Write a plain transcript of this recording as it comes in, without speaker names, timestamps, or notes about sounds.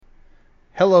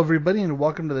Hello, everybody, and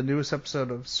welcome to the newest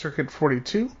episode of Circuit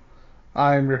 42.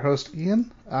 I am your host,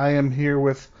 Ian. I am here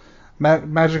with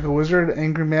Magical Wizard,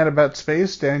 Angry Man About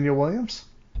Space, Daniel Williams.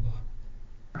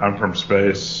 I'm from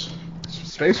space.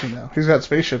 Space, you know. He's got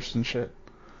spaceships and shit.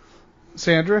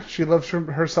 Sandra, she loves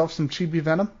herself some chibi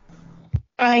venom.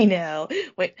 I know.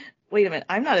 Wait a minute.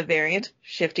 I'm not a variant.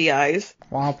 Shifty eyes.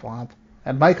 Womp womp.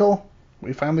 And Michael,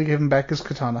 we finally gave him back his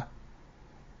katana.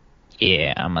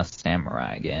 Yeah, I'm a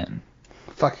samurai again.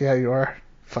 Fuck yeah, you are.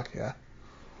 Fuck yeah.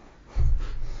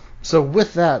 So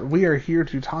with that, we are here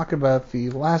to talk about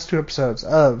the last two episodes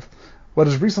of what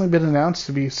has recently been announced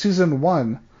to be Season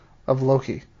 1 of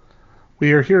Loki.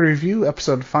 We are here to review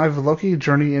Episode 5 of Loki,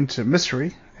 Journey into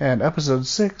Mystery, and Episode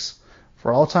 6,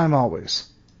 For All Time Always.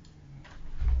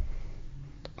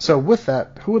 So with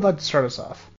that, who would like to start us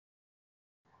off?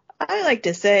 I like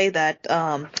to say that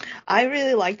I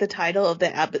really like the title of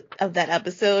that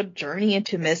episode, Journey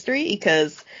into Mystery,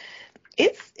 because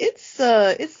it's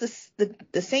the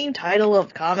same title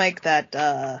of comic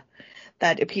that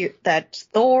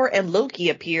Thor and Loki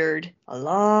appeared a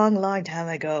long time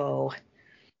ago.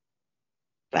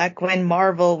 Back when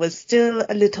Marvel was still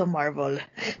a little Marvel.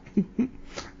 And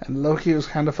Loki was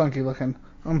kind of funky looking.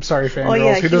 I'm sorry, fangirls. Oh,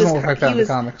 yeah, he doesn't look like that in the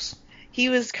comics. He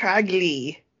was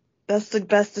scraggly. That's the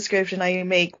best description I can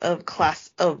make of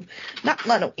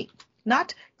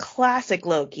not classic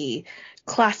Loki,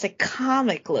 classic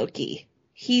comic Loki.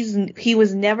 He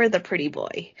was never the pretty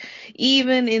boy.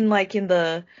 Even in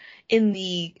the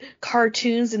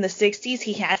cartoons in the 60s,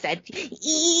 he has that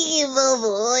evil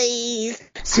voice.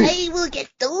 I will get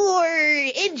Thor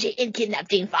and kidnap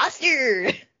Jane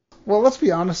Foster. Well, let's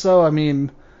be honest though. I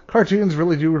mean, cartoons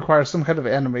really do require some kind of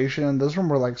animation. Those were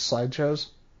more like slideshows.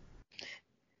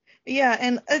 Yeah,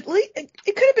 and at least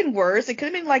it could have been worse. It could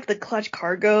have been like the Clutch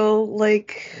Cargo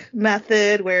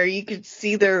method where you could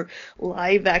see their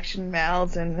live action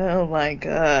mouths, and oh my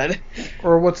god.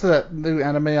 Or what's that new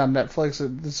anime on Netflix?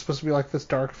 It's supposed to be like this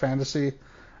dark fantasy,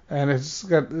 and I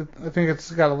think it's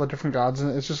got all the different gods,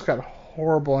 and it's just got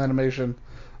horrible animation.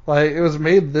 Like it was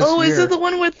made this year. Oh, is it the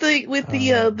one with the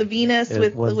Venus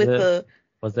with the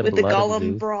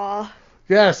Gollum bra?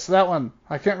 Yes, that one.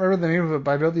 I can't remember the name of it,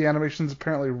 but I know the animation's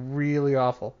apparently really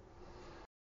awful.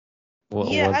 Well,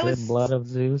 yeah, was it Blood of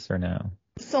Zeus or no?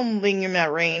 Something in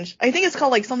that range. I think it's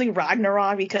called something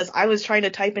Ragnarok, because I was trying to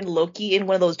type in Loki in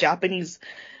one of those Japanese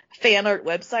fan art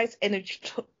websites, and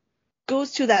it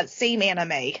goes to that same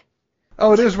anime.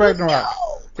 Oh, it is Ragnarok.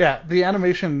 No! Yeah, the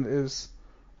animation is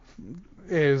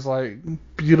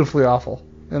beautifully awful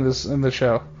in the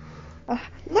show.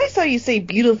 Nice how you say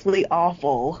beautifully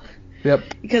awful. Yep.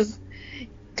 Because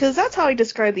that's how I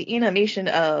describe the animation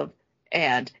of,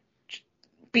 and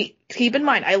keep in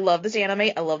mind, I love this anime,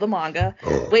 I love the manga,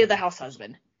 Way of the House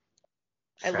Husband.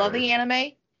 I love the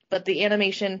anime, but the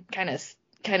animation kind of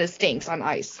stinks on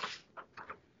ice.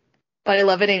 But I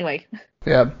love it anyway.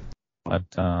 Yeah. But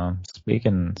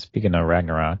speaking of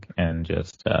Ragnarok and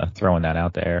just throwing that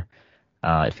out there,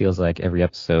 it feels like every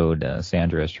episode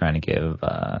Sandra is trying to give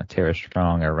Tara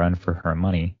Strong a run for her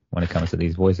money when it comes to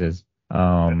these voices.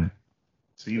 So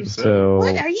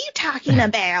what are you talking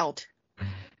about?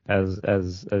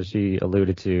 As she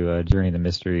alluded to, Journey into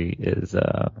Mystery is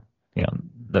the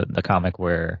comic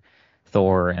where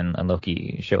Thor and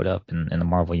Loki showed up in the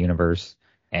Marvel universe,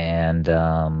 and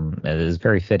it is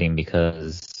very fitting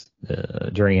because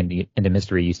Journey into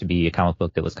Mystery used to be a comic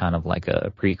book that was kind of like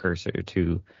a precursor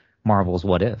to Marvel's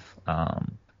What If,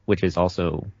 which is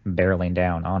also barreling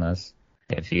down on us.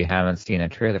 If you haven't seen a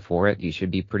trailer for it, you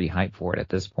should be pretty hyped for it at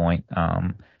this point,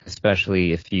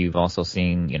 especially if you've also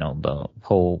seen, the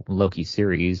whole Loki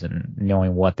series and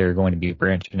knowing what they're going to be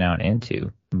branching out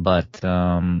into. But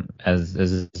as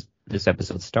this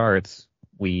episode starts,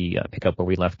 we pick up where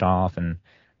we left off, and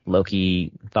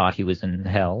Loki thought he was in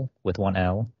hell with one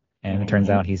L, and it turns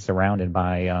out he's surrounded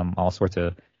by all sorts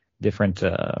of different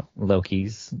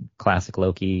Lokis: classic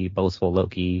Loki, boastful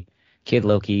Loki, kid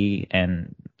Loki,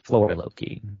 and Florida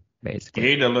Loki, basically.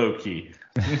 Gator Loki.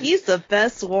 He's the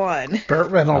best one.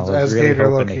 Burt Reynolds as really Gator Loki.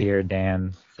 I was Loki. to hear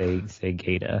Dan say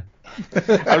Gator.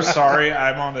 I'm sorry,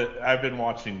 I've been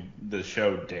watching the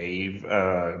show Dave.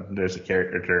 There's a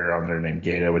character on there named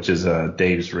Gator, which is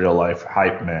Dave's real life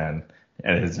hype man,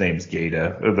 and his name's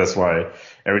Gator. That's why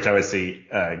every time I see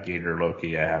Gator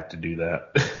Loki, I have to do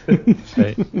that.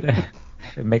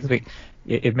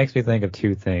 It makes me think of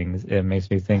two things. It makes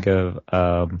me think of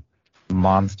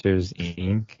Monsters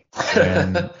Inc.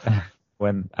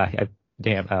 when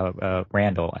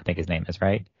Randall, I think his name is,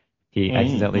 right? He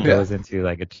accidentally goes into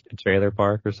like a trailer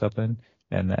park or something,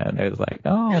 And then it was like,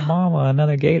 oh, Mama,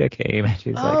 another gator came. And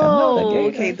she's like, another Oh,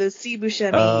 gator. okay, the Sea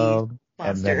Buscemi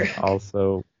And then monster. it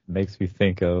also makes me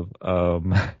think of oh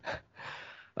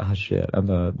shit, and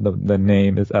the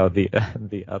name is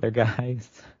the other guys.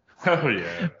 Oh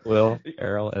yeah. Will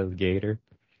Ferrell as Gator.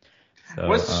 So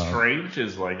What's strange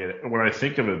is like when I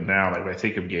think of it now, like when I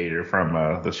think of Gator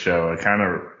from the show, I kind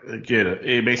of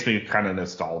it makes me kind of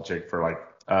nostalgic for like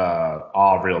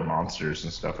All Real Monsters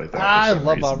and stuff like that. I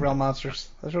love All Real Monsters.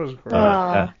 That show was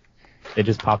great. It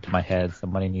just popped in my head.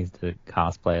 Somebody needs to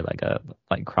cosplay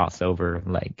like crossover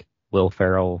like Will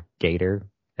Ferrell Gator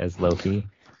as Loki.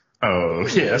 Oh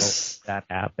yes, that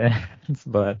happens.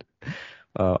 But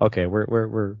okay,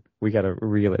 we gotta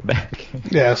reel it back.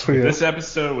 Yes, we do. This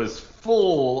episode was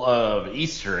full of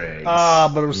Easter eggs.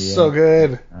 But it was so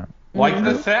good. Like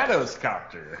the Thanos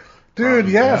copter. Dude,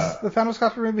 yes, the Thanos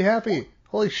copter made me happy.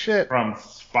 Holy shit. From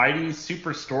Spidey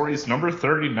Super Stories number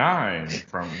 39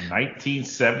 from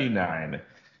 1979.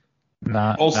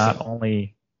 Not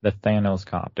only the Thanos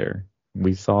copter,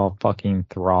 we saw fucking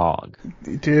Throg.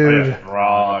 Dude. Oh, yeah,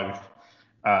 Throg.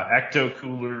 Ecto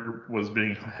Cooler was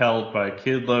being held by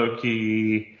Kid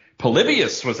Loki.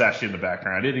 Polybius was actually in the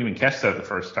background. I didn't even catch that the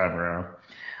first time around.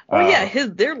 Oh yeah,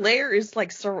 their lair is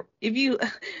like so. This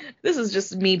is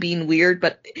just me being weird,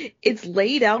 but it's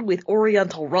laid out with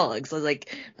Oriental rugs. I was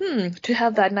like, to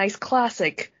have that nice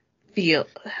classic feel,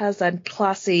 has that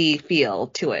classy feel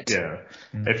to it. Yeah.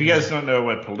 If you guys don't know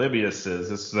what Polybius is,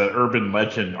 this is an urban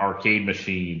legend arcade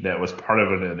machine that was part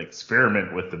of an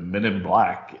experiment with the Men in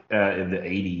Black in the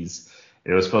 80s.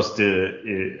 It was supposed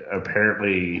to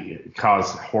apparently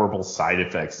cause horrible side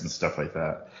effects and stuff like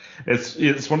that.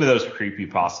 It's one of those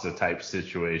creepypasta type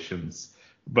situations,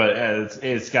 but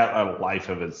it's got a life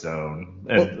of its own.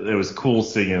 And it was cool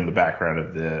seeing it in the background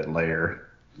of the lair.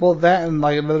 Well, that and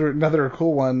like another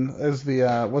cool one is the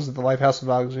the Lighthouse of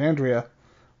Alexandria,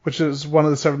 which is one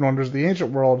of the seven wonders of the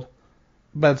ancient world,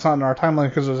 but it's not in our timeline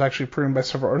because it was actually pruned by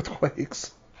several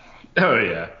earthquakes. Oh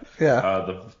yeah.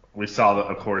 Yeah. We saw,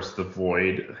 of course, the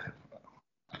Void.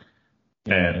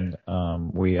 And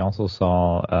we also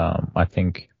saw, I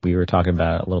think we were talking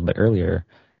about it a little bit earlier,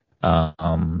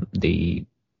 the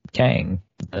Kang.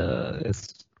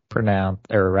 It's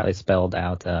pronounced, or rather spelled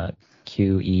out,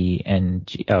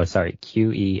 Qeng. Oh, sorry,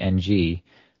 Qeng,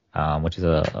 which is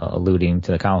alluding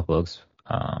to the comic books,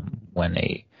 when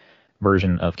a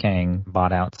version of Kang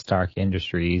bought out Stark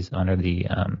Industries under the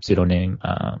pseudonym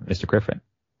Mr. Griffin.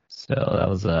 So that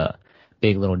was a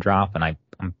big little drop, and I'm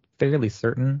fairly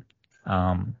certain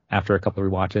after a couple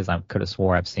of rewatches, I could have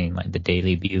swore I've seen like the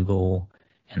Daily Bugle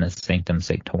and the Sanctum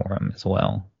Sanctorum as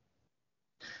well.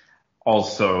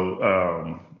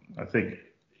 Also, I think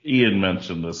Ian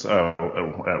mentioned this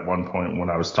at one point when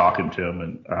I was talking to him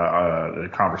in a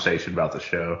conversation about the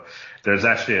show. There's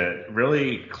actually a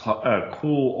really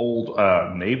cool old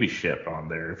Navy ship on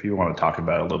there, if you want to talk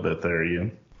about it a little bit there,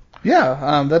 Ian.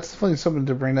 Yeah, that's definitely something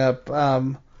to bring up.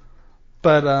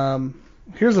 But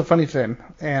here's the funny thing,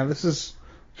 and this is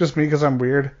just me because I'm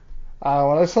weird.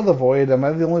 When I saw the Void, am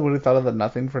I the only one who thought of the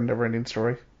Nothing for Neverending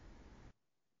Story?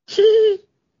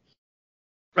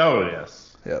 Oh,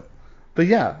 yes. Yep. But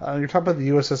yeah, you're talking about the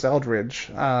USS Eldridge,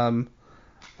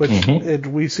 which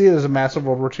we see it as a massive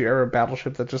World War II era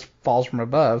battleship that just falls from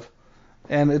above,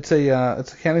 and it's a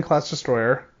Cannon class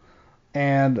destroyer.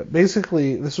 And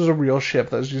basically, this was a real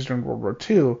ship that was used during World War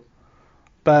II,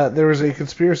 but there was a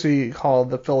conspiracy called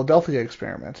the Philadelphia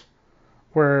Experiment,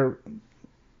 where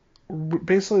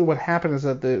basically what happened is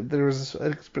that there was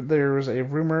a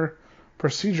rumor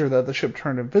procedure that the ship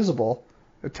turned invisible,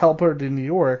 it teleported to New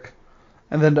York,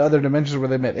 and then to other dimensions where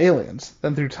they met aliens.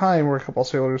 Then through time, where a couple of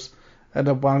sailors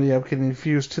ended up winding up getting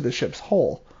fused to the ship's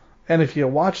hull. And if you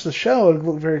watch the show and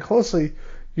look very closely,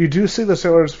 you do see the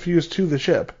sailors fused to the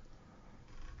ship,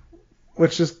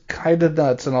 which is kind of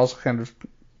nuts and also kind of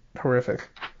horrific.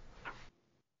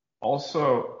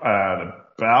 Also,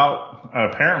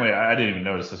 apparently, I didn't even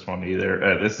notice this one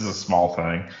either. This is a small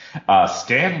thing.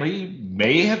 Stan Lee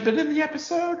may have been in the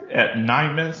episode. At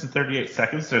 9 minutes and 38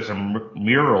 seconds, there's a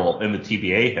mural in the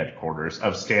TVA headquarters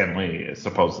of Stan Lee,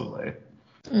 supposedly.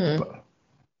 And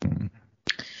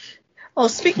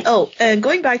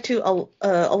going back to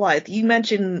Alith, you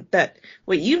mentioned that.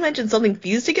 Wait, you mentioned something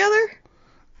fused together?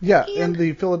 Yeah, in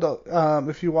the Philadelphia,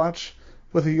 if you watch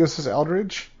with the USS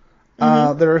Eldridge, there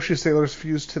are actually sailors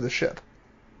fused to the ship.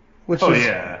 Which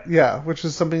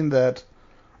is something that,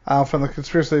 from the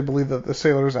conspiracy, they believe that the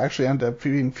sailors actually end up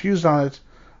being fused on it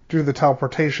through the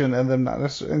teleportation and then not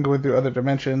necessarily going through other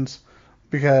dimensions,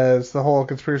 because the whole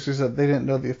conspiracy is that they didn't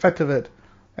know the effect of it,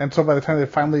 and so by the time they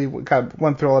finally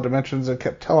went through all the dimensions and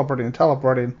kept teleporting,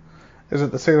 is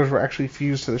that the sailors were actually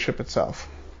fused to the ship itself.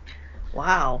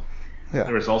 Wow. Yeah.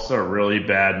 There was also a really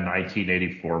bad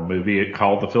 1984 movie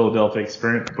called The Philadelphia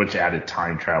Experiment, which added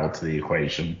time travel to the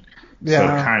equation. Yeah.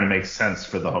 So it kind of makes sense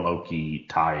for the Loki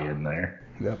tie-in there.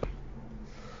 Yep.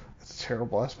 It's a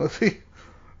terrible ass movie.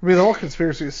 I mean, the whole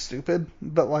conspiracy is stupid,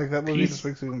 but like that movie just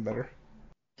makes it even better.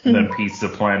 And then Pizza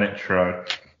Planet truck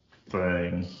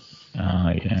thing.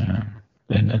 Yeah.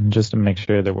 And just to make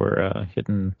sure that we're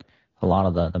hitting a lot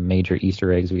of the major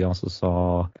Easter eggs, we also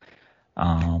saw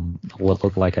what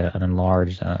looked like an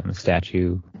enlarged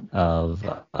statue of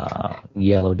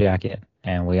Yellow Jacket,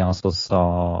 and we also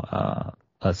saw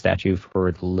a statue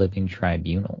for the Living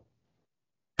Tribunal.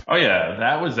 Oh yeah,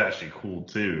 that was actually cool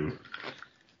too.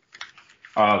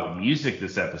 The music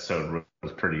this episode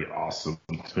was pretty awesome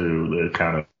too. It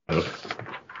kind of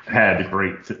had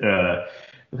great,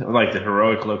 like the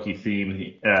heroic Loki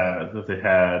theme that they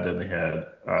had, and they had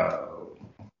a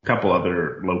couple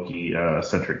other Loki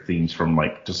centric themes from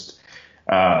like just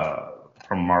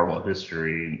from Marvel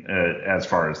history as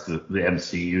far as the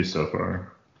MCU so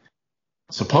far.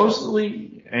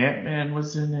 Supposedly Ant-Man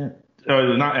was in it.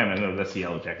 Oh, not Ant-Man, no, that's the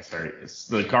Yellow Jacket, sorry. It's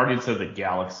the Guardians of the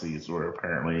Galaxies were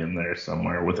apparently in there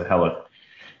somewhere with a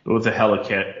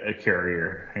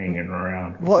helicarrier hanging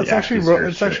around. Well, it's actually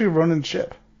Ronan's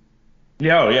ship.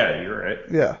 Yeah, oh yeah, you're right.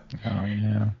 Yeah. Oh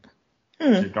yeah.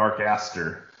 The Dark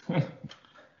Aster.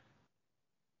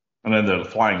 And then the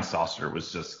flying saucer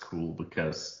was just cool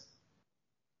because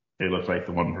it looked like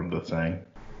the one from The Thing.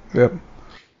 Yep.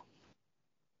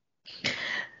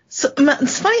 So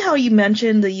it's funny how you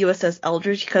mentioned the USS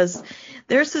Eldridge, because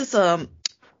there's this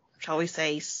shall we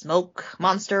say smoke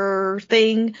monster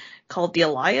thing called the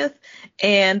Goliath,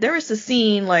 and there was a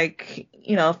scene like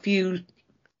a few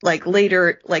like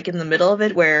later, like in the middle of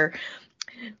it, where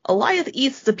Goliath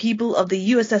eats the people of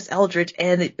the USS Eldridge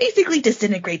and it basically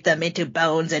disintegrates them into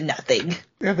bones and nothing.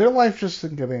 Yeah, their life just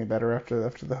didn't get any better after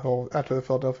the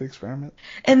Philadelphia Experiment.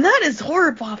 And that is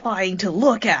horrifying to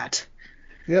look at.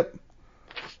 Yep.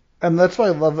 And that's why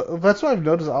I've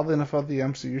noticed, oddly enough, of the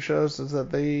MCU shows is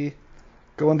that they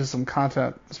go into some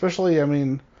content, especially, I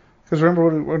mean, because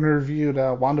remember when we reviewed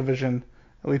WandaVision, and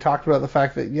we talked about the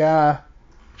fact that, yeah,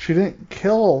 she didn't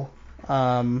kill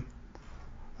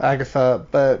Agatha,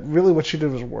 but really what she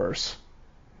did was worse.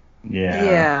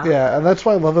 Yeah. Yeah, and that's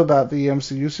what I love about the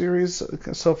MCU series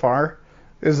so far,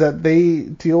 is that they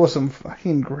deal with some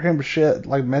fucking grim shit,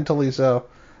 like mentally so,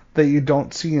 that you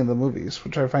don't see in the movies,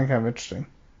 which I find kind of interesting.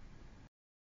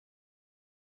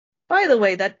 By the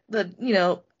way,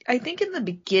 I think in the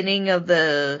beginning of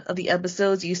the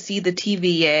episodes you see the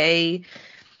TVA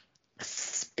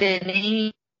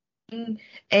spinning, and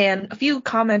a few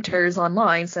commenters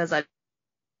online says that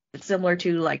it's similar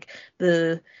to like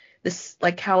this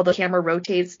like how the camera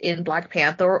rotates in Black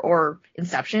Panther or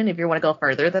Inception, if you want to go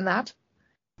further than that.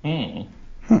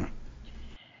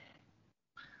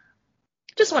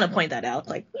 Just want to point that out,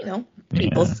 like,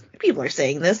 people are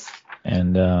saying this.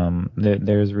 And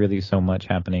there's really so much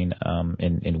happening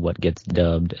in what gets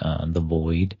dubbed the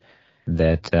Void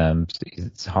that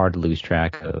it's hard to lose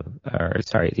track of,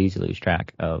 it's easy to lose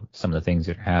track of some of the things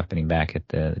that are happening back at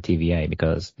the TVA,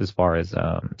 because as far as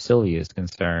Sylvia is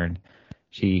concerned,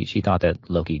 she thought that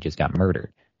Loki just got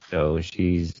murdered. So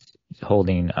she's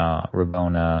holding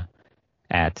Ravonna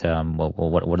at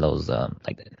what are those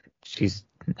like she's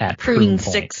at pruning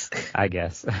sticks, I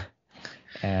guess.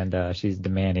 And she's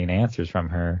demanding answers from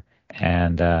her,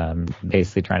 and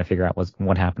basically trying to figure out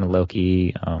what happened to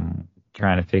Loki,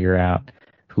 trying to figure out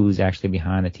who's actually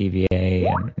behind the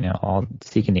TVA, and all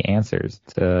seeking the answers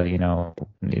to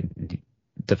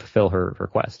fulfill her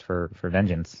request for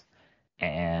vengeance.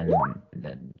 And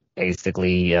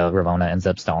basically, Ravonna ends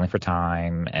up stalling for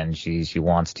time, and she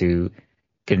wants to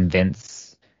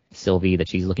convince Sylvie that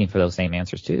she's looking for those same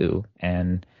answers too,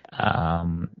 and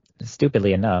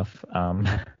stupidly enough,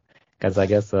 because I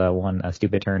guess a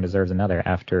stupid turn deserves another,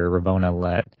 after Ravonna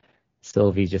let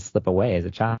Sylvie just slip away as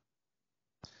a child.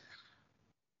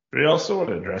 We also want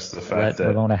to address the fact that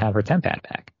Ravonna have her tempat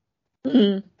back.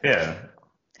 Mm-hmm. Yeah.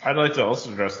 I'd like to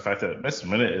also address the fact that Miss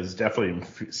Minute is definitely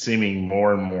seeming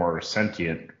more and more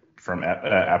sentient from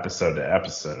episode to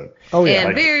episode. Oh yeah,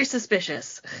 and very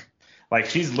suspicious. Like,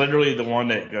 she's literally the one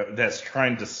that's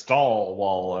trying to stall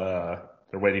while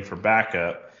they're waiting for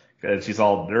backup. And she's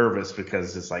all nervous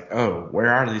because it's like, oh,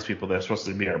 where are these people that are supposed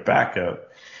to be our backup?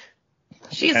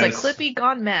 She's a Clippy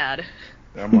gone mad.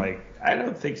 I'm like, I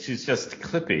don't think she's just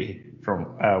Clippy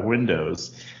from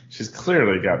Windows. She's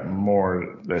clearly got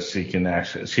more that she can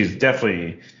actually. She's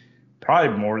definitely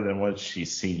probably more than what she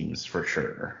seems, for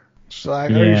sure. So, are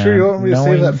you sure you want me to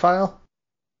save that file?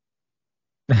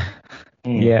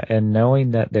 Yeah, and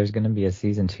knowing that there's going to be a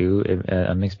season 2,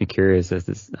 it makes me curious as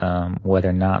to whether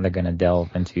or not they're going to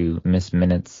delve into Miss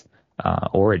Minutes'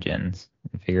 origins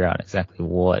and figure out exactly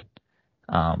what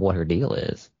her deal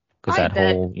is. Because I that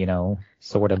bet. whole,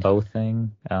 sort of both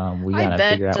thing, we I got to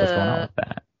figure bet. out what's going on with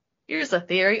that. Here's a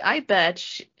theory.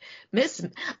 Miss.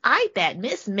 I bet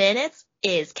Miss Minutes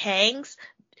is Kang's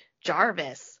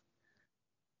Jarvis.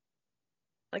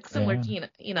 Like similar Yeah.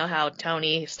 to how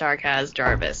Tony Stark has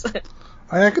Jarvis.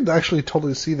 I could actually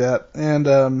totally see that, and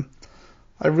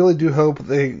I really do hope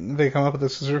they come up with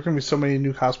this because there's going to be so many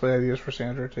new cosplay ideas for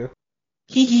Sandra too.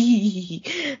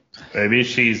 Maybe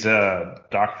she's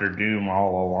Doctor Doom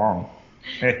all along.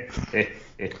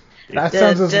 That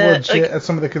sounds as legit as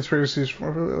some of the conspiracies,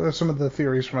 some of the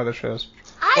theories from other shows.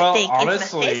 I think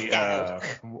honestly, it's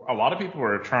Mephisto. a lot of people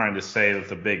were trying to say that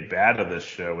the big bad of this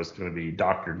show was going to be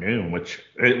Doctor Doom, which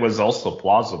it was also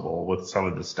plausible with some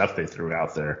of the stuff they threw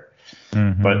out there.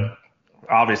 Mm-hmm. But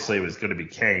obviously, it was going to be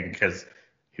Kang because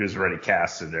he was already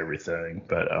casted and everything.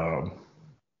 But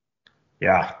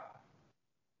yeah.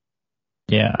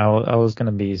 Yeah, I was going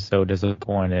to be so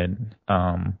disappointed.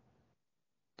 We're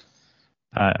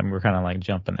kind of like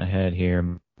jumping ahead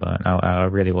here, but I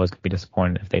really was going to be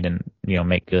disappointed if they didn't,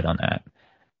 make good on that.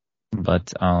 But,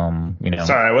 Sorry,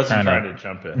 I wasn't trying to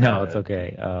jump in. No, it's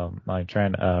okay. I'm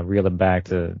trying to reel it back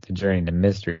to Journey to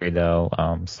Mystery, though.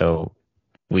 So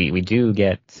we do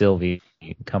get Sylvie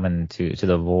coming to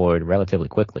the Void relatively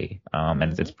quickly.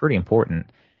 And it's pretty important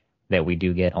that we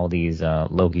do get all these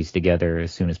Lokis together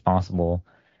as soon as possible.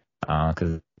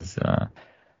 Because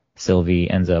Sylvie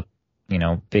ends up,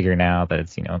 figuring out that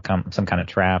it's, some kind of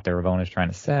trap that Ravona's trying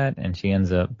to set, and she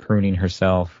ends up pruning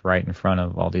herself right in front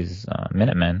of all these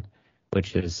Minutemen,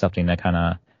 which is something that kind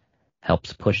of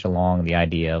helps push along the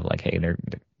idea of like, hey,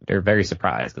 they're very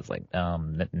surprised. It's like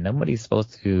nobody's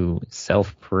supposed to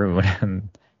self-prune,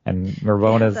 and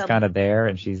Ravona's kind of there,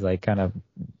 and she's like kind of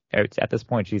at this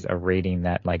point she's awaiting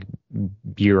that like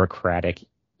bureaucratic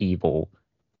evil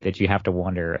that you have to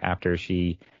wonder after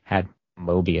she had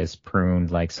Mobius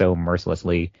pruned like so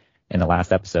mercilessly in the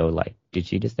last episode. Like, did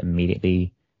she just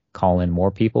immediately call in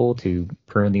more people to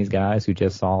prune these guys who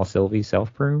just saw Sylvie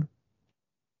self-prune?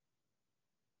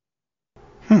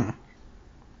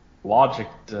 Logic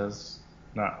does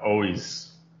not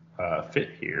always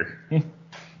fit here.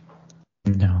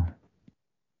 No.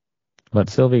 But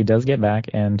Sylvie does get back,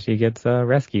 and she gets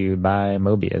rescued by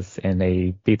Mobius in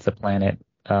a pizza planet.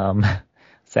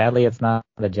 Sadly, it's not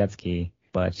the jet ski,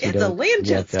 but she does a land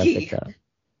jet ski. Picked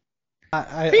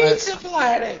up. Pizza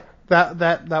planet.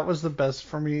 That was the best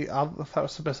for me. That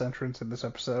was the best entrance in this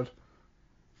episode.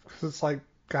 Because it's like,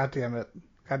 God damn it.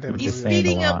 He's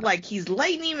speeding up like he's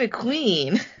Lightning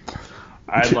McQueen.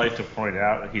 I'd like to point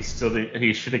out he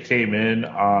should have came in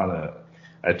on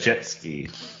a jet ski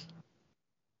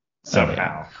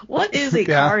somehow. What is a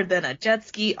car than a jet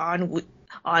ski on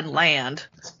land?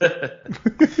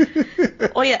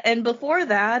 Oh yeah, and before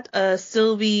that,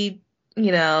 Sylvie,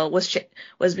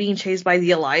 was being chased by the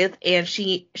Goliath, and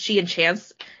she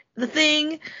enchants the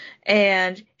thing,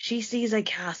 and she sees a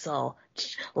castle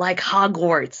like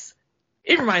Hogwarts.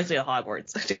 It reminds me of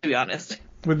Hogwarts, to be honest.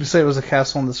 Would you say it was a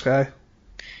castle in the sky?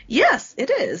 Yes,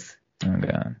 it is.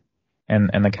 Okay.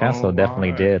 And the castle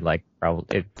definitely did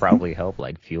probably helped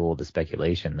like fuel the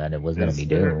speculation that it was going to be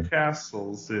Doom.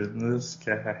 Castles in the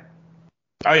sky.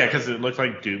 Oh yeah, because it looked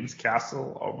like Doom's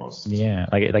castle almost. Yeah,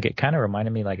 like it kind of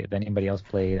reminded me like if anybody else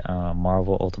played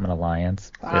Marvel Ultimate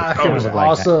Alliance. It was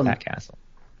awesome. That castle.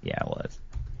 Yeah, it was.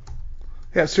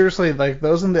 Yeah, seriously, like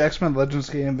those in the X-Men Legends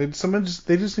game, they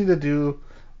just need to do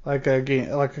like a game,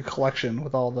 like a collection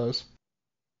with all those.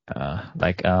 I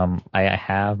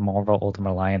have Marvel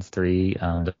Ultimate Alliance 3,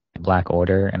 the Black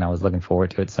Order, and I was looking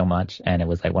forward to it so much, and it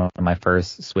was like one of my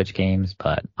first Switch games,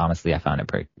 but honestly I found it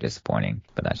pretty disappointing,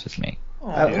 but that's just me.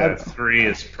 3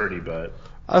 is pretty, but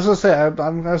I was gonna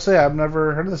say I've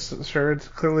never heard of this. Sure, it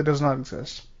clearly does not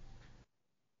exist.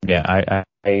 Yeah,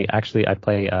 I actually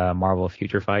play Marvel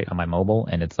Future Fight on my mobile,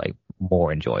 and it's like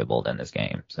more enjoyable than this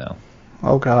game. So.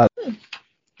 Oh God.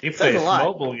 He plays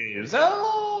mobile games.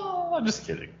 Oh, I'm just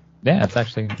kidding. Yeah,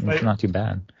 it's not too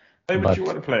bad. Play what you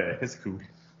want to play. It's cool.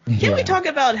 Can we talk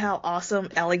about how awesome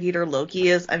Alligator Loki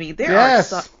is? I mean,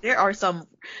 there are some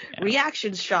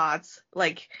reaction shots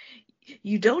like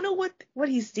you don't know what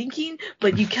he's thinking,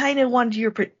 but you kind of want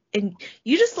and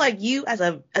you just like you as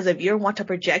a viewer want to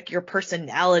project your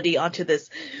personality onto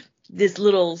this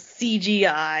little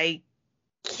CGI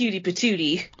cutie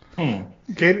patootie.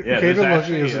 Gator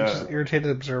Loki is just an irritated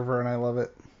observer, and I love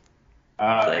it.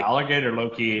 Alligator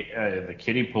Loki, the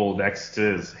kiddie pool next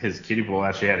to his kiddie pool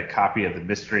actually had a copy of the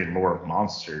Mystery and Lore of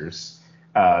Monsters,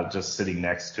 just sitting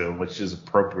next to him, which is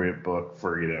appropriate book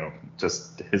for,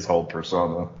 just his whole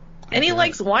persona. And he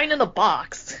likes wine in a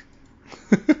box.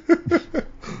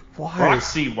 Why?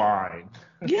 Roxy wine.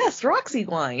 Yes, Roxy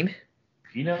wine.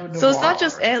 Noir. So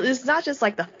it's not just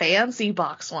like the fancy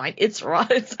box wine. It's a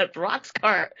Rox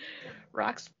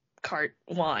cart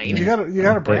wine. You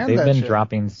gotta brand They've that been shit.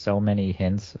 dropping so many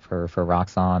hints for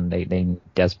Roxxon. They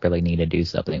desperately need to do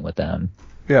something with them.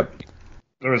 Yep.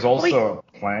 There was also a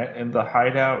plant in the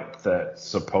hideout that's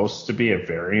supposed to be a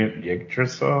variant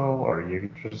Yggdrasil.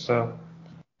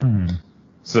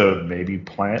 So maybe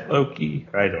plant Loki?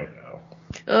 I don't know.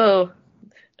 Oh,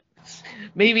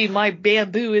 maybe my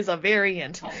bamboo is a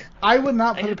variant. I would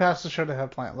not put it past the show to have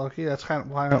Plant Loki. That's kind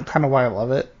of why I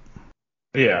love it.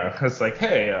 Yeah, it's like,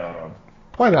 hey,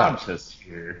 Why I'm not? just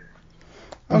here.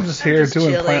 I'm just here doing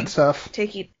chilling, plant stuff.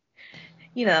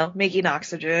 Making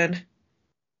oxygen.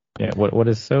 Yeah. What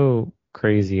is so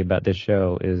crazy about this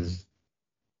show is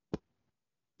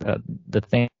the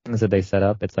things that they set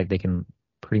up. It's like they can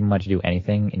pretty much do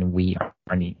anything, and we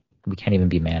can't even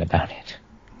be mad about it.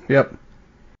 Yep.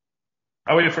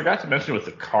 Oh, we forgot to mention with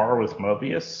the car with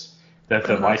Mobius that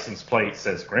the license plate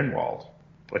says Grinwald,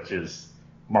 which is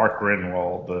Mark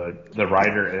Grinwald, the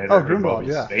writer and editor who Grinwald,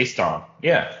 Mobius yeah. is based on.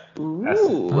 Yeah.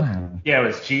 Ooh. Yeah, it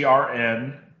was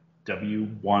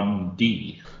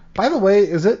GRNW1D. By the way,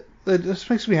 it just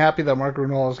makes me happy that Mark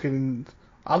Runnell is getting,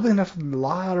 oddly enough, a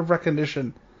lot of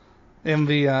recognition in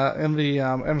the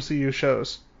MCU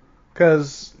shows,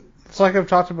 because it's like I've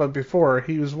talked about before.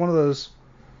 He was just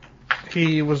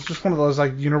one of those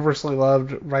like universally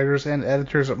loved writers and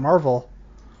editors at Marvel,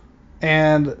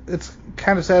 and it's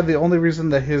kind of sad. The only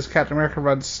reason that his Captain America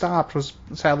run stopped was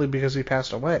sadly because he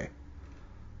passed away.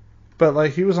 But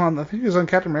like I think he was on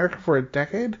Captain America for a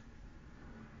decade.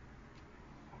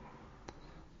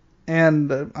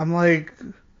 And I'm like,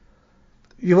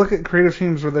 you look at creative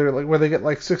teams where they get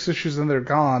like 6 issues and they're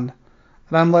gone,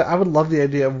 and I'm like, I would love the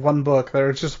idea of one book that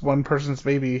it's just one person's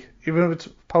baby, even if it's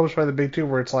published by the big two,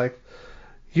 where it's like,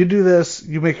 you do this,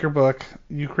 you make your book,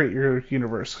 you create your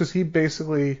universe, because he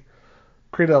basically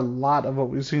created a lot of what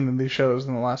we've seen in these shows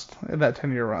in that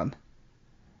 10-year run.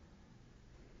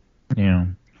 Yeah.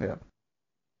 Yeah.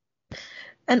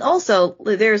 And also,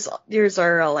 there's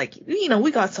our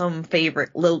we got some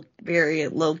favorite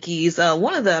variant Lokis.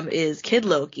 One of them is Kid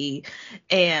Loki,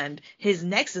 and his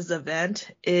Nexus event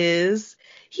is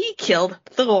he killed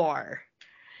Thor.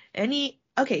 And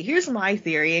here's my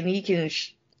theory, and you can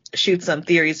shoot some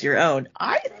theories of your own.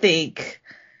 I think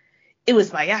it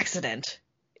was by accident.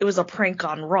 It was a prank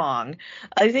gone wrong.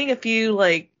 I think a few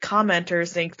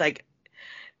commenters think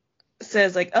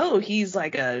says oh, he's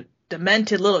like a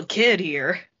demented little kid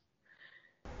here.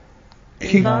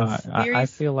 I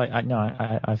feel like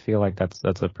I feel like that's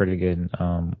a pretty good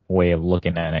way of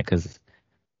looking at it, because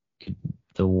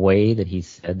the way that he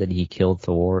said that he killed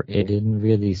Thor, it didn't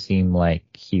really seem like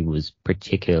he was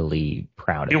particularly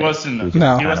proud of it. He was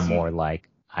kind of more like,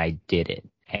 I did it.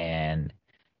 And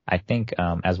I think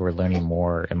as we're learning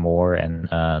more and more, and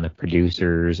the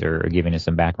producers are giving us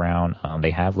some background,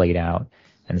 they have laid out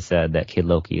and said that Kid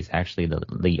Loki is actually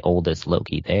the oldest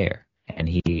Loki there. And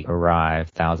he arrived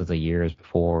thousands of years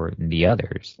before the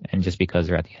others. And just because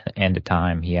they're at the end of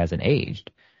time, he hasn't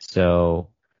aged. So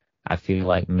I feel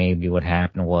like maybe what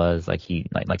happened was like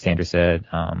Sandra said,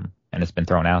 and it's been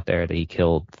thrown out there, that he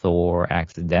killed Thor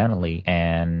accidentally,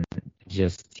 and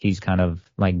just he's kind of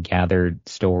like gathered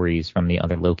stories from the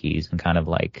other Lokis, and kind of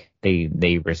like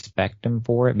they respect him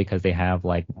for it because they have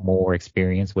like more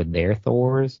experience with their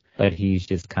Thors, but he's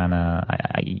just kind of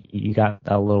you got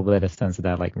a little bit of sense of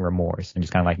that like remorse, and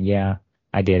just kind of like, yeah,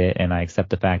 I did it, and I accept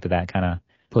the fact that kind of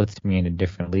puts me in a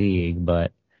different league,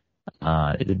 but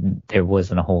there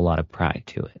wasn't a whole lot of pride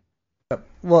to it.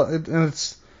 Well,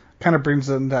 it's kind of brings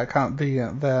in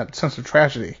that sense of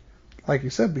tragedy, like you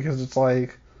said, because it's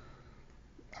like,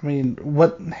 I mean,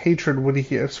 what hatred would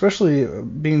he, especially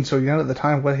being so young at the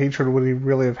time, what hatred would he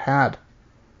really have had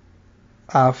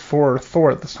for Thor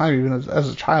at this time, even as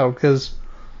a child? Because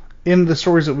in the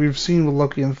stories that we've seen with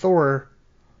Loki and Thor,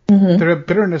 their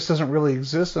bitterness doesn't really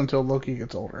exist until Loki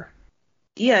gets older.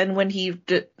 Yeah, and when he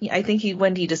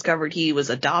discovered he was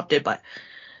adopted,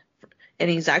 and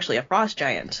he's actually a frost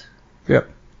giant. Yep.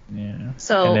 Yeah.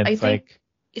 So and it's I think,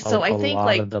 a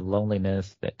lot of the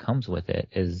loneliness that comes with it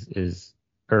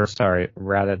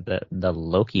the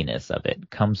Loki-ness of it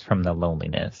comes from the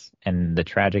loneliness. And the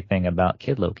tragic thing about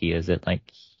Kid Loki is that like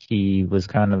he was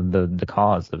kind of the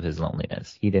cause of his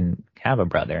loneliness. He didn't have a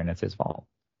brother, and it's his fault.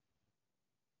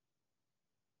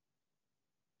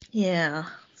 Yeah.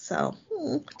 So,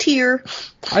 tear.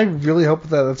 I really hope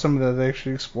that that's something that they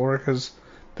actually explore, because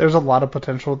there's a lot of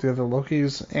potential with the other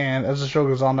Lokis, and as the show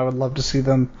goes on, I would love to see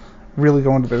them really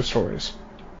go into their stories.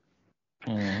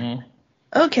 Mm-hmm.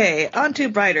 Okay, on to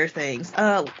brighter things.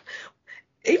 Have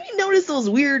you noticed those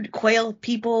weird quail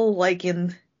people, like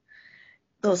in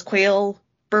those quail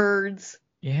birds?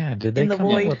 Yeah, did they In the come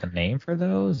up void? with a name for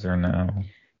those or no?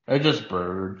 They're just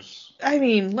birds. I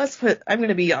mean, I'm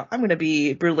gonna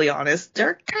be brutally honest.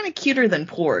 They're kind of cuter than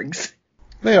porgs.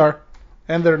 They are,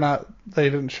 and they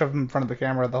didn't shove them in front of the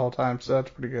camera the whole time, so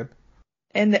that's pretty good.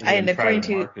 And They didn't try according to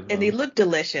to, market and they them. look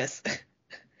delicious.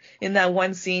 In that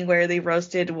one scene where they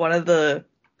roasted one of the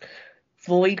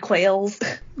void quails,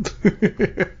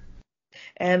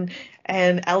 and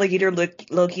alligator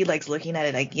Loki likes looking at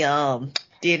it like, yum,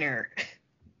 dinner.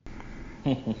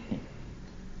 I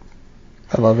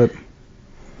love it.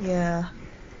 Yeah.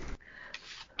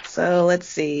 So let's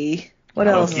see. What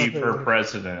else? Loki for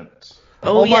president.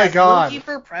 Oh my yes, God. Loki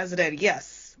for president.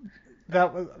 Yes. I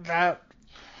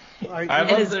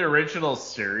love the original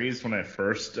series when it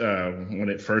first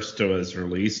was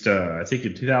released. I think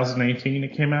in 2018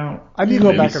 it came out. I need to go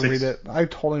Maybe back and six- read it. I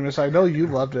totally missed it. I know you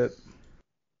loved it.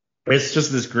 It's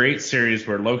just this great series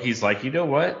where Loki's like, you know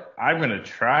what? I'm going to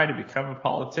try to become a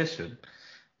politician.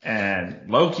 And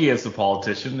Loki as the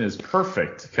politician is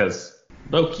perfect because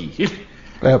Loki.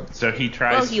 Yep. So he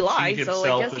tries Well, he to lied, cheat so I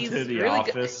himself guess he's into the really good.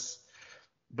 office.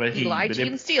 But He lied, cheated,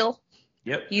 and steal.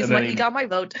 Yep. He and then got my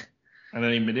vote. And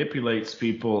then he manipulates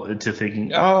people into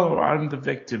thinking, oh, I'm the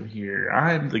victim here.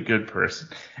 I'm the good person.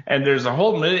 And there's a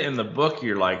whole minute in the book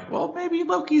you're like, well, maybe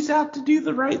Loki's out to do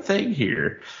the right thing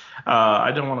here.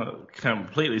 I don't want to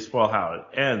completely spoil how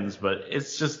it ends, but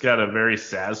it's just got a very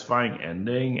satisfying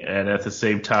ending. And at the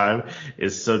same time,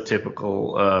 it's so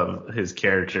typical of his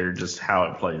character, just how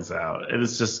it plays out. And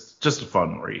it's just a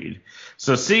fun read.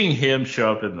 So seeing him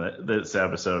show up in this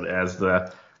episode as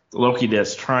the Loki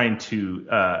that's trying to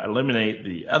eliminate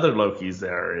the other Lokis that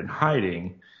are in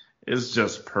hiding is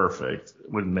just perfect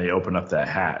when they open up that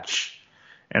hatch.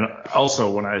 And also,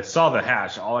 when I saw the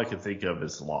hatch, all I could think of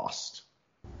is Lost.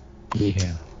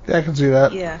 Yeah. Yeah, I can see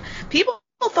that. Yeah. People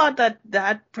thought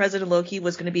that President Loki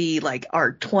was going to be like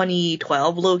our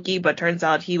 2012 Loki, but turns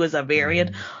out he was a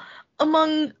variant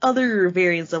among other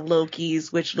variants of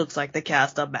Lokis, which looks like the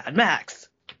cast of Mad Max.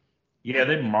 Yeah,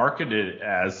 they marketed it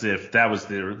as if that was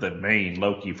the main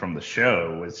Loki from the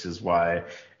show, which is why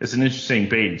it's an interesting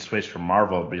bait and switch from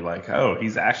Marvel to be like, oh,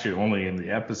 he's actually only in the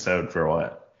episode for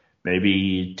what?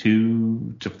 Maybe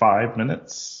 2 to 5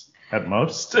 minutes at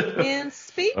most. And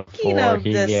speaking Before of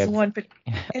he this gets one,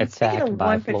 and speaking attacked of by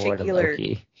one Florida particular,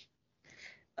 Loki.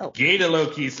 Gator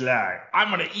Loki's like,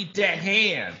 I'm going to eat that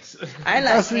hand. I like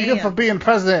That's what you get for ham. being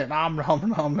president. Nom.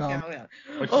 Yeah.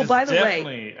 Which Oh, is by the way,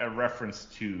 definitely a reference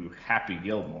to Happy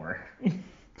Gilmore.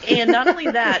 and not only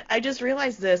that, I just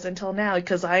realized this until now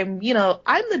because I'm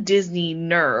the Disney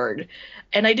nerd,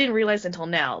 and I didn't realize until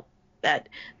now that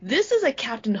this is a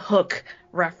Captain Hook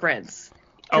reference.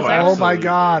 Oh, Oh my absolutely.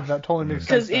 God, that totally makes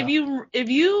sense. Because now. if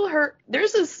you heard,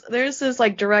 there's this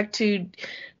like direct to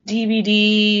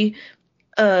DVD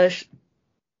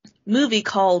movie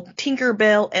called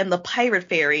Tinkerbell and the Pirate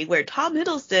Fairy, where Tom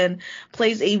Hiddleston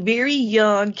plays a very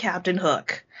young Captain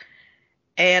Hook.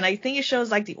 And I think it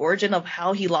shows like the origin of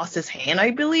how he lost his hand,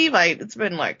 I believe. It's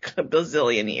been like a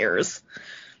bazillion years.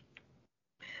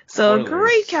 So Spoilers.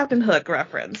 great Captain Hook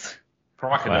reference.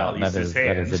 Crocodile Wow, eats his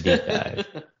hand. that is a deep dive.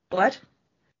 What?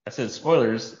 I said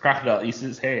spoilers. Crocodile eats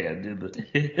his hand.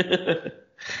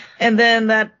 And then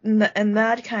that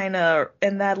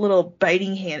little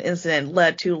biting hand incident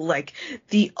led to like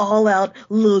the all-out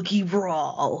Loki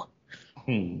brawl.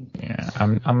 Yeah,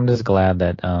 I'm just glad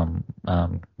that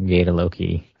Gator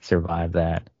Loki survived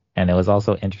that, and it was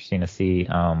also interesting to see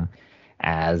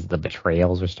as the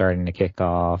betrayals were starting to kick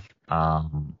off,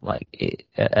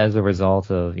 as a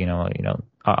result of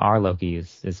our Loki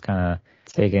is kind of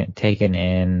taken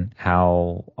in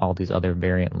how all these other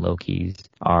variant Lokis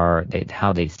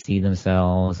how they see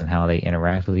themselves and how they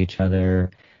interact with each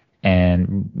other,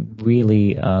 and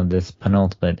really this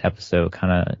penultimate episode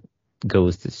kind of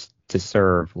goes to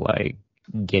serve like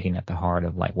getting at the heart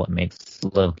of like what makes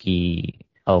Loki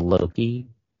a Loki,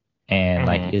 and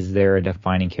like is there a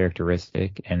defining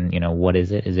characteristic, and what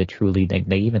is it? Is it truly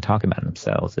they even talk about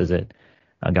themselves? Is it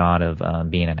a god of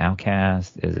being an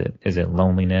outcast? Is it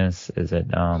loneliness? Is it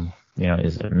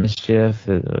is it mischief?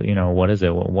 What is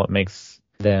it? What makes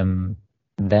them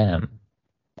them?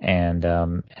 And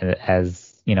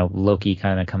as Loki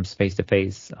kind of comes face to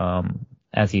face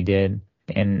as he did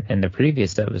in the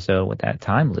previous episode with that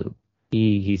time loop,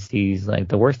 he sees like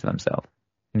the worst of himself,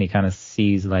 and he kind of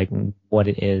sees like what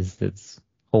it is that's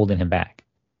holding him back.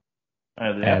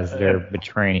 as they're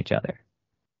betraying each other.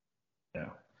 Yeah.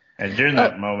 And during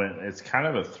that moment, it's kind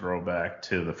of a throwback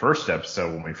to the first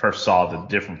episode when we first saw the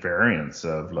different variants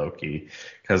of Loki,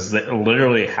 because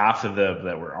literally half of them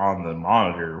that were on the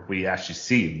monitor we actually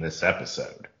see in this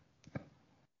episode.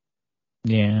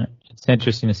 Yeah, it's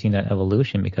interesting to see that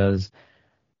evolution because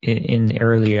in the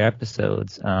earlier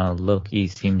episodes, Loki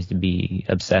seems to be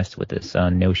obsessed with this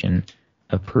notion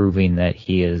of proving that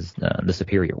he is the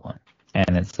superior one.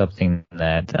 And it's something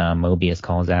that Mobius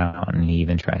calls out and he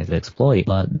even tries to exploit.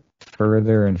 But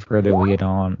further and further we get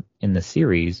on in the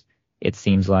series, it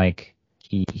seems like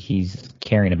he's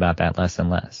caring about that less and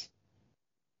less.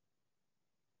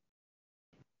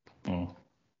 Oh.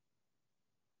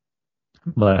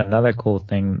 But another cool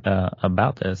thing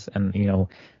about this, and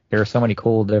there are so many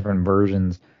cool different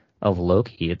versions of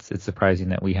Loki. It's surprising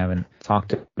that we haven't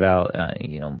talked about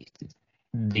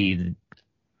the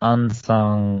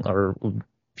unsung or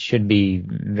should be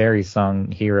very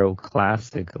sung hero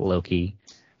classic Loki,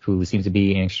 who seems to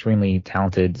be an extremely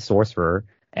talented sorcerer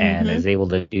and is able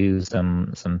to do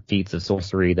some feats of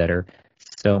sorcery that are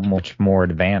so much more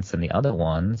advanced than the other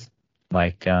ones.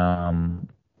 Like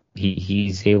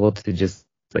he's able to just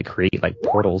like create like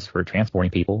portals for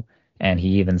transporting people, and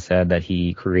he even said that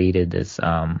he created this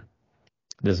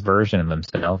version of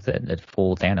himself that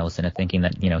fooled Thanos into thinking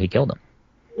that he killed him.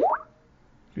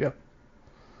 Yep.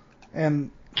 And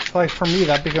like for me,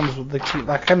 that becomes the key.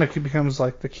 That kind of becomes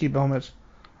like the key moment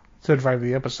to drive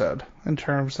the episode in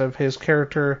terms of his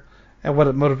character and what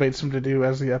it motivates him to do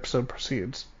as the episode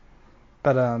proceeds.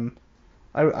 But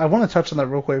I want to touch on that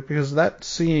real quick because that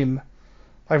scene,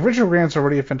 like Richard Grant's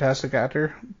already a fantastic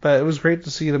actor, but it was great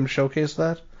to see them showcase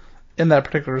that in that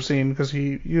particular scene because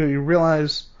you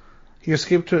realize he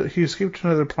escaped to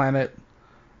another planet.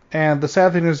 And the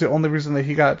sad thing is the only reason that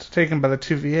he got taken by the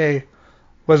TVA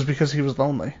was because he was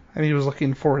lonely and he was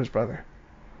looking for his brother.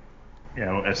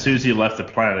 As soon as he left the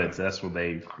planet, that's when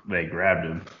they grabbed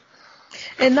him.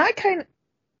 And that kind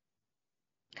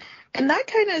of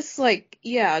is like,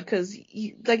 yeah, because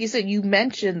like you said, you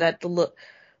mentioned that you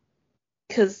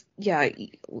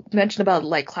mentioned about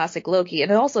like classic Loki,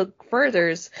 and it also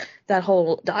furthers that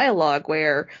whole dialogue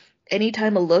where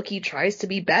anytime a Loki tries to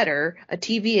be better, a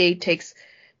TVA takes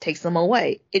them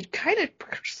away. It kind of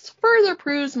further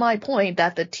proves my point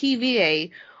that the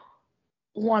TVA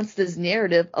wants this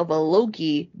narrative of a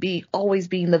Loki always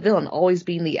being the villain, always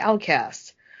being the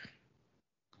outcast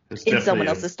in someone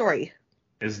else's story.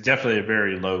 It's definitely a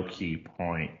very low-key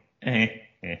point.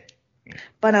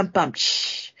 But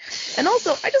and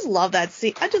also, I just love that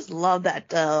scene. I just love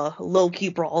that Loki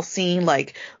brawl scene,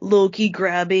 like Loki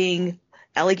grabbing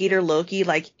alligator Loki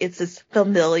like it's his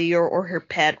familiar or her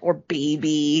pet or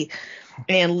baby,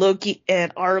 and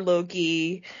our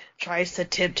Loki tries to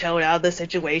tiptoe out of the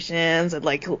situations, and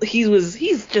like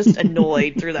he's just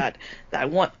annoyed through that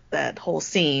whole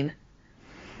scene.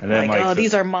 And then like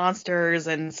these are monsters,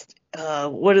 and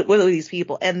what are these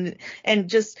people? And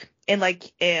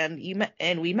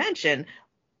we mentioned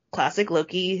classic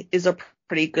Loki is a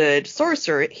pretty good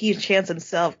sorcerer. He enchants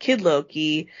himself, Kid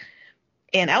Loki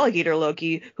and Alligator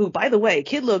Loki, who, by the way,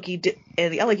 Kid Loki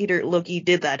and the Alligator Loki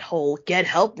did that whole get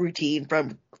help routine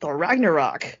from Thor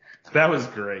Ragnarok. That was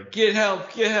great. Get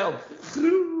help, get help.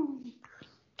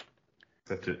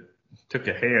 Except it took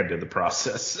a hand in the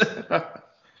process. By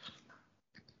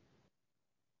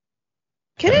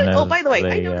the way,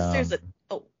 I noticed there's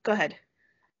go ahead.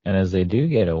 And as they do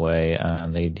get away,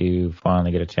 they do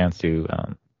finally get a chance to,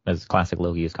 as classic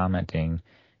Loki is commenting,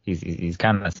 he's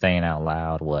kind of saying out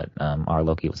loud what our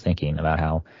Loki was thinking about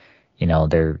how,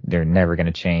 they're never going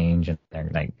to change and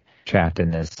they're like trapped in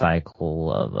this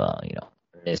cycle of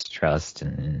mistrust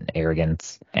and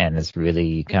arrogance, and it's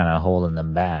really kind of holding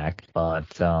them back.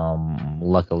 But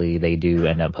luckily they do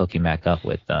end up hooking back up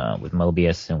with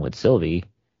Mobius and with Sylvie,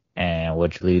 and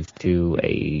which leads to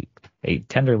a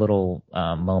tender little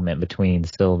moment between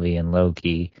Sylvie and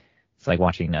Loki. It's like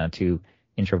watching two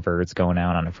introverts going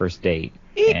out on a first date,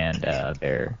 and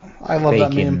they're I love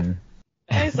faking,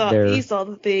 that meme. He saw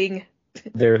the thing.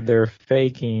 They're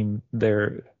faking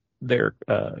they're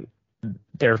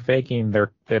faking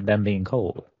them being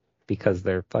cold because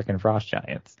they're fucking frost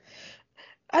giants.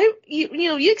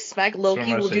 You expect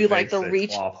Loki will do like the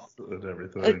reach.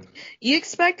 You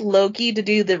expect Loki to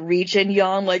do the reach and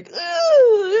yawn like, so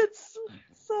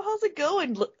how's it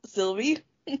going, Sylvie?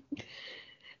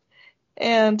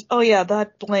 And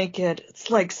that blanket, it's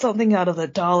like something out of the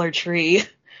Dollar Tree.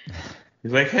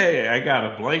 He's like, hey, I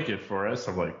got a blanket for us.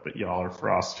 I'm like, but y'all are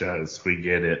frost giants. We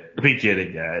get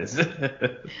it, guys.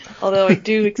 Although I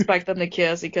do expect them to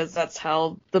kiss because that's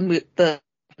how the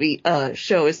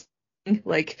show is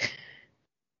like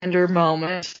tender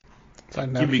moment.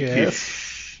 Give me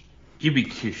kiss. Give me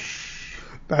kiss.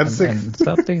 And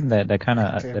something that kind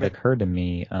Damn of that it. occurred to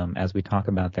me as we talk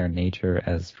about their nature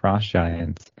as frost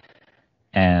giants,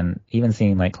 and even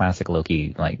seeing like classic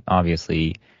Loki, like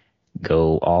obviously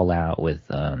go all out with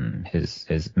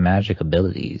his magic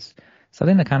abilities.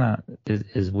 Something that kind of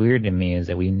is weird to me is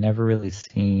that we've never really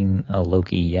seen a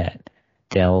Loki yet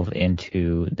delve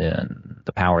into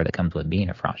the power that comes with being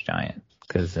a frost giant.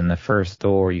 Because in the first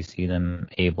Thor, you see them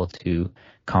able to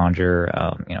conjure,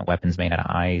 weapons made out of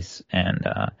ice and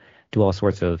do all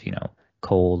sorts of,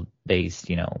 cold-based,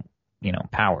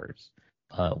 powers.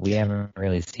 We haven't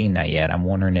really seen that yet. I'm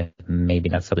wondering if maybe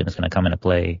that's something that's going to come into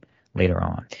play later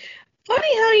on.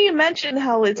 Funny how you mentioned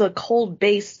how it's a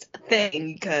cold-based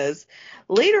thing, because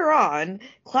later on,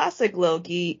 classic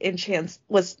Loki enchants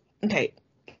was okay.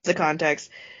 The context.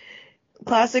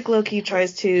 Classic Loki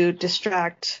tries to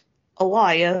distract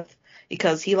Eliath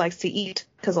because he likes to eat,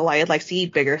 because Eliath likes to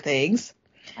eat bigger things.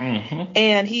 Mm-hmm.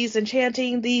 And he's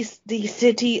enchanting the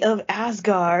city of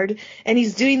Asgard, and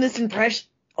he's doing this impression,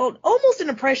 almost an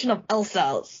impression of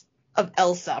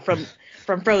Elsa from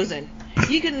Frozen.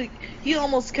 You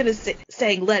almost could have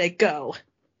saying "Let it go."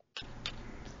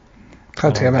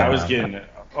 God damn it. I was getting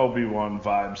Obi-Wan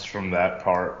vibes from that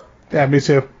part. Yeah, me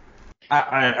too.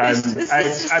 I It's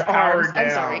just power arms. I'm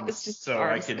sorry, down it's just so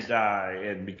arms. I can die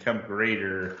and become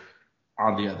greater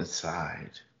on the other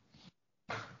side.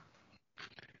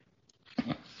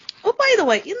 Oh, by the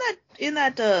way, in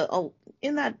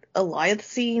that Eliath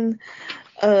scene,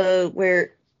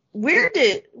 where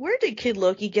did Kid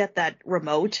Loki get that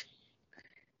remote?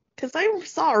 Because I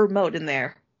saw a remote in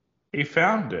there. He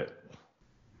found it.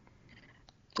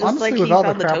 Just Honestly, like with he all the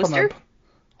found the crap on toaster. that,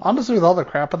 honestly, with all the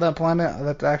crap on that planet,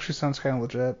 that actually sounds kind of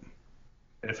legit.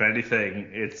 If anything,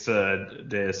 it's a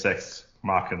Deus Ex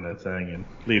Machina thing, and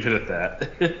leave it at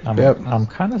that. Yep. I'm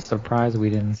kind of surprised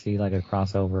we didn't see like a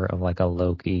crossover of like a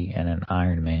Loki and an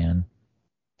Iron Man.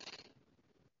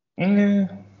 Yeah.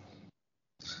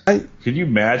 I Could you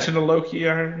imagine a Loki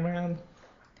Iron Man?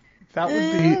 that would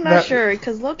be I'm not sure,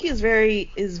 because Loki is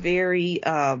very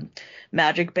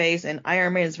magic based, and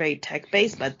Iron Man is very tech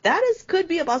based, but could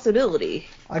be a possibility.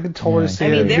 I could totally see I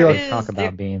mean, it. there It'd be is talk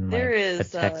about being like there a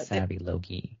is tech savvy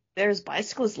Loki. there's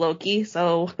bicyclist Loki,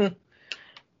 so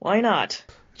why not?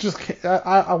 just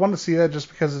I want to see that just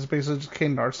because it's basically just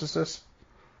Kane Narcissus.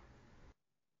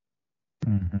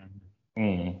 Mm-hmm.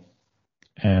 Mm.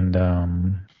 And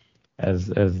as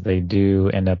they do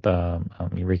end up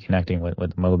reconnecting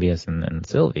with Mobius and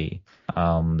Sylvie,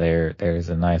 there's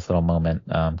a nice little moment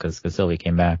because Sylvie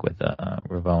came back with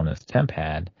Ravona's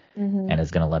tempad and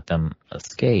is going to let them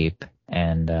escape,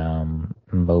 and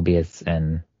Mobius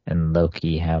and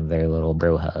Loki have their little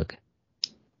bro hug.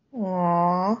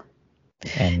 Aww.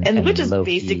 And And which is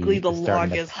Loki basically the is starting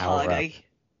to longest power hug up. in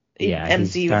He's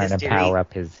MCU starting history. to power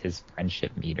up his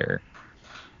friendship meter.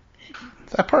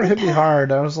 That part hit me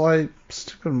hard. I was like,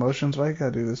 stupid emotions. Why you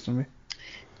gotta do this to me?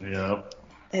 Yep.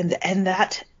 And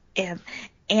that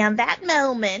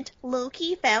moment,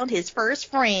 Loki found his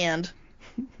first friend.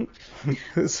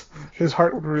 His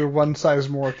heart grew one size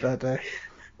more that day.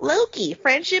 Loki,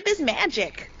 friendship is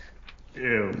magic.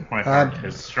 Ew, my heart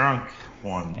has shrunk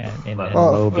one. And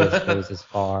Oh.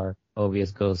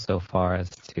 Mobius goes so far as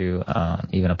to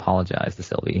even apologize to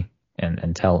Sylvie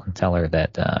and tell her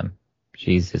that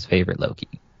she's his favorite Loki,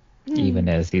 even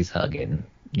as he's hugging,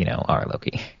 our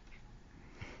Loki.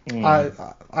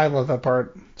 I love that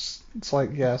part. It's like,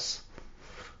 yes.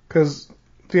 Because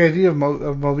the idea of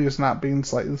Mobius not being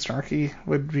slightly snarky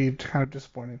would be kind of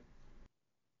disappointing.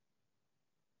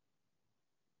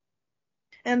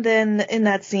 And then in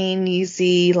that scene, you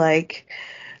see like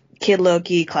Kid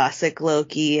Loki, Classic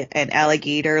Loki, and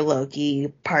Alligator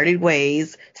Loki parted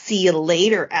ways. See you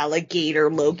later,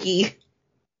 Alligator Loki.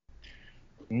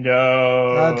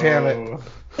 No. God damn it.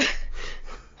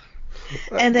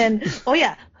 And then, oh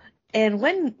yeah, and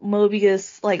when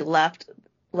Mobius like left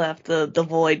the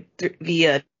void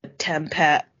via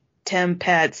Tempad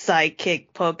Sidekick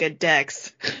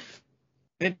Pokedex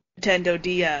Nintendo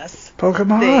DS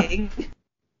Pokemon. thing.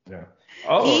 Yeah.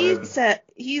 Oh.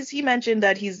 He mentioned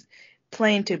that he's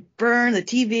planning to burn the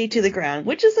TV to the ground,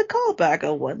 which is a callback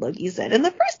of what Loki said in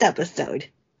the first episode.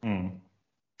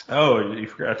 Oh, you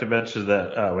forgot to mention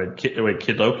that when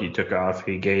Kid Loki took off,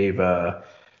 he gave our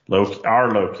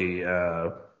Loki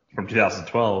from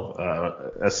 2012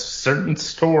 a certain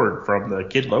sword from the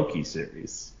Kid Loki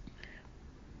series.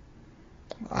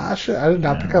 I did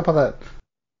not pick up on that.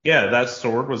 Yeah, that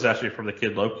sword was actually from the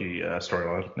Kid Loki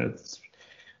storyline.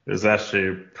 It's actually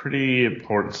a pretty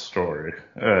important story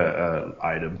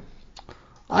item.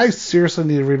 I seriously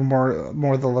need to read more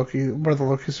of the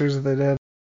Loki series that they did.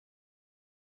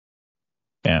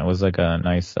 Yeah, it was like a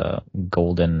nice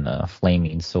golden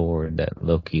flaming sword that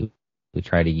Loki would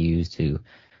try to use to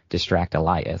distract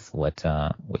Elias, which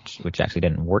actually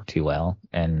didn't work too well.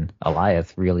 And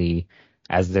Elias really,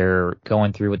 as they're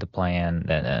going through with the plan,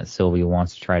 that Sylvie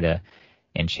wants to try to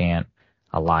enchant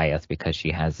Elias because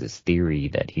she has this theory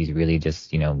that he's really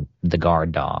just, the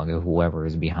guard dog of whoever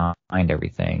is behind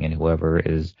everything and whoever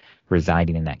is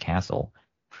residing in that castle.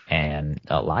 And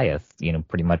Elias,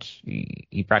 pretty much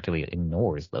he practically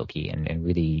ignores Loki and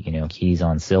really, keys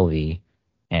on Sylvie,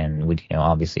 and which,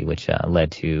 obviously, which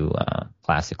led to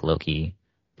classic Loki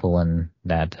pulling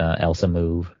that Elsa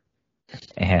move.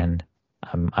 And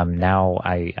I'm now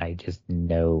I just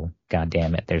know, God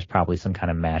damn it, there's probably some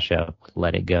kind of mashup with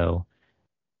Let It Go.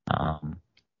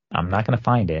 I'm not gonna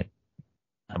find it,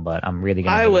 but I'm really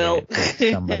gonna I hate will.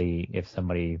 it if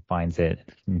somebody finds it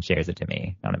and shares it to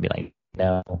me. I'm gonna be like,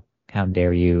 no, how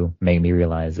dare you make me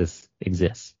realize this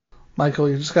exists. Michael,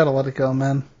 you just gotta let it go,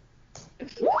 man.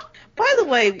 By the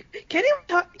way, can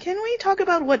we talk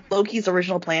about what Loki's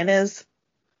original plan is?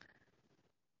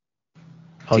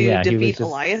 Oh to yeah, defeat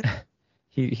Elias?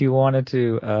 He wanted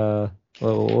to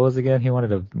what was it again? He wanted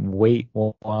to wait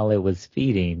while it was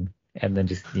feeding and then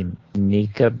just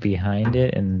sneak up behind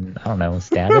it and, I don't know,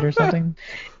 stab it or something.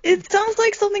 It sounds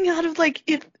like something out of like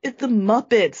if the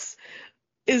Muppets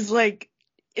is like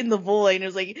in the void and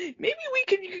it's like, maybe we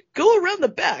could go around the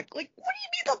back. Like, what do you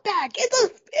mean the back?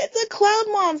 It's a cloud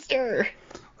monster.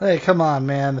 Hey, come on,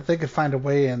 man. If they could find a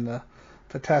way in the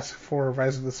Fantastic Four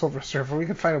Rise of the Silver Surfer, we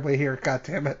could find a way here. God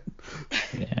damn it.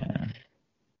 Yeah.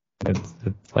 It's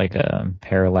like a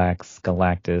Parallax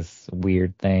Galactus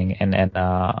weird thing, and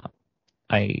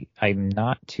I'm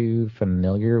not too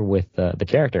familiar with the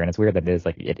character, and it's weird that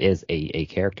it is a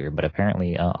character, but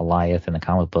apparently Elias in the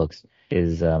comic books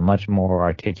is much more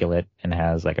articulate and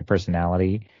has like a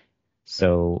personality.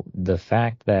 So the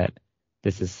fact that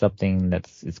this is something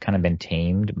it's kind of been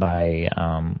tamed by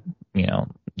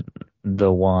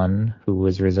the one who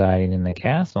was residing in the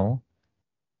castle.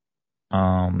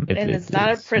 It's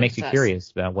not a princess. Makes you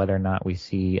curious about whether or not we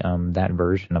see that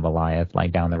version of Elias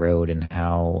like down the road and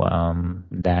how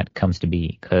that comes to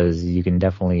be, because you can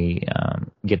definitely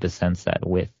get the sense that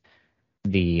with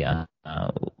the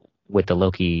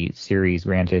Loki series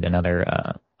granted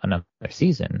another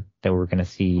season, that we're going to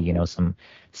see some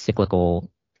cyclical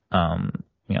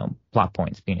plot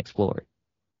points being explored.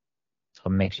 So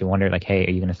it makes you wonder, like, hey,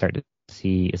 are you going to start to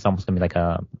see? It's almost going to be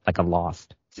like a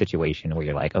Lost situation where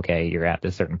you're like, okay, you're at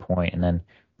this certain point, and then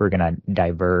we're gonna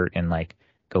divert and like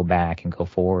go back and go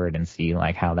forward and see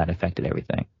like how that affected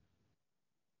everything.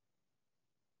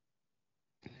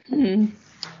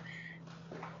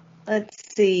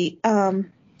 Let's see. By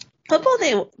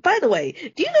the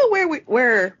way, do you know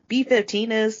where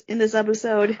B-15 is in this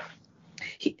episode?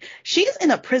 She's in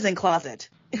a prison closet.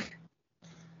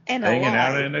 And hanging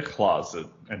out in a closet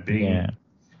and being. Yeah.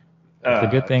 It's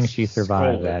a good thing she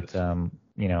survived that.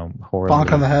 Horribly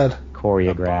bonk on the head,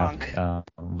 choreographed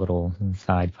little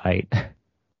side fight.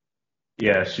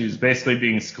 Yeah, she's basically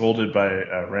being scolded by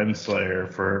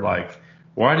Renslayer for like,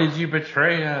 why did you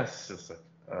betray us? It's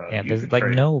like, there's like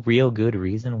no real good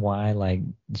reason why like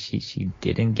she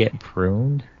didn't get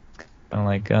pruned.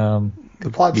 Like the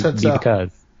plot said so.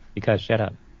 Because shut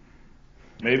up.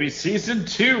 Maybe season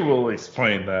 2 will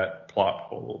explain that plot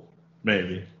hole.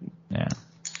 Maybe. Yeah.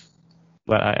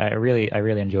 But I really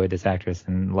enjoyed this actress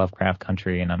in Lovecraft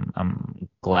Country, and I'm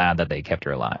glad that they kept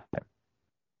her alive.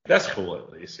 That's cool,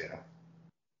 at least, yeah.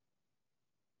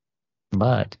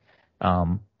 But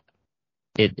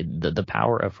the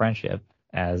power of friendship,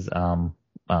 as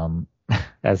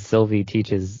as Sylvie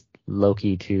teaches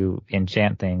Loki to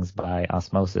enchant things by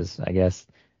osmosis, I guess.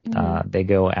 They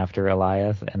go after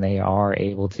Elias, and they are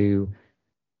able to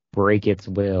break its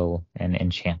will and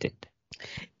enchant it.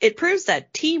 It proves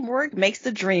that teamwork makes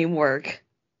the dream work.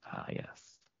 Ah, yes.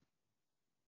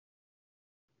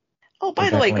 Oh,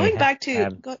 by the way, going back to...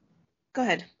 Go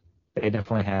ahead. They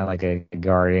definitely had like a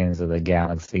Guardians of the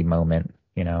Galaxy moment,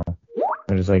 They're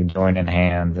just like joining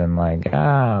hands and like,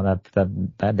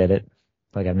 that did it.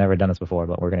 Like, I've never done this before,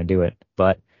 but we're going to do it.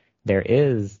 But there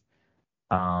is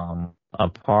a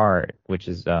part which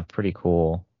is pretty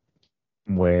cool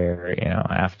where,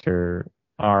 after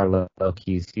our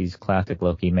Loki sees classic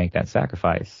Loki make that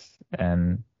sacrifice,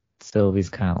 and Sylvie's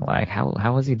kind of like,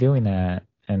 how is he doing that?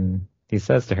 And he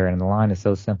says to her, and the line is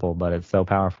so simple, but it's so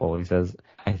powerful. He says,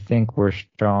 I think we're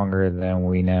stronger than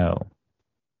we know.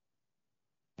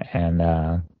 And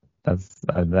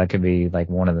that could be like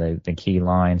one of the key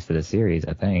lines to the series,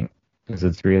 I think. because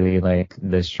it's really like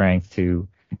the strength to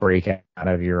break out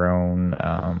of your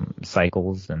own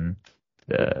cycles and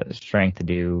the strength to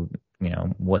do,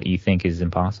 what you think is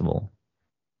impossible.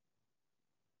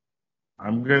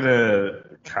 I'm gonna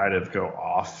kind of go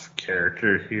off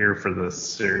character here for this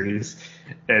series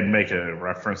and make a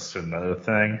reference to another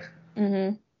thing.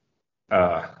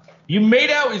 Mm-hmm. You made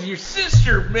out with your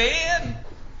sister, man.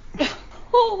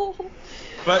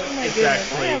 But it's goodness,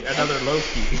 actually another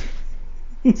Loki.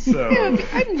 So yeah,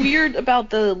 I'm weird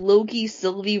about the Loki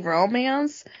Sylvie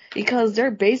romance because they're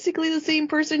basically the same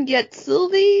person, yet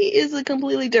Sylvie is a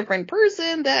completely different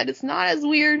person. That it's not as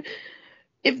weird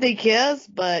if they kiss,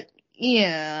 but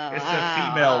yeah. it's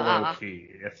a female Loki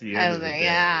at the end of the day.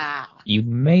 Yeah. You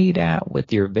made out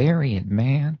with your variant,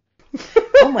 man.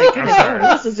 Oh my goodness, everyone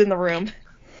else is in the room.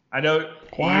 I know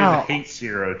Wow. Ian hates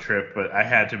Euro Trip, but I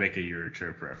had to make a Euro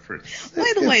Trip reference.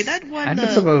 By the way, that one,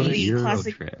 It's the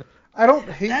classic. Trip. I don't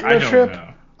hate I Euro don't Trip.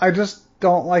 know. I just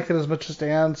don't like it as much as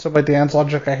Dan. So by Dan's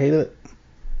logic, I hate it.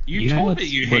 You You know told what's- me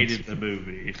you what's- hated the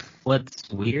movie. What's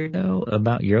weird though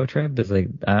about Eurotrip is like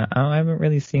I haven't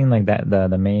really seen like that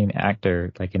the main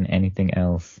actor like in anything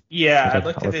else. Yeah, Which I I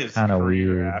looked thought at was his kinda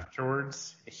career weird.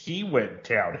 afterwards. He went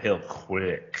downhill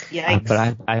quick. Yikes.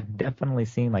 But I've definitely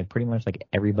seen like pretty much like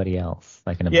everybody else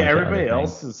like in a Yeah, bunch everybody of other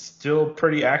else is still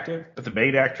pretty active, but the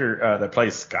main actor that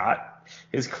plays Scott,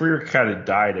 his career kind of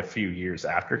died a few years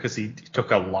after because he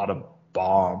took a lot of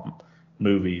bomb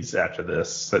movies after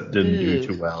this that didn't do Ew.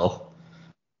 too well.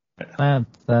 things.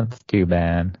 That's too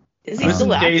bad. Is he This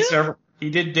still is active?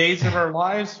 he did Days of Our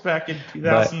Lives back in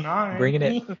 2009. Bringing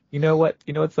it. You know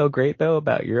what's so great though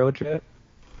about Eurotrip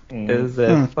is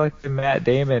that fucking Matt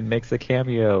Damon makes a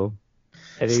cameo.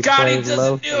 And he Scotty plays doesn't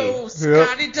Loki. know.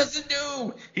 Scotty doesn't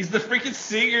know. He's the freaking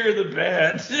singer of the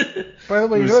band. By the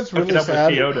way, you know what's really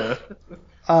sad?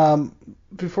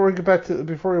 Before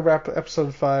we wrap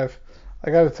episode 5,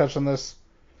 I gotta touch on this.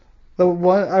 The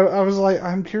one I was like,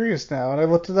 I'm curious now, and I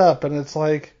looked it up, and it's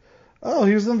like, oh,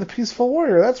 he was in The Peaceful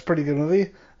Warrior. That's a pretty good movie. I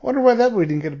wonder why that movie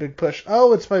didn't get a big push.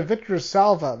 Oh, it's by Victor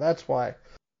Salva. That's why.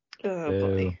 Oh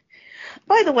boy.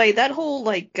 By the way, that whole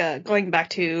going back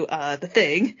to the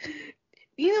thing,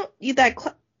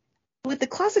 with the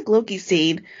classic Loki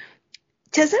scene,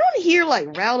 does anyone hear like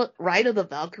Ride of the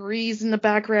Valkyries in the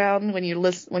background when you're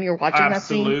watching that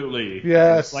scene? Absolutely.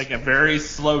 Yes. It's like a very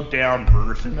slowed down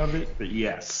version of it, but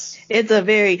yes. It's a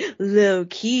very low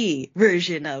key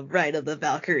version of Ride of the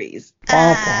Valkyries.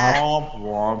 Womp womp. Womp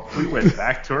womp. We went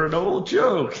back to an old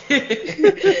joke.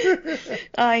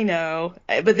 I know,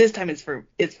 but this time it's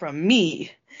from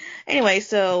me. Anyway,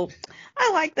 so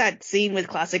I like that scene with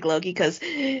classic Loki because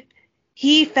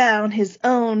he found his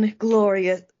own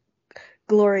glorious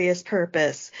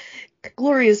purpose.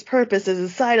 Glorious purpose is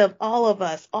inside of all of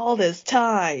us all this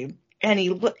time. And he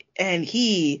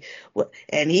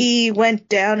went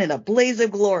down in a blaze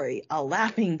of glory, a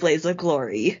laughing blaze of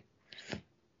glory.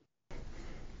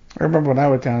 I remember when I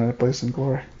went down in a blaze of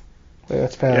glory.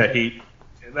 That's bad. Yeah,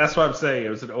 that's what I'm saying. It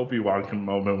was an Obi-Wan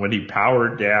moment when he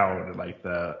powered down like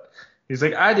that. He's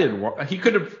like, he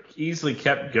could have easily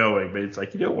kept going, but it's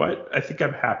like, you know what? I think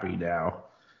I'm happy now.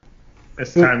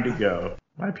 It's time to go.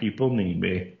 My people need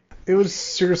me. It was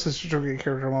seriously such a great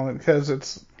character moment because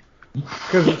it's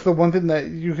the one thing that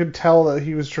you could tell that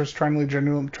he was just genuinely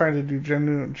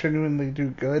do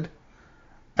good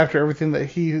after everything that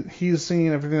he's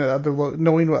seen, everything that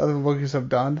knowing what other Lokis have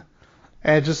done,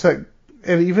 and just like,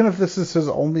 and even if this is his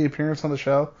only appearance on the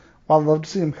show, while I'd love to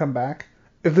see him come back,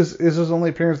 if this is his only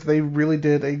appearance, they really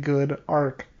did a good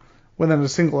arc within a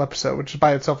single episode, which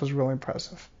by itself is really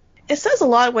impressive. It says a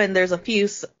lot when there's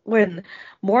when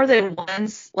more than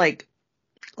once, like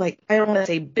I don't want to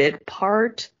say bit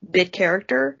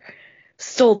character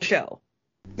stole the show.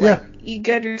 Yeah. You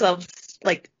get yourself,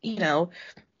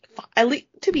 at least,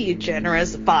 to be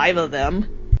generous, 5 of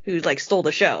them who stole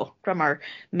the show from our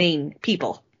main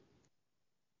people.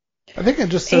 I think it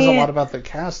just says a lot about the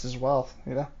cast as well,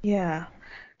 you know? Yeah.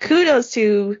 Kudos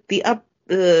to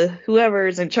whoever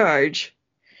is in charge,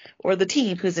 or the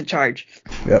team who's in charge.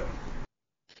 Yep.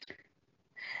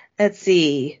 Let's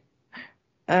see.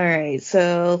 Alright,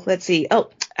 so let's see. Oh,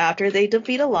 after they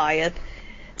defeat Goliath,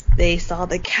 they saw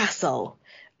the castle.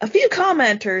 A few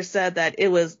commenters said that it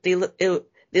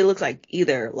looks like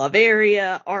either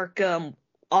Latveria, Arkham,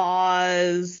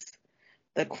 Oz,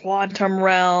 the Quantum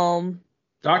Realm.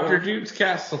 Dr. Doom's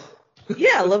castle.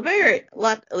 Yeah, Latveria.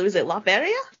 Was it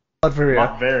Latveria?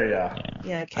 Latveria.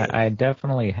 Yeah, okay. I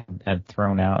definitely had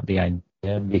thrown out the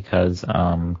idea because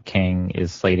Kang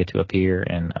is slated to appear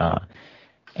in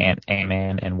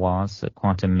Ant-Man and Wasp,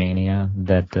 Quantum Mania,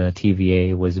 that the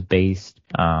TVA was based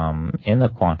in the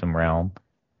quantum realm,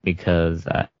 because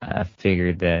I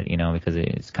figured that, because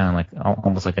it's kind of like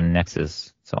almost like a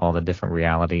nexus to all the different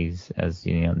realities, as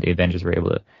the Avengers were able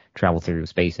to travel through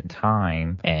space and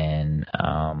time, and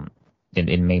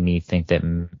it made me think that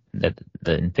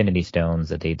the Infinity Stones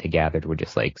that they gathered were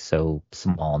just like so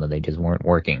small that they just weren't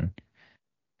working.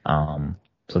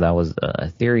 So that was a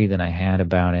theory that I had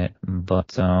about it,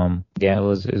 but yeah, it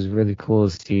was really cool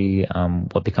to see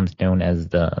what becomes known as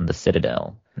the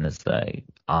Citadel, and it's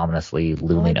ominously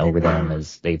looming over them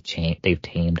as they've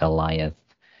tamed Goliath,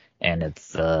 and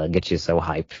it's gets you so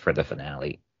hyped for the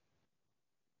finale.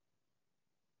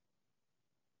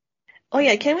 Oh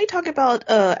yeah, can we talk about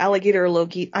alligator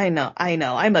Loki? I know,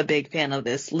 I'm a big fan of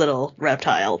this little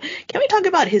reptile. Can we talk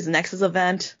about his Nexus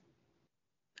event?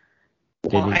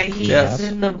 Why he's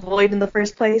in the void in the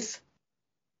first place?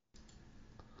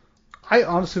 I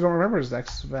honestly don't remember his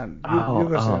next event. You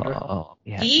go, Sandra.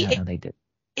 Yeah, they did.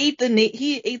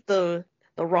 He ate the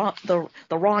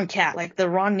wrong cat, like the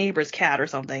wrong neighbor's cat or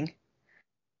something.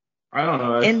 I don't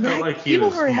know. I feel like he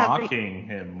was mocking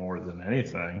him more than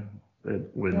anything.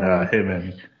 When him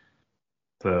and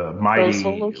the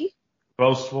mighty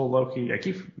boastful Loki. I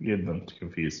keep getting them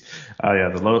confused.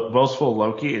 The boastful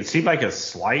Loki. It seemed like a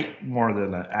slight more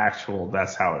than an actual.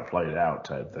 That's how it played out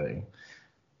type thing.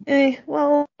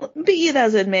 Well, be it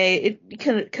as it may,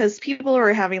 because people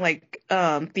are having like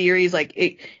theories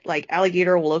like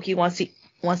alligator Loki wants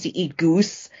to eat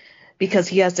Goose because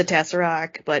he has the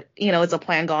Tesseract, but it's a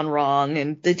plan gone wrong,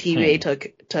 and the TVA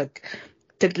took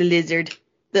the lizard,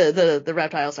 the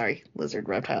reptile, lizard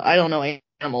reptile. I don't know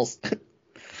animals.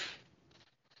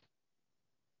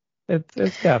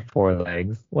 It's got 4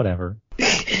 legs, whatever.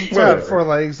 It's got 4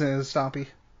 legs and it's stompy.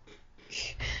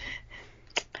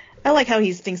 I like how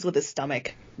he thinks with his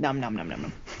stomach. Nom nom nom nom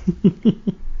nom.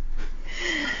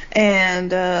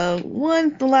 And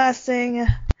the last thing, I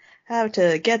have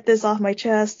to get this off my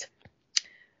chest.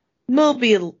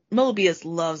 Mobius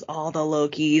loves all the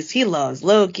Lokis. He loves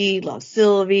Loki, loves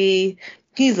Sylvie.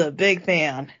 He's a big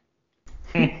fan.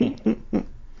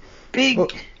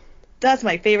 That's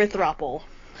my favorite throuple.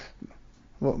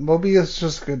 Well, Mobius is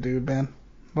just a good dude, man.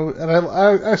 And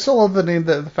I still love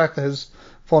the fact that his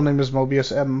full name is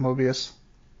Mobius, M. Mobius.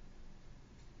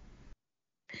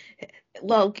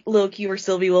 Loki or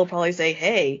Sylvie will probably say,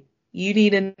 "Hey, you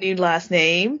need a new last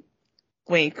name?"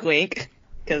 Wink, wink.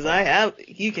 Because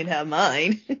you can have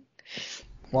mine.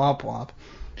 Womp womp.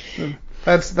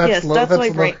 That's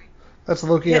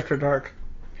Loki After Dark.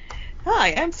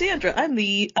 Hi, I'm Sandra. I'm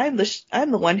the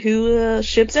one who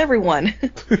ships everyone.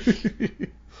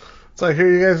 So I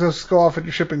hear you guys just go off at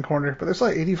your shipping corner, but there's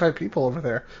like 85 people over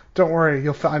there. Don't worry,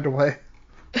 you'll find a way.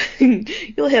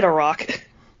 You'll hit a rock.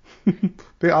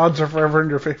 The odds are forever in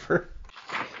your favor.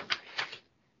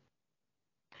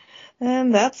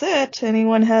 And that's it.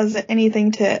 Anyone has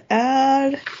anything to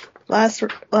add? Last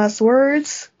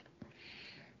words?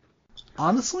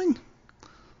 Honestly,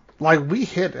 like we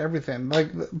hit everything. Like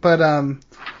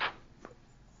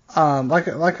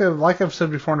I've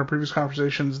said before in our previous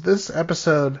conversations, this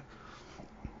episode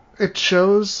it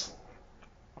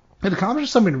accomplishes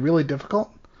something really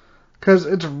difficult, because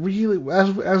it's really,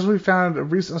 as we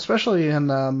found especially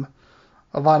in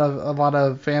a lot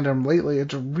of fandom lately,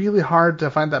 it's really hard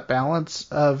to find that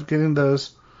balance of getting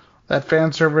that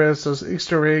fan service, those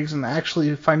Easter eggs, and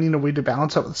actually finding a way to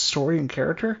balance out with story and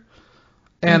character.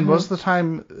 And most of the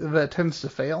time, that tends to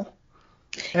fail.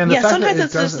 And the fact sometimes that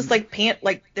it's just like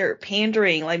they're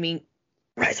pandering. I mean,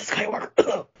 Rise of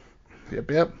Skywalker.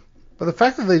 Yep. But the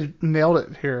fact that they nailed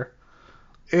it here,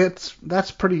 that's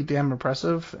pretty damn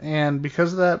impressive. And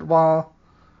because of that, while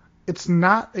it's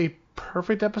not a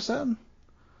perfect episode,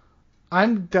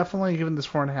 I'm definitely giving this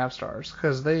 4.5 stars,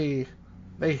 because they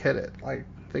hit it. Like,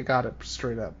 they got it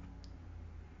straight up.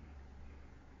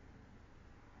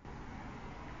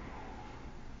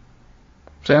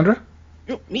 Sandra?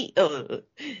 Me?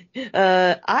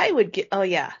 I would get. Oh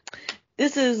yeah,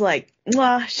 this is like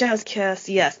chef's kiss.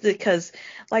 Yes, because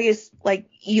like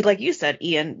you said,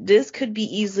 Ian, this could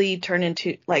be easily turned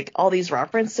into like all these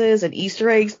references and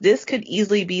Easter eggs. This could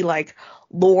easily be like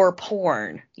lore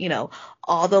porn.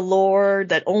 All the lore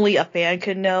that only a fan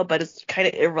could know, but it's kind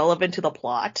of irrelevant to the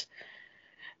plot.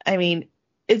 I mean,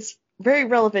 it's very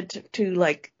relevant to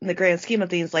like in the grand scheme of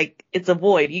things. Like, it's a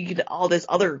void. You get all this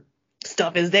other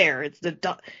stuff is there. It's the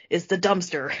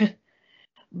dumpster.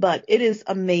 But it is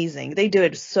amazing. They do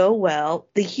it so well.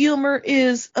 The humor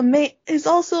is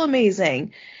also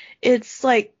amazing. It's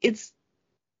like it's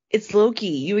Loki.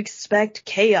 You expect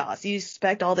chaos. You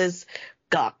expect all this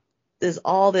there's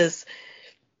all this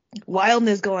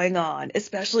wildness going on,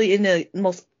 especially in the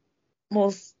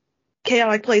most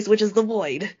chaotic place, which is the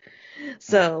void.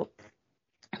 So,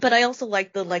 but I also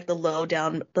like the low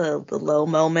down the low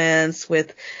moments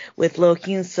with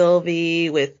Loki and Sylvie,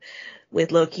 with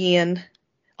Loki and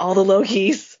all the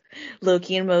Lokis,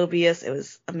 Loki and Mobius. It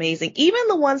was amazing. Even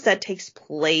the ones that takes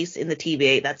place in the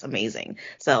TVA, that's amazing.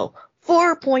 So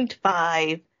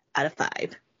 4.5 out of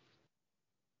 5.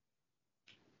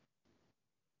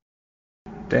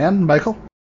 Dan, Michael?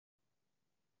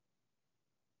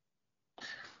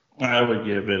 I would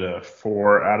give it a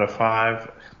 4 out of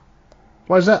 5.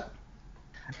 Why is that?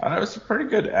 It was a pretty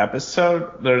good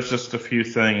episode. There's just a few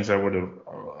things I would have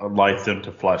liked them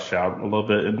to flesh out a little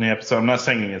bit in the episode. I'm not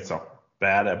saying it's a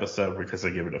bad episode because I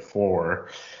give it a 4.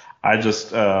 I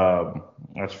just,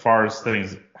 as far as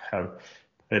things have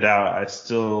played out, I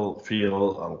still feel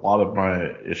a lot of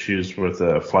my issues with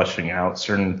fleshing out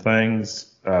certain things.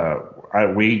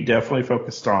 We definitely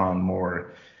focused on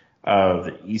more of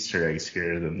the Easter eggs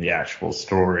here than the actual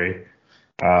story.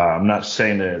 I'm not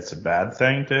saying that it's a bad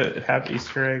thing to have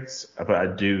Easter eggs, but I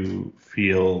do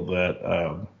feel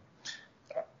that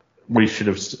we could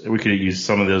have used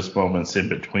some of those moments in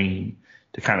between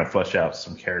to kind of flesh out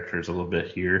some characters a little bit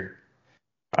here.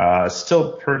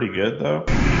 Still pretty good though.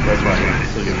 That's why I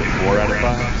still give it a 4 out of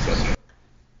 5. So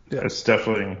yeah, it's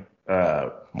definitely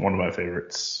one of my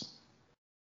favorites.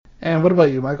 And what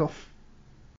about you, Michael?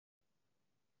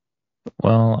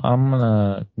 Well, I'm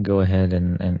gonna go ahead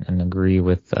and agree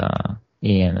with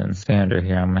Ian and Sandra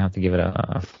here. I'm gonna have to give it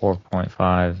a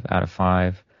 4.5 out of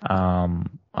 5. I'm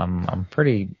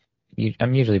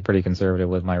usually pretty conservative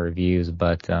with my reviews,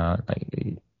 but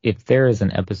if there is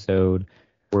an episode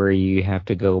where you have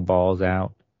to go balls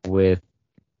out with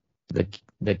the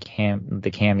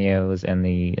cameos and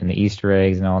the Easter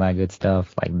eggs and all that good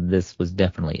stuff, like this was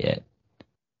definitely it.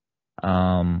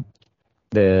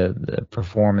 The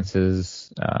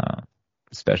performances,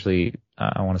 especially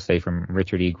I want to say from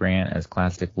Richard E. Grant as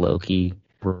classic Loki,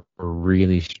 were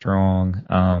really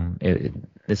strong.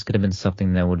 This could have been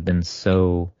something that would have been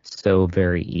so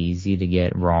very easy to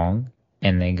get wrong,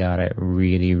 and they got it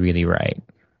really, really right,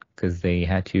 because they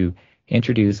had to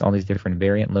introduce all these different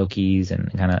variant Lokis and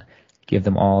kind of give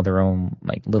them all their own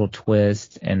like little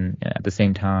twists, and at the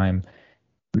same time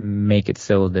make it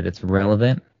so that it's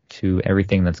relevant to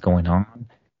everything that's going on,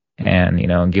 and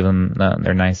give them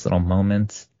their nice little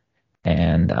moments.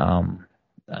 And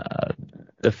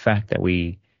the fact that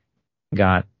we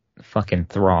got fucking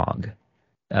Throg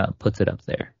puts it up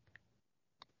there.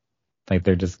 Like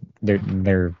they're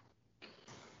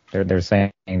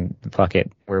saying, fuck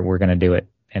it, we're gonna do it,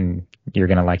 and you're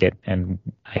gonna like it, and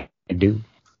I do.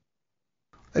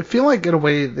 I feel like in a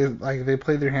way they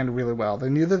played their hand really well. They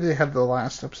knew that they had the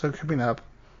last episode coming up,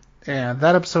 and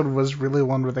that episode was really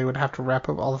one where they would have to wrap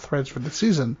up all the threads for the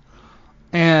season.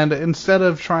 And instead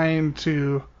of trying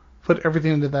to put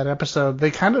everything into that episode, they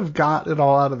kind of got it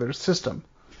all out of their system,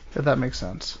 if that makes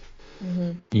sense.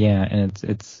 Mm-hmm. Yeah, and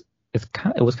it was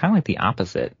kind of like the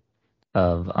opposite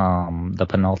of the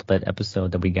penultimate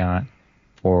episode that we got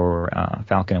for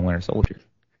Falcon and Winter Soldier.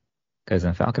 Because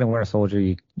in Falcon and Winter Soldier,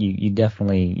 you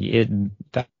definitely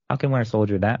Falcon and Winter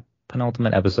Soldier, that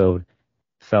penultimate episode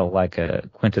felt like a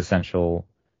quintessential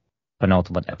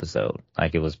penultimate episode.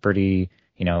 Like it was pretty,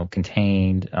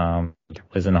 contained. There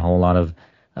wasn't a whole lot of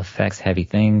effects heavy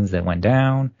things that went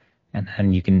down, and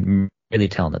then you can really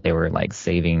tell that they were like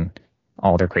saving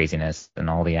all their craziness and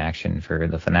all the action for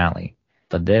the finale.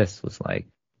 But this was like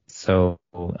so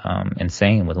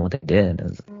insane with what they did.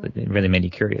 It really made you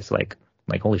curious. Like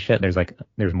holy shit,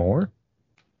 there's more.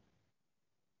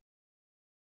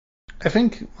 I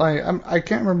think I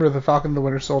can't remember the Falcon and the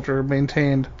Winter Soldier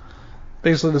maintained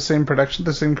basically the same production,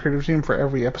 the same creative team for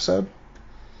every episode.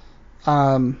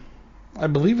 I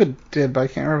believe it did, but I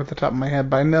can't remember at the top of my head.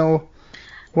 But I know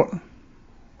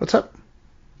what's up.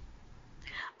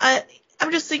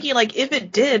 I'm just thinking, like, if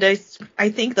it did, I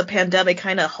think the pandemic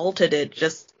kind of halted it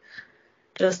just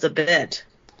a bit.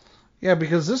 Yeah,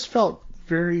 because this felt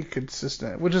very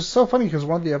consistent, which is so funny because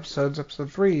one of the episodes,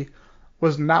 episode 3,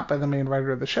 was not by the main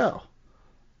writer of the show.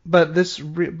 But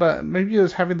but maybe it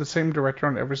was having the same director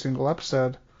on every single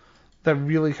episode that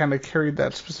really kind of carried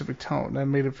that specific tone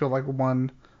and made it feel like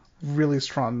one really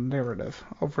strong narrative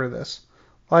over this.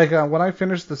 Like when I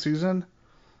finished the season,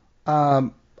 I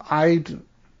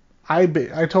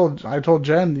told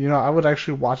Jen, I would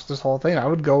actually watch this whole thing. I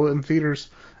would go in theaters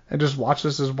and just watch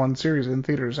this as one series in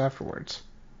theaters afterwards.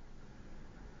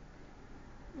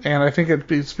 And I think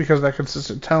it's because that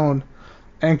consistent tone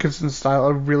and consistent style,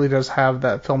 it really does have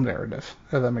that film narrative,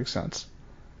 if that makes sense.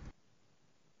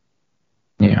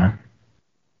 Yeah.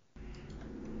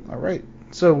 All right.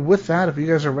 So with that, if you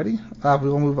guys are ready, we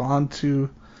will move on to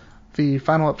the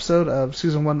final episode of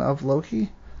Season 1 of Loki,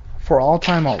 For All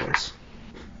Time Always.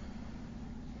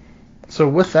 So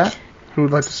with that, who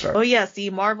would like to start? Oh yes, the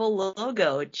Marvel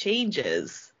logo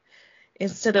changes.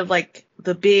 Instead of like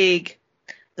the big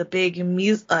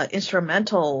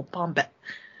instrumental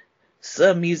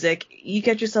music, you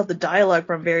get yourself the dialogue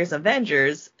from various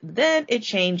Avengers. Then it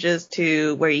changes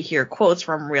to where you hear quotes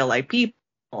from real life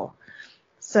people,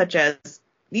 such as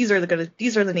these are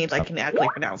the names I can actually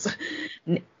pronounce: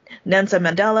 Nelson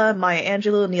Mandela, Maya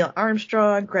Angelou, Neil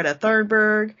Armstrong, Greta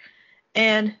Thunberg,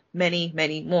 and many,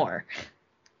 many more.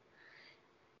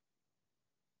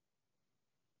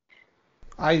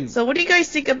 So what do you guys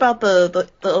think about the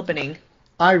opening?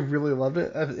 I really loved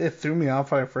it. It threw me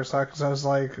off when I first saw it because I was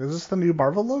like, is this the new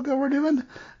Marvel logo we're doing?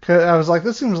 'Cause I was like,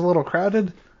 this seems a little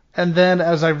crowded. And then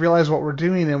as I realized what we're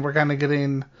doing, and we're kind of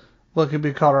getting what could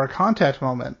be called our Contact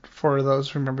moment, for those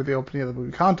who remember the opening of the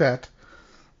movie Contact,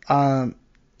 I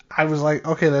was like,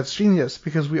 okay, that's genius,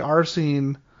 because we are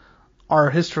seeing our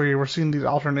history, we're seeing these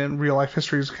alternate real life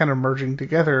histories kind of merging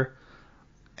together,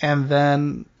 and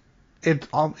then it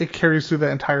carries through the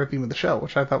entire theme of the show,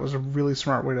 which I thought was a really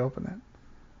smart way to open it.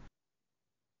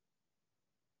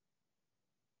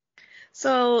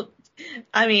 So,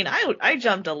 I mean, I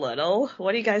jumped a little.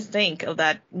 What do you guys think of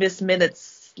that Miss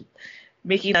Minutes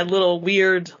making that little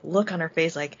weird look on her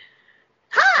face, like,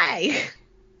 hi?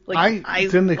 Like, I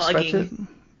didn't expect it,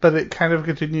 but it kind of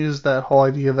continues that whole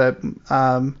idea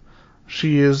that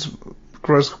she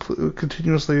grows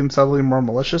continuously and subtly more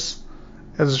malicious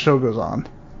as the show goes on.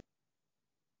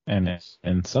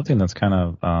 And something that's kind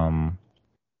of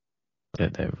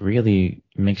that really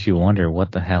makes you wonder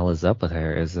what the hell is up with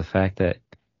her is the fact that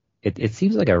it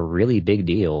seems like a really big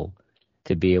deal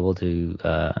to be able to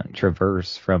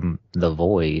traverse from the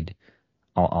void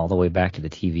all the way back to the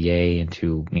TVA and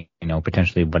to,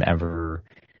 potentially whatever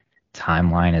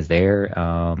timeline is there.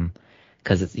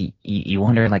 Because it's you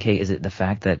wonder, like, hey, is it the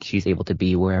fact that she's able to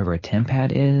be wherever a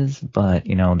TemPad is, but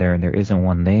there isn't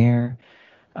one there?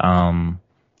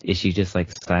 Is she just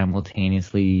like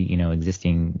simultaneously,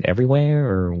 existing everywhere,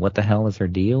 or what the hell is her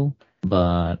deal?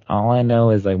 But all I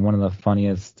know is like one of the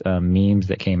funniest memes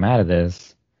that came out of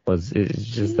this it's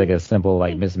just like a simple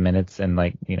like Miss Minutes and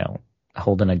like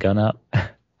holding a gun up. I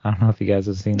don't know if you guys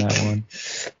have seen that one.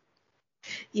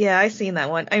 Yeah, I've seen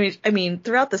that one. I mean,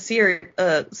 throughout the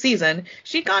season,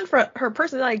 her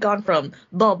personality had gone from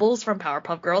Bubbles from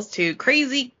Powerpuff Girls to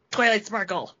crazy Twilight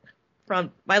Sparkle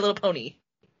from My Little Pony.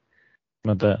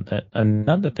 But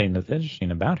another thing that's interesting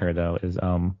about her though is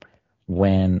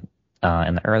when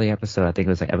in the early episode, I think it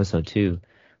was like episode 2,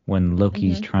 when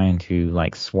Loki's trying to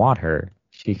like swat her,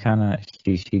 she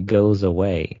goes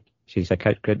away. She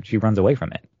runs away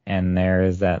from it, and there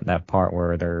is that part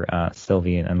where they're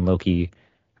Sylvie and Loki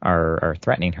are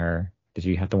threatening her. Did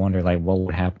you have to wonder like what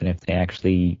would happen if they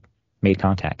actually made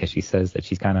contact? Because she says that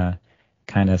she's kind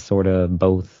of sort of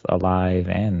both alive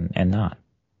and not.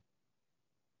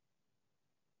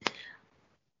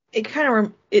 It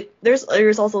kind of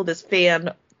there's also this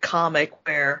fan comic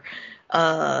where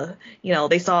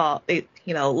they saw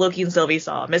Loki and Sylvie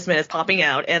saw Miss Minutes popping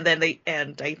out, and then they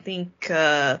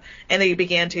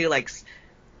began to like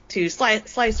to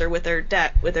slice her with their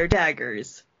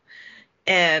daggers,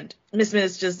 and Miss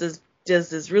Minutes does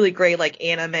this really great like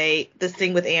this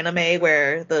thing with anime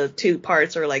where the two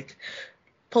parts are like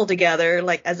pulled together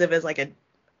like as if it's like a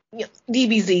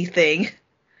DBZ thing.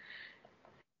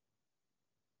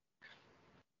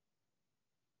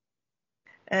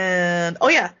 And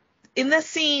in this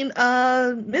scene,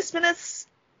 Miss Minutes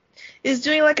is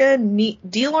doing like a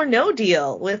deal or no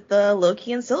deal with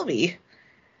Loki and Sylvie.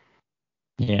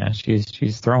 Yeah,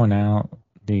 she's throwing out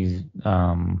these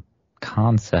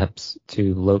concepts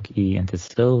to Loki and to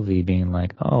Sylvie, being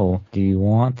like, "Oh, do you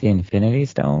want the Infinity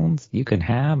Stones? You can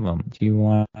have them. Do you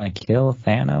want to kill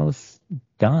Thanos?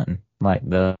 Done." Like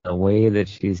the way that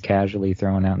she's casually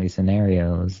throwing out these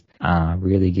scenarios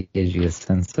really gives you a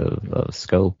sense of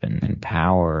scope and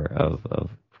power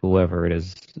of whoever it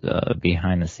is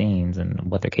behind the scenes and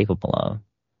what they're capable of.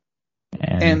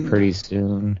 And pretty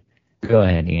soon, go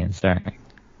ahead, Ian. Sorry.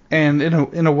 And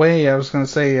in a way, I was going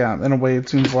to say, in a way, it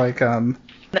seems like that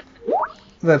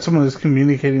someone is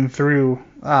communicating through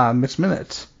Miss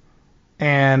Minutes,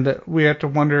 and we have to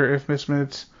wonder if Miss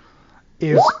Minutes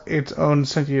is its own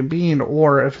sentient being,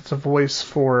 or if it's a voice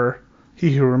for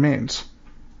He Who Remains.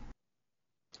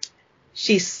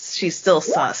 She's still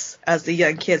sus, as the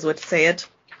young kids would say it.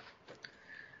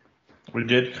 We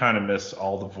did kind of miss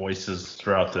all the voices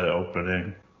throughout the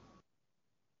opening.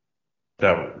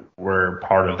 that were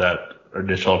part of that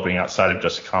initial opening outside of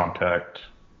just Contact.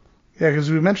 Yeah, because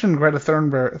we mentioned Greta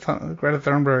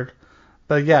Thunberg,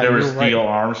 but yeah, There you're was right. Neil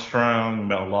Armstrong,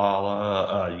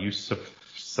 Malala, Yusuf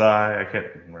Sai, I can't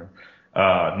remember,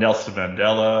 Nelson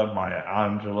Mandela, Maya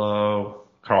Angelou,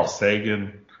 Carl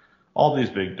Sagan, all these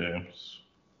big names.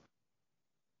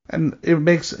 And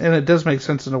it does make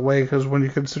sense in a way, because when you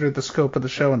consider the scope of the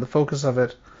show and the focus of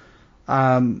it,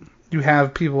 you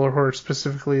have people who are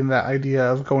specifically in that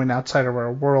idea of going outside of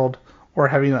our world, or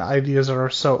having ideas that are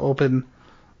so open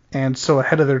and so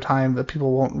ahead of their time that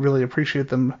people won't really appreciate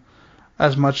them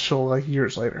as much till like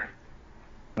years later.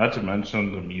 Not to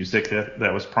mention the music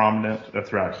that was prominent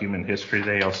throughout human history.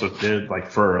 They also did, like,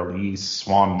 for Elise,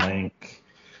 Swan Lake,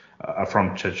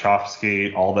 from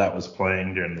Tchaikovsky, all that was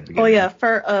playing during the beginning. Oh yeah,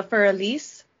 for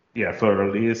Elise. Yeah, for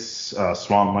Elise,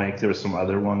 Swan Lake, there were some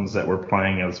other ones that were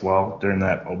playing as well during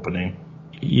that opening.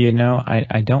 You know,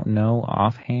 I don't know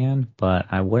offhand, but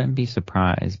I wouldn't be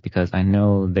surprised, because I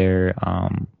know they're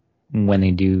when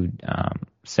they do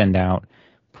send out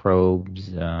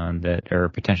probes that are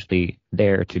potentially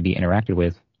there to be interacted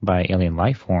with by alien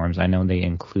life forms, I know they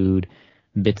include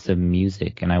bits of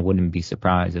music, and I wouldn't be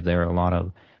surprised if there are a lot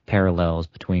of parallels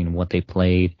between what they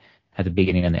played at the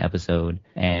beginning of the episode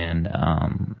and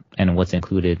what's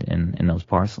included in those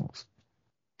parcels.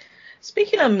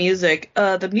 Speaking of music,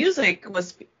 the music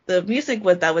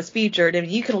that was featured, and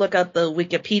you can look up the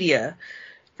Wikipedia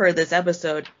for this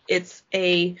episode.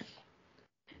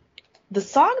 The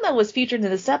song that was featured in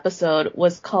this episode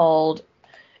was called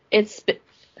It's Been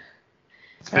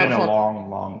a long,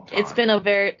 long time. It's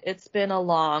been a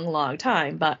long, long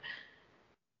time, but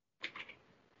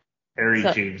Harry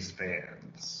James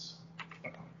Vance.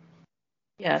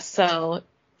 Yeah,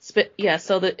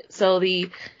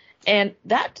 and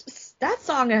that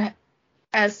song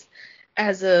as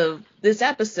of this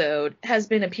episode has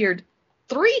been appeared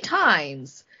 3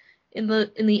 times in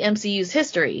the MCU's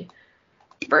history.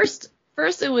 First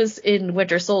it was in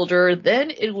Winter Soldier, then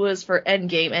it was for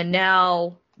Endgame, and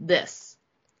now this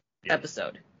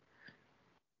episode.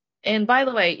 And by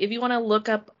the way, if you want to look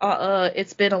up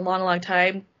It's Been a Long, Long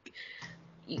Time,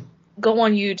 go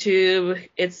on YouTube.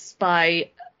 It's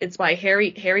by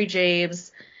Harry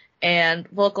James and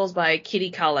vocals by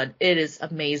Kitty Collin. It is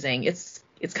amazing. It's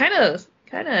kind of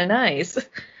nice.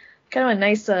 Kind of a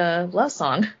nice love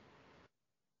song.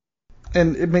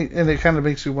 And it kind of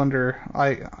makes you wonder.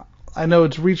 I know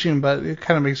it's reaching, but it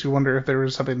kind of makes you wonder if there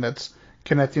is something that's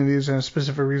connecting these, and a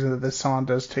specific reason that this song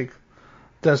does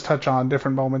touch on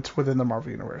different moments within the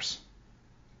Marvel Universe.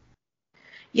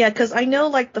 Yeah, because I know,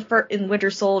 like, in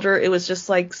Winter Soldier, it was just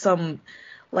like some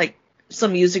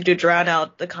music to drown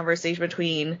out the conversation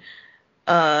between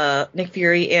Nick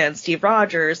Fury and Steve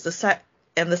Rogers.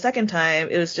 And the second time,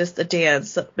 it was just a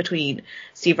dance between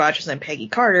Steve Rogers and Peggy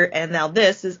Carter. And now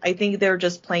this is, I think they're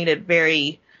just playing it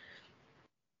very.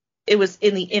 It was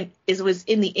in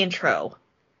the intro,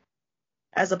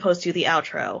 as opposed to the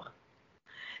outro.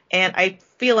 And I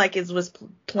feel like it was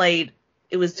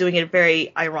doing it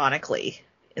very ironically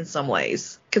in some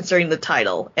ways, considering the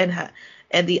title and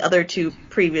the other 2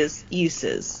 previous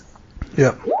uses.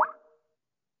 Yeah.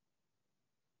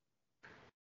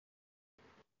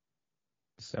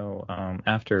 So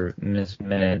after Miss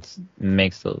Minutes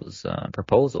makes those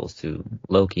proposals to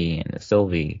Loki and to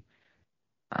Sylvie,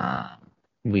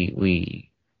 we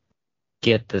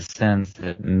get the sense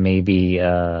that maybe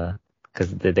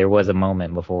because there was a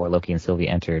moment before Loki and Sylvie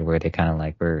entered where they kind of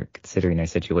like were considering their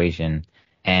situation,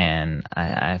 and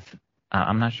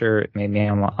I'm not sure, maybe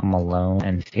I'm alone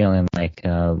and feeling like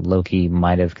Loki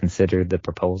might have considered the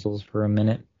proposals for a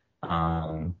minute,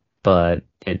 but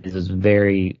it was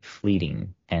very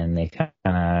fleeting, and they kind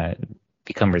of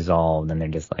become resolved, and they're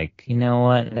just like, you know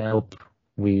what, nope,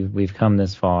 we've come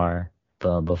this far.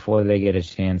 But before they get a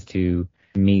chance to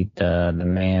meet the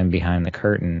man behind the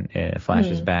curtain, it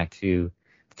flashes back to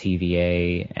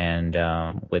TVA and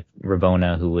with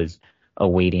Ravonna, who was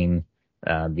awaiting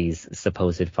these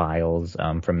supposed files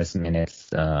from Miss Minutes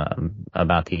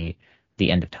about the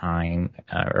end of time,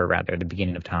 or rather the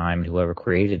beginning of time, whoever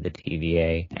created the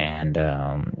TVA. And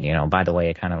by the way,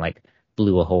 it kind of like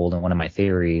blew a hole in one of my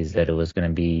theories that it was going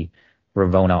to be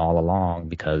Ravonna all along,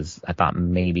 because I thought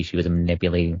maybe she was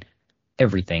manipulating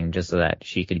everything just so that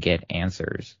she could get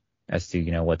answers as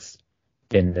to what's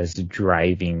been this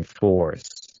driving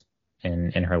force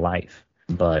in her life.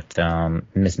 But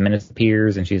Miss Minutes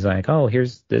appears, and she's like, oh,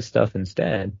 here's this stuff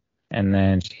instead. And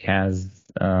then she has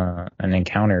an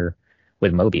encounter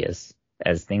with Mobius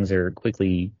as things are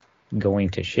quickly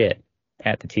going to shit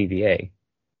at the TVA.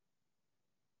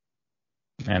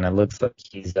 And it looks like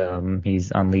he's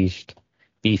unleashed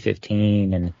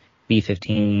B-15, and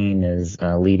B-15 is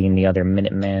leading the other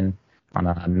Minutemen on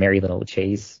a merry little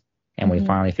chase. And we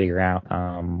finally figure out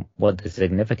what the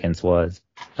significance was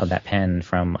of that pen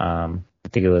from, I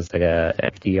think it was like a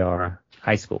FDR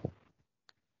high school.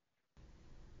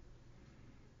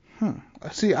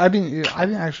 See, I didn't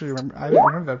actually remember. I didn't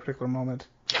remember that particular moment.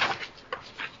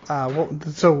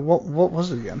 What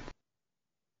was it again?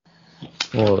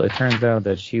 Well, it turns out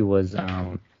that she's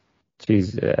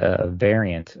a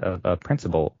variant of a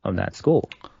principal of that school.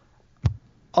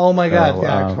 Oh my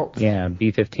God! Yeah,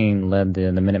 B-15 led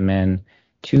the Minutemen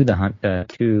to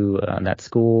that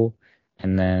school,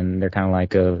 and then they're kind of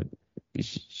like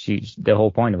the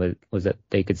whole point of it was that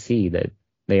they could see that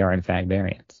they are in fact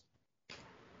variants.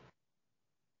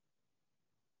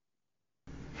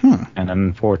 And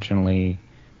unfortunately,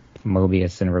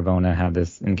 Mobius and Ravonna have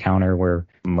this encounter where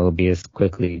Mobius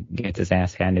quickly gets his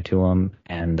ass handed to him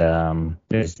and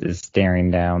is staring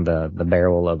down the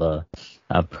barrel of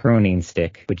a pruning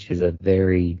stick, which is a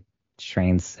very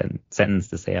strange sentence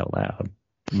to say out loud.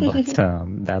 But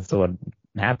that's what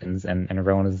happens, and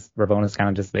Ravonna's kind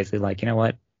of just basically like, you know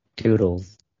what,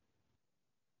 toodles.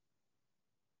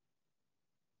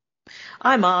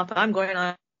 I'm off. I'm going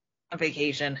on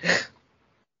vacation.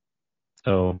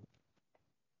 So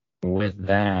with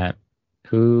that,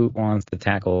 who wants to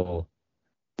tackle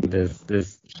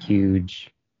this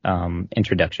huge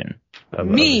introduction of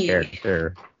the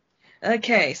character?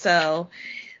 Okay, so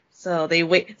they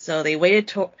waited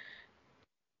to.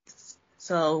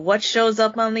 So what shows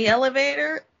up on the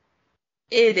elevator?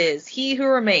 It is He Who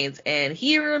Remains, and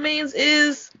He Who Remains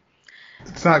is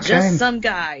it's not just Kane. some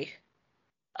guy.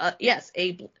 Yes,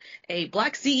 a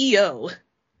black CEO.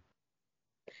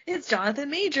 It's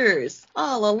Jonathan Majors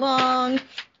all along.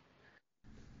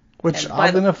 Which,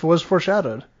 odd enough, was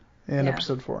foreshadowed in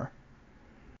episode 4.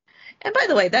 And by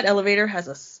the way, that elevator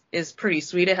is pretty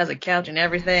sweet. It has a couch and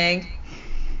everything.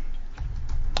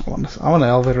 I want an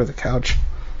elevator with a couch.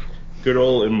 Good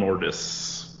old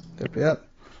Immortus. Yep.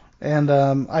 And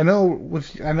I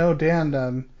know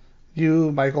Dan,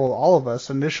 you, Michael, all of us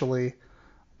initially,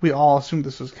 we all assumed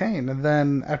this was Kane, and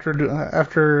then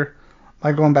after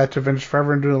like going back to Avengers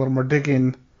Forever and doing a little more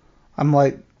digging, I'm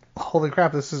like, holy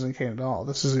crap, this isn't Kane at all.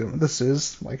 This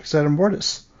is like I said,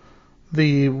 Immortus,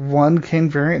 the one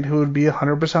Kane variant who would be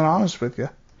 100% honest with you.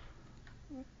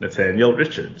 Nathaniel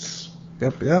Richards.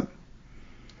 Yep.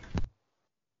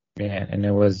 Yeah, and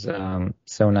it was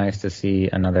so nice to see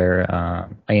another,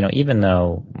 even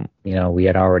though, we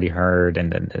had already heard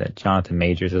and that Jonathan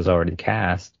Majors was already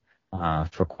cast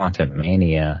for Quantum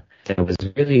Mania, there was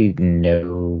really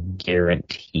no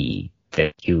guarantee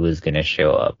that he was going to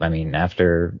show up. I mean,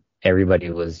 after everybody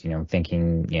was,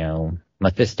 thinking,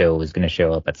 Mephisto was going to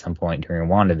show up at some point during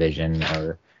WandaVision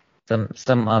or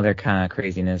some other kind of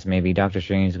craziness, maybe Doctor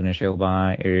Strange is going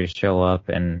to show up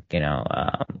and,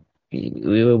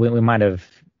 we might have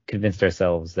convinced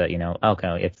ourselves that,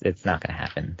 okay, it's not going to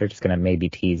happen. They're just going to maybe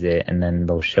tease it and then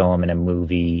they'll show him in a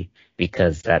movie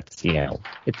because that's,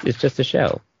 it's just a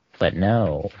show. But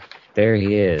no, there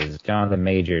he is, Jonathan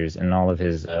Majors in all of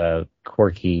his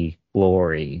quirky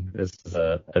glory. This is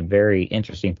a very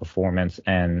interesting performance,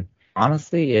 and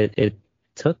honestly, it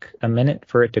took a minute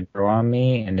for it to grow on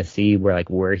me and to see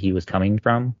where he was coming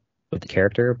from with the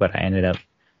character, but I ended up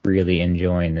really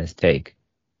enjoying this take.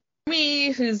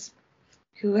 Me,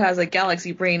 who has a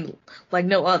galaxy brain like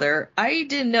no other, I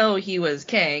didn't know he was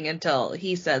Kang until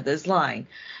he said this line.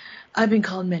 I've been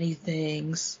called many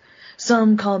things.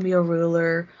 Some call me a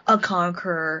ruler, a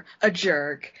conqueror, a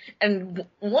jerk. And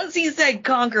once he said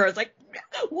conqueror, I was like,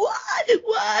 what?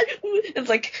 It's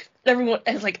like everyone,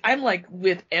 I'm like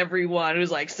with everyone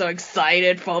who's like so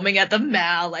excited, foaming at the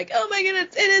mouth, like, oh my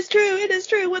goodness, it is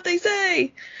true what they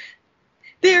say.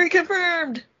 Theory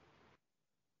confirmed.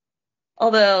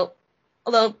 Although,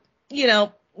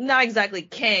 not exactly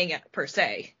Kang per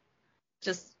se,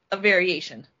 just a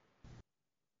variation.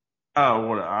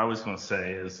 What I was going to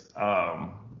say is, I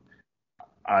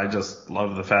just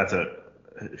love the fact that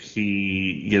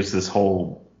he gives this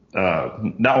whole,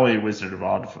 not only Wizard of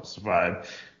Oz vibe,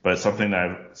 but something that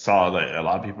I saw that a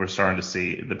lot of people are starting to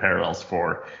see the parallels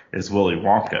for is Willy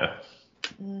Wonka,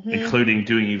 including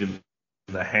doing even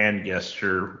the hand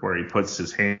gesture where he puts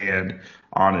his hand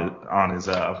on his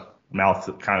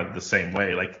mouth kind of the same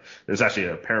way. Like there's actually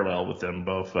a parallel with them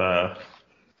both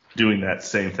doing that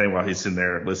same thing while he's in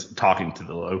there talking to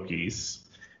the Lokis.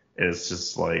 It's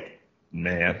just like,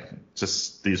 man,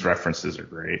 just these references are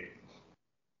great.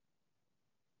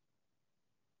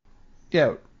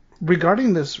 Yeah,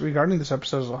 regarding this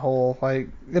episode as a whole, like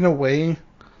in a way,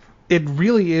 it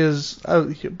really is a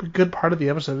good part of the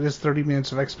episode is 30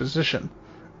 minutes of exposition,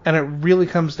 and it really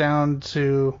comes down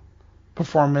to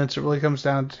performance. It really comes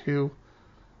down to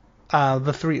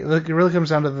the three. It really comes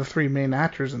down to the three main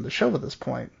actors in the show at this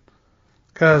point,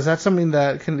 because that's something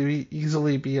that can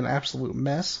easily be an absolute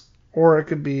mess, or it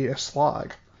could be a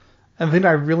slog. And the thing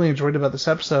I really enjoyed about this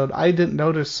episode, I didn't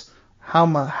notice how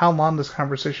long this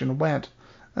conversation went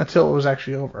until it was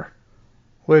actually over,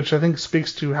 which I think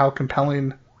speaks to how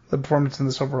compelling the performance in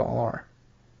this overall are.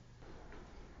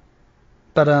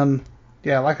 But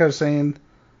yeah, like I was saying,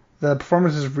 the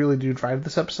performances really do drive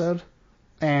this episode,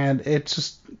 and it's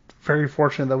just very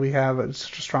fortunate that we have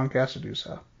such a strong cast to do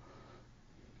so.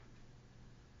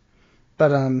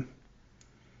 But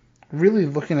really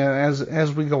looking at it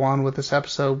as we go on with this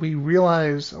episode, we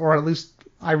realize, or at least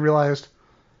I realized,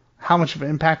 how much of an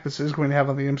impact this is going to have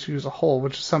on the MCU as a whole,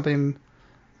 which is something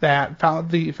that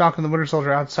the Falcon and the Winter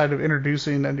Soldier, outside of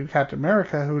introducing a new Captain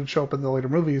America who would show up in the later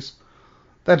movies,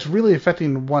 that's really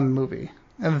affecting one movie.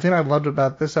 And the thing I loved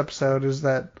about this episode is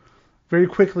that very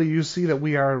quickly you see that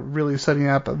we are really setting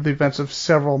up the events of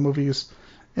several movies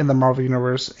in the Marvel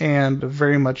Universe, and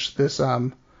very much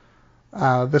the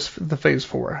Phase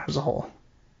 4 as a whole.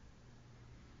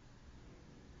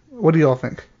 What do you all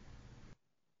think?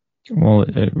 Well,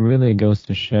 it really goes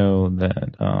to show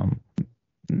that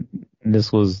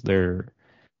this was their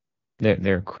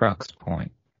crux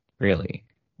point, really.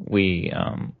 We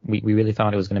really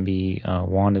thought it was going to be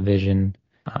WandaVision.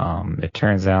 It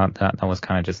turns out that was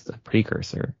kind of just a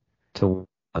precursor to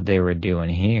what they were doing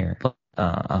here.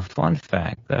 A fun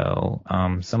fact, though,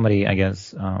 somebody, I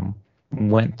guess,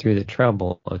 went through the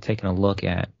trouble of taking a look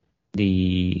at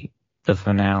the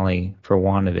finale for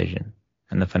WandaVision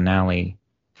and the finale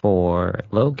for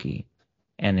Loki,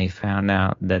 and they found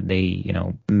out that they,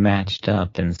 matched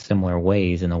up in similar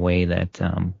ways in the way that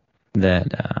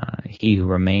He Who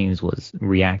Remains was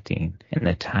reacting and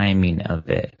the timing of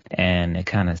it, and it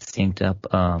kind of synced up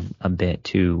a bit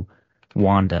to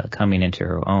Wanda coming into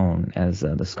her own as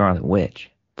the Scarlet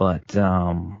Witch. But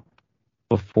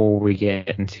before we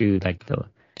get into like the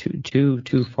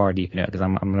too far deep into it, because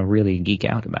I'm gonna really geek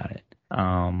out about it.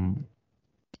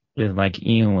 Like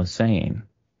Ian was saying,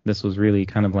 this was really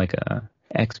kind of like a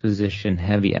exposition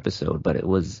heavy episode, but it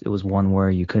was one where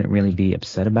you couldn't really be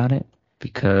upset about it,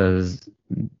 because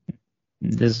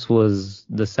this was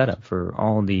the setup for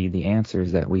all the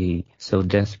answers that we so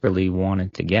desperately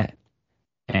wanted to get.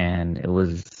 And it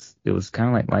was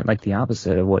kind of like the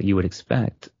opposite of what you would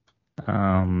expect.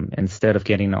 Instead of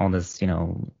getting all this,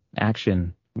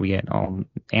 action, we get all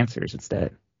answers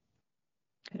instead.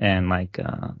 And like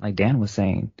Dan was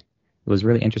saying, it was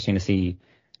really interesting to see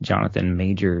Jonathan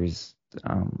Majors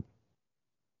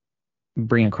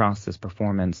bring across this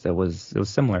performance that was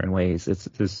similar in ways. It's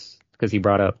this because he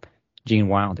brought up Gene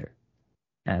Wilder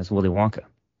as Willy Wonka.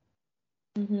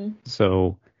 Mm-hmm.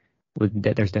 So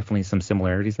there's definitely some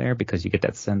similarities there, because you get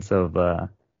that sense of the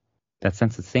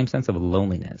same sense of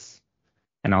loneliness,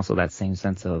 and also that same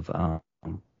sense of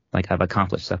like I've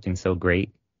accomplished something so great,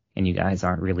 and you guys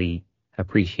aren't really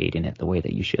appreciating it the way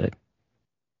that you should.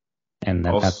 And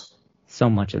that's so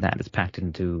much of that is packed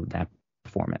into that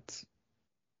performance.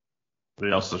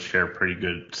 We also share pretty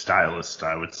good stylists,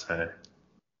 I would say.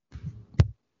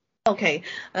 Okay.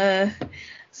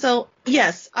 So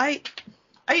yes, I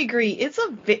agree. It's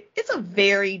a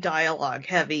very dialogue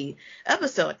heavy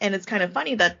episode, and it's kind of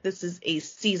funny that this is a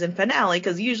season finale,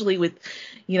 because usually with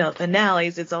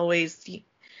finales, it's always,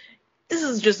 this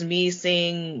is just me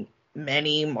seeing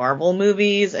many Marvel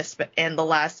movies and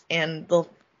the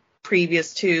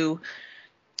previous two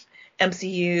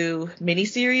MCU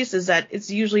miniseries, is that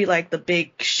it's usually like the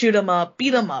big shoot 'em up,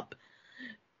 beat 'em up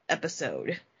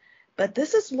episode. But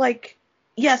this is like,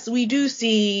 yes, we do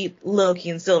see Loki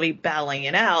and Sylvie battling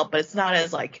it out, but it's not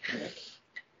as like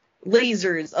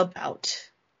lasers about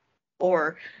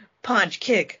or punch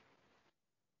kick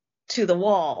to the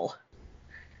wall.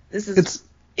 This is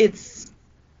it's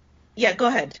yeah. Go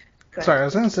ahead. Sorry, I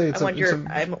was gonna say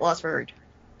I'm lost for words.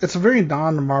 It's a very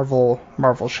non-Marvel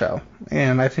show,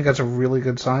 and I think that's a really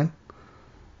good sign.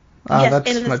 Yes, that's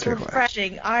and my it's takeaway.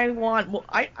 refreshing. I'm not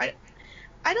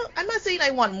saying I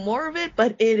want more of it,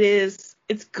 but it's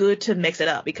good to mix it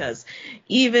up, because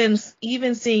even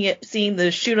seeing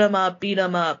the shoot 'em up, beat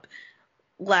 'em up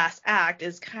last act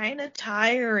is kind of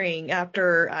tiring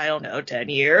after, I don't know, 10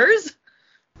 years.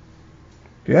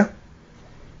 Yeah.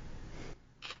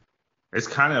 It's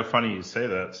kind of funny you say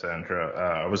that,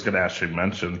 Sandra. I was going to actually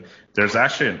mention there's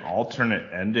actually an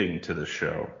alternate ending to the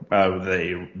show.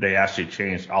 They actually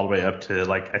changed all the way up to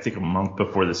I think a month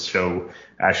before this show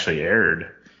actually aired.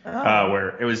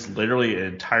 where it was literally an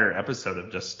entire episode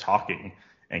of just talking.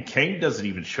 And Kang doesn't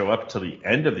even show up till the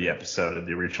end of the episode of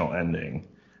the original ending.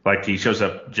 Like, he shows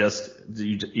up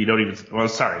you don't even, well,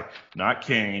 sorry, not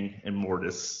Kang and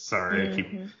Mortis. Sorry, I keep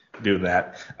doing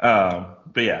that.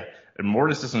 But yeah, and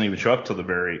Mortis doesn't even show up till the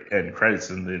very end credits,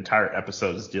 and the entire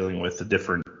episode is dealing with the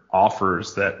different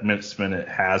offers that Miss Minute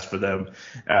has for them,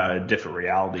 different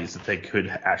realities that they could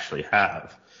actually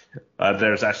have.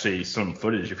 There's actually some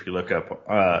footage if you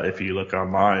look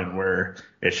online where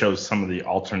it shows some of the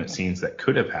alternate scenes that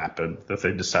could have happened that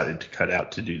they decided to cut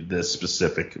out to do this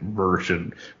specific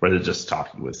version where they're just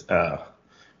talking with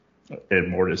and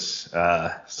Mortis.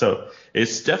 So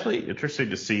it's definitely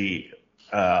interesting to see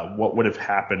what would have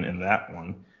happened in that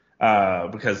one.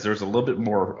 Because there's a little bit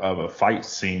more of a fight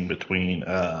scene between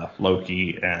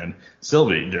Loki and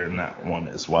Sylvie during that one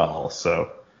as well.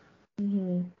 So,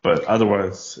 but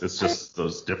otherwise, it's just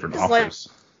those different offers.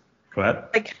 Go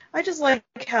ahead. I just like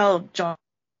how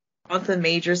Jonathan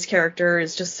Majors' character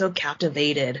is just so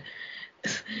captivated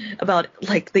about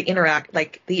the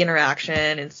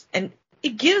interaction and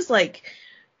it gives like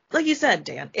you said,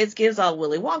 Dan, it gives all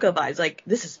Willy Wonka vibes. Like,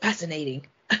 this is fascinating.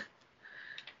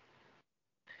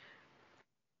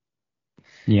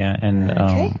 Yeah,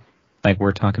 and like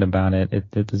we're talking about it,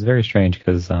 it is very strange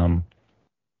because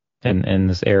in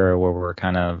this era where we're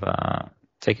kind of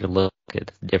taking a look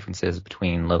at the differences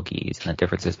between Lokis and the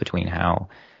differences between how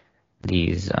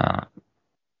these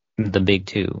the big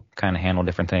two kind of handle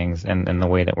different things, and the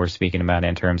way that we're speaking about it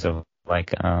in terms of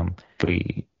like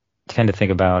we tend to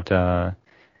think about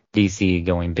DC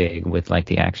going big with like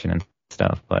the action and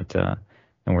stuff, but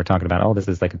and we're talking about this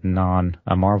is like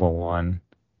a Marvel one,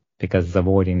 because it's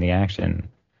avoiding the action.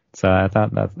 So I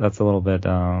thought that's a little bit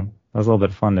that was a little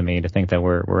bit fun to me to think that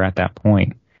we're at that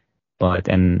point. But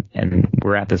and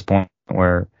we're at this point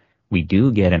where we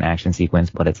do get an action sequence,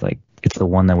 but it's the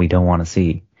one that we don't want to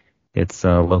see. It's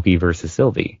Loki versus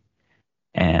Sylvie.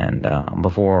 And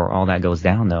before all that goes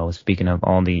down, though, speaking of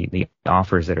all the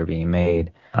offers that are being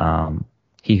made,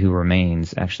 He Who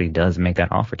Remains actually does make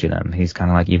that offer to them. He's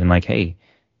kind of even like, hey,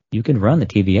 you can run the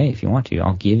TVA if you want to.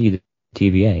 I'll give you the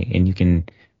TVA, and you can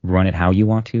run it how you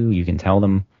want to. You can tell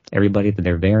them, everybody, that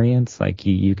they're variants. Like,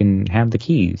 you can have the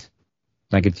keys,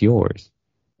 like it's yours.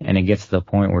 And it gets to the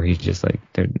point where he's just like,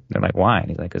 they're like, why? And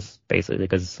he's like, it's basically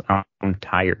because I'm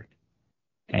tired.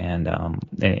 And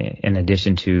in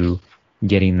addition to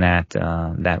getting that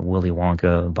Willy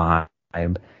Wonka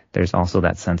vibe, there's also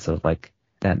that sense of like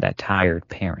that tired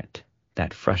parent,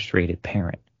 that frustrated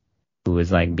parent who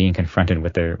is like being confronted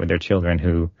with their children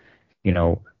who,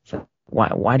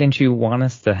 why didn't you want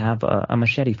us to have a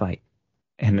machete fight?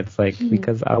 And it's like,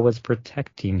 because I was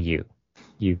protecting you,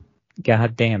 you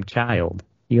goddamn child.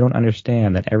 You don't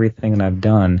understand that everything that I've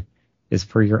done is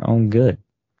for your own good.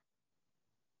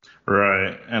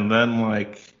 Right. And then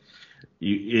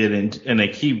and they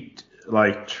keep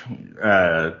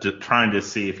trying to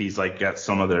see if he's got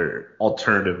some other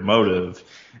alternative motive.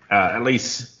 At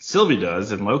least Sylvie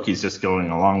does, and Loki's just going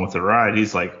along with the ride.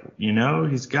 He's like,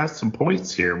 he's got some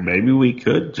points here. Maybe we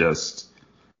could just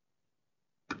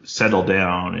settle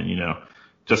down and,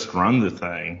 just run the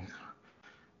thing.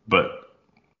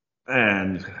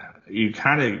 And you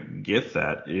kind of get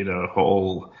that,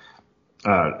 whole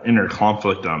inner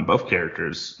conflict on both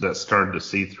characters that's started to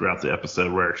see throughout the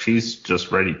episode, where she's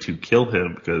just ready to kill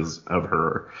him because of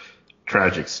her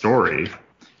tragic story.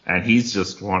 And he's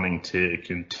just wanting to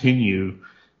continue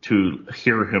to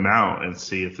hear him out and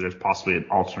see if there's possibly an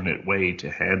alternate way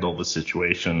to handle the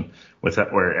situation with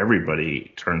that, where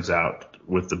everybody turns out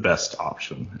with the best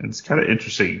option. And it's kind of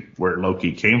interesting where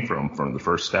Loki came from the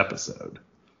first episode.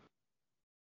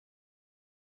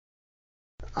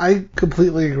 I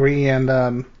completely agree, and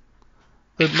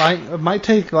my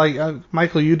take,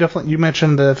 Michael, you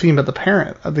mentioned the theme of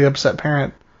the upset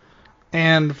parent,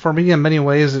 and for me, in many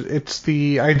ways, it's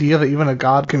the idea that even a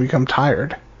god can become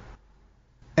tired,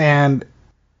 and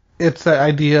it's the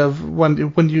idea of when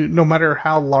you, no matter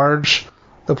how large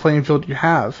the playing field you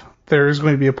have, there is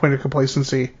going to be a point of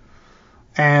complacency,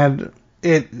 and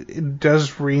it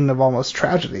does reign of almost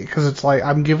tragedy, because it's like,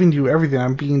 I'm giving you everything,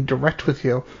 I'm being direct with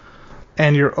you.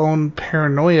 And your own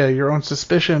paranoia, your own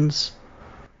suspicions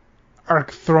are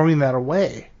throwing that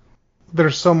away.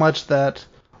 There's so much that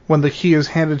when the key is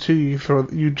handed to you,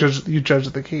 you judge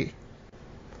the key.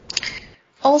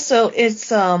 Also, it's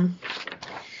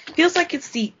feels like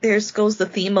there goes the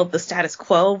theme of the status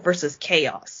quo versus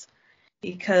chaos,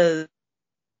 because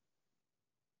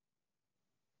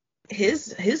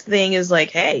his thing is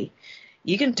like, hey,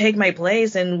 you can take my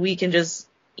place and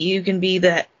you can be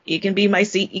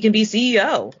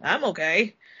CEO. I'm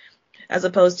okay. as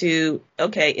opposed to,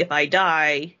 okay, if I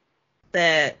die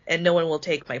and no one will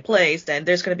take my place, then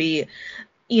there's going to be,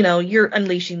 you're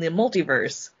unleashing the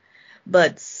multiverse.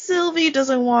 But Sylvie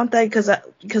doesn't want that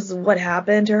because of what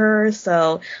happened to her.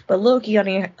 So, but Loki, on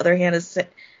the other hand, is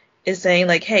saying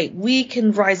like, hey, we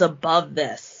can rise above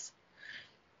this.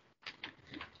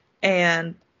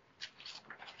 And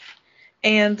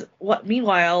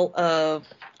meanwhile,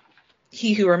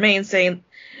 He Who Remains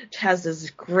has this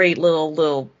great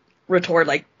little retort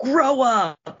like, grow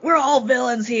up, we're all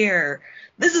villains here.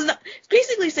 It's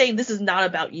basically saying this is not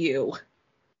about you.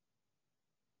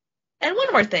 And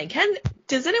one more thing,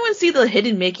 does anyone see the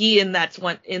hidden Mickey in that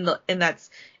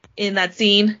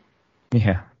scene?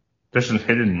 Yeah. There's a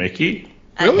hidden Mickey?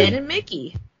 Really? A hidden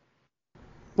Mickey.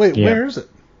 Wait, yeah. Where is it?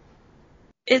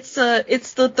 It's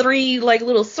the three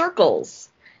little circles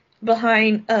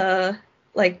behind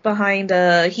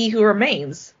He Who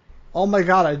Remains. Oh my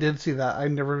god, I did see that. I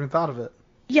never even thought of it.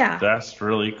 Yeah. That's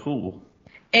really cool.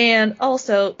 And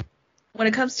also, when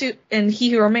it comes to He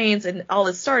Who Remains, and all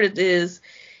it started is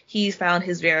he found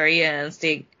his variants.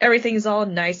 Everything's all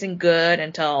nice and good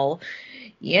until,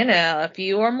 a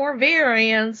few or more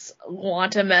variants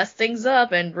want to mess things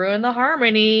up and ruin the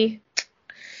harmony.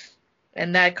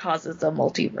 And that causes a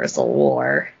multiversal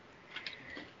war.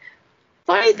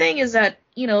 Funny thing is that,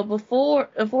 before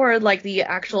the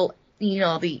actual,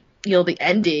 the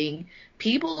ending,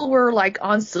 people were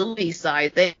on Sylvie's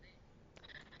side.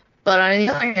 But on the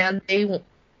other hand, they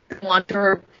want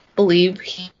to believe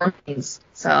He Remains.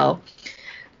 So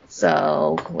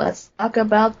let's talk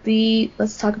about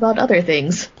other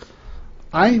things.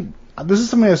 This is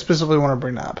something I specifically want to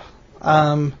bring up.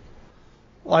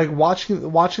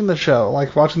 Watching the show,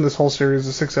 watching this whole series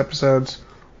of 6 episodes,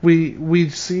 we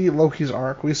see Loki's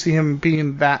arc. We see him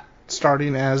being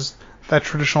starting as that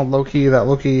traditional Loki, that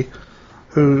Loki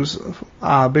who's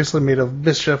basically made of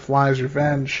mischief, lies,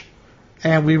 revenge.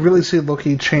 And we really see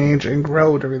Loki change and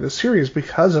grow during the series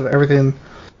because of everything,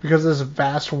 because of this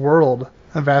vast world,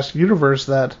 a vast universe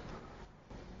or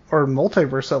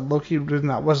multiverse that Loki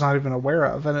was not even aware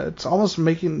of. And it's almost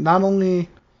making, not only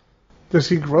does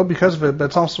he grow because of it, but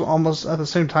it's also almost at the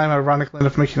same time, ironically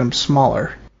enough, making him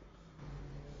smaller.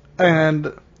 And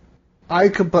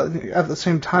at the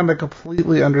same time, I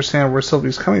completely understand where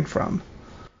Sylvie's coming from.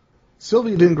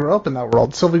 Sylvie didn't grow up in that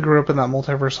world. Sylvie grew up in that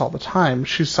multiverse all the time.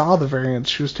 She saw the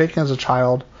variants. She was taken as a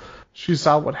child. She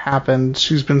saw what happened.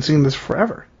 She's been seeing this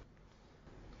forever.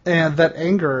 And that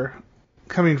anger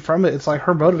coming from it, it's like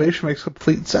her motivation makes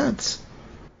complete sense.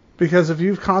 Because if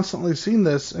you've constantly seen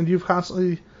this, and you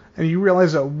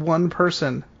realize that one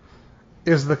person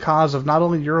is the cause of not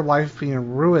only your life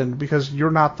being ruined because you're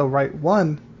not the right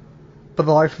one, but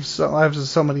the lives of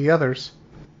so many others,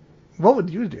 what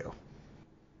would you do?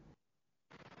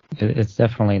 It's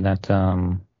definitely that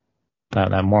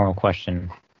moral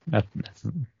question that's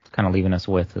kind of leaving us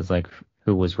with is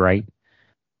who was right.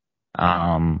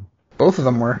 Both of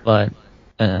them were, but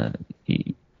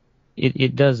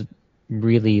it does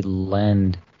really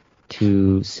lend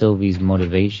to Sylvie's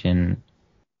motivation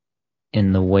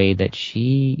in the way that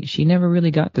she never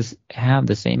really got to have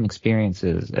the same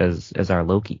experiences as our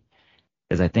Loki,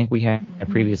 as I think we had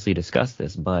previously discussed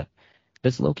this, but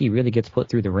this Loki really gets put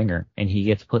through the ringer, and he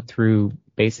gets put through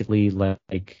basically the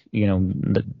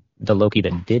Loki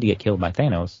that did get killed by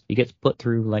Thanos. He gets put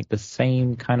through the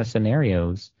same kind of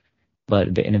scenarios,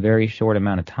 but in a very short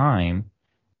amount of time.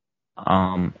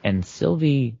 And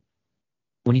Sylvie,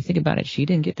 when you think about it, she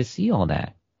didn't get to see all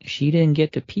that. She didn't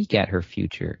get to peek at her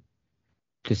future,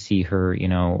 to see her,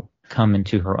 come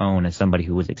into her own as somebody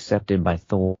who was accepted by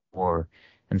Thor,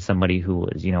 and somebody who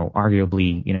was,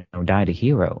 arguably, died a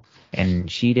hero.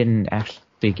 And she didn't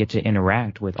actually get to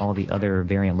interact with all the other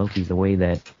variant Lokis the way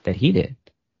that he did.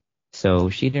 So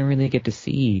she didn't really get to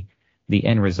see the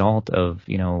end result of,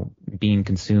 being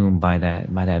consumed by that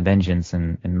vengeance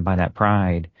and by that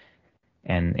pride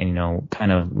and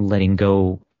kind of letting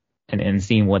go and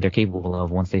seeing what they're capable of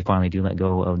once they finally do let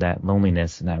go of that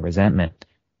loneliness and that resentment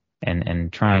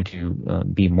and trying to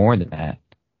be more than that.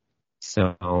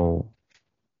 So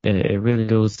it really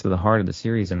goes to the heart of the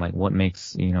series and what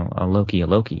makes a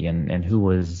Loki and who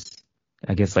was,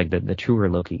 I guess, the truer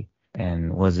Loki.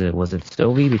 And was it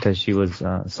Sylvie because she was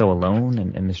so alone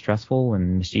and mistrustful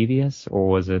and mischievous, or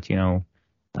was it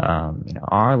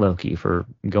our Loki for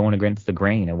going against the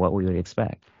grain of what we would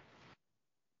expect?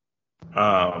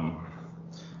 Yeah,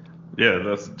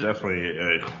 that's definitely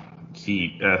a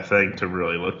key thing to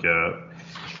really look at.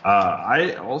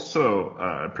 I also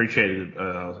appreciated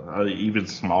an even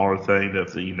smaller thing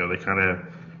that they kind of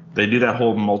they do that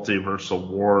whole multiversal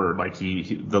war, like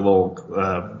the little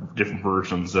different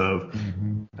versions of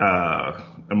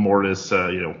Immortus,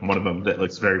 one of them that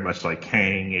looks very much like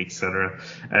Kang, etc.,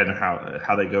 and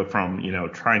how they go from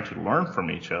trying to learn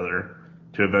from each other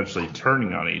to eventually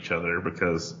turning on each other,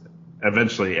 because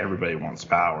eventually everybody wants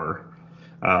power.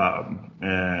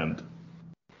 And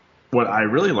what I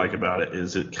really like about it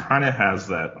is it kind of has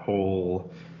that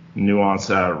whole nuance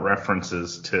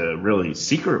references to really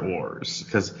Secret Wars,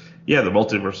 because the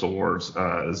multiversal wars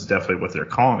is definitely what they're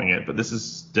calling it, but this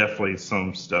is definitely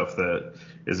some stuff that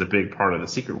is a big part of the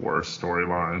Secret Wars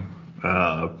storyline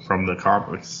from the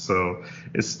comics. So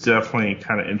it's definitely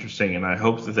kind of interesting, and I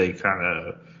hope that they kind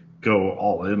of go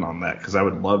all in on that, because I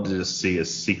would love to just see a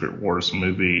Secret Wars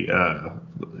movie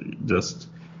just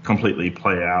completely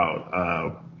play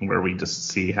out, where we just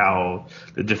see how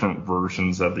the different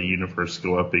versions of the universe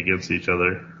go up against each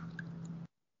other.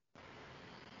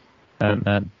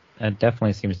 That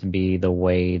definitely seems to be the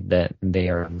way that they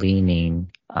are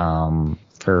leaning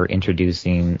for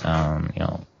introducing,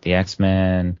 the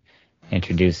X-Men,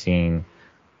 introducing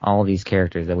all these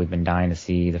characters that we've been dying to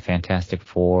see, the Fantastic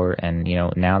Four, and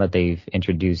now that they've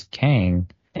introduced Kang.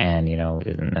 And,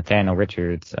 Nathaniel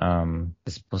Richards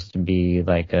is supposed to be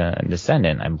like a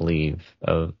descendant, I believe,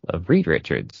 of Reed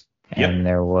Richards. Yep. And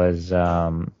there was,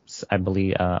 I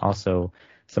believe, also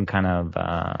some kind of,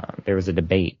 there was a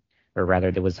debate, or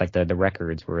rather there was like the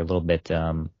records were a little bit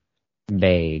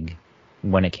vague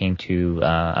when it came to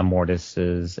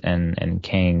Immortus's and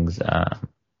Kang's,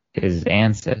 his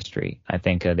ancestry. I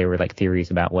think there were like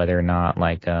theories about whether or not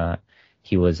like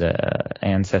he was a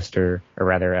ancestor, or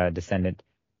rather a descendant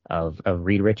of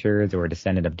Reed Richards, or a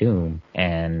descendant of Doom.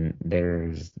 And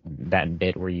there's that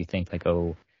bit where you think like,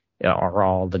 oh, are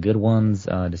all the good ones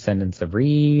descendants of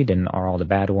Reed, and are all the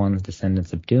bad ones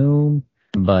descendants of Doom?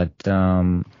 But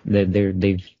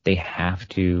they have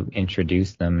to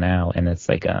introduce them now, and it's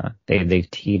like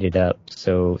they've teed it up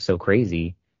so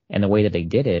crazy. And the way that they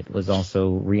did it was also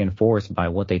reinforced by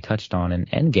what they touched on in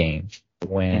Endgame,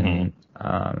 when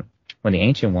the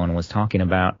Ancient One was talking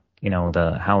about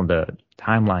how the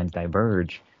timelines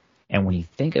diverge. And when you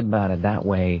think about it that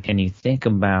way, and you think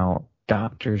about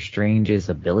Doctor Strange's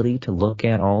ability to look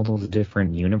at all those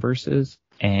different universes,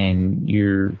 and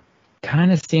you're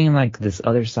kind of seeing like this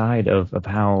other side of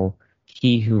how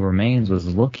He Who Remains was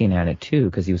looking at it too,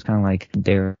 because he was kind of like,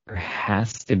 there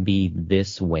has to be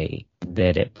this way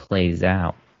that it plays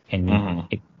out. And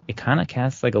it kind of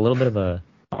casts like a little bit of a,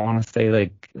 I want to say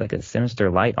like a sinister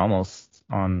light almost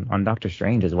on Doctor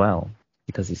Strange as well,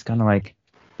 because he's kind of like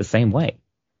the same way.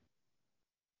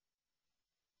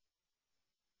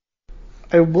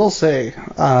 I will say,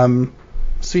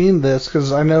 seeing this,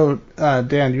 because I know,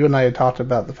 Dan, you and I had talked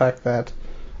about the fact that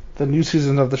the new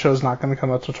season of the show is not going to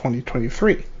come out till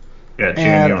 2023. Yeah,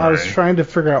 January. And I was trying to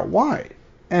figure out why.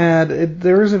 And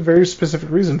there is a very specific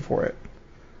reason for it.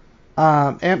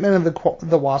 Ant-Man and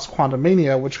the Wasp: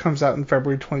 Quantumania, which comes out in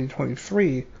February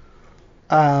 2023,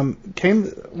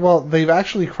 they've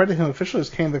actually credited him officially as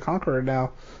Kang the Conqueror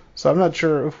now, so I'm not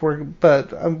sure if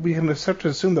we can accept to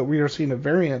assume that we are seeing a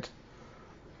variant,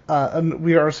 and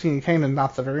we are seeing Kang and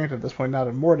not the variant at this point, not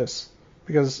Immortus,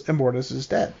 because Immortus is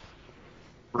dead.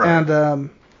 Right. And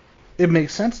it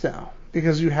makes sense now,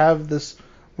 because you have this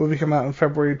movie come out in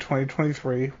February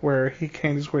 2023, where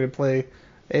Kang is going to play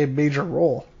a major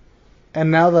role. And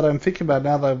now that I'm thinking about it,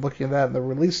 now that I'm looking at that and the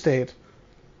release date,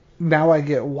 now I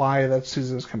get why that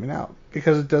season is coming out,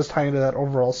 because it does tie into that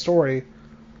overall story.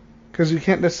 Because you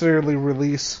can't necessarily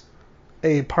release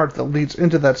a part that leads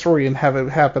into that story and have it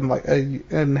happen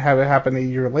a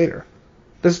year later.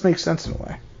 This makes sense in a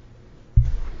way.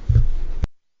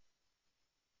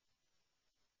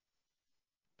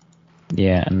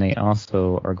 Yeah, and they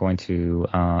also are going to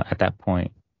at that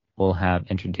point will have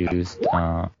introduced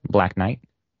Black Knight,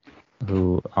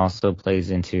 who also plays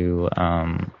into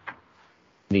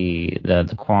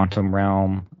the quantum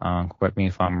realm. Correct me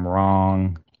if I'm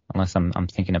wrong, unless I'm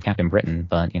thinking of Captain Britain.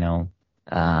 But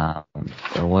the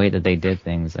way that they did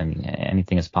things, I mean,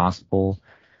 anything is possible.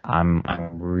 I'm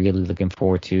really looking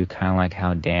forward to, kind of like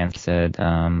how Dan said,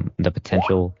 the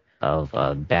potential of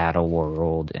Battle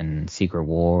World and Secret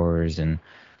Wars and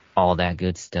all that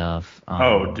good stuff.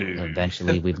 Dude.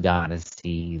 Eventually, we've got to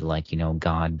see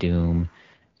God Doom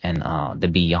and the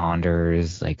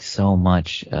Beyonders. Like, so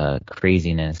much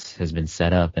craziness has been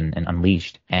set up and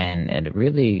unleashed, and it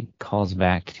really calls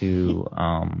back to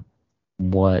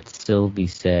what Sylvie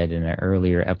said in an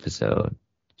earlier episode.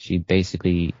 She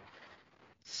basically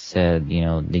said,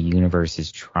 the universe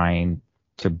is trying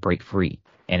to break free,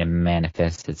 and it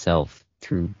manifests itself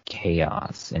through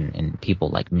chaos and people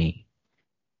like me.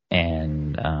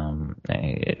 And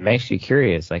it makes you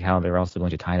curious, like how they're also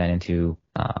going to tie that into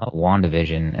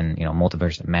WandaVision and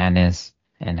Multiverse of Madness,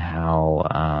 and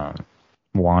how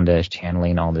Wanda is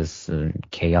channeling all this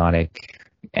chaotic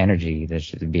energy that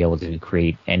should be able to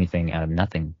create anything out of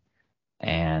nothing.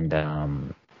 And oh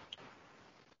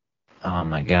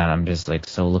my god, I'm just like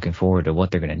so looking forward to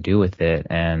what they're gonna do with it.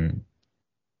 And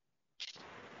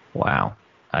wow,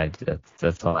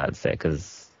 that's all I'd say,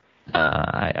 because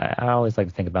I always like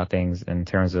to think about things in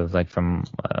terms of like from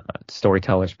a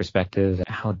storyteller's perspective,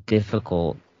 how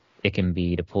difficult it can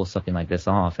be to pull something like this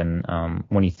off. And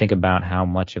when you think about how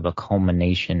much of a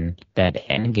culmination that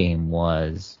Endgame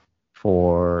was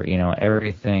for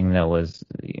everything that was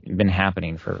been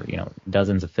happening for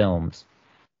dozens of films,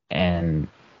 and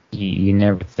you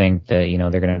never think that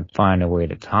they're gonna find a way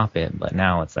to top it, but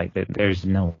now it's like there's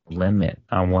no limit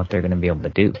on what they're gonna be able to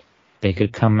do. They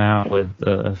could come out with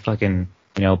a fucking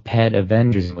pet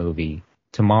Avengers movie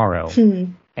tomorrow,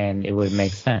 and it would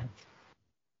make sense.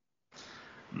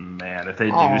 Man, if they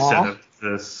do set up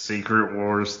this Secret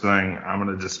Wars thing, I'm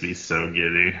gonna just be so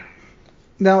giddy.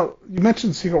 Now, you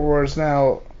mentioned Secret Wars.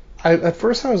 Now, at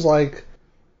first I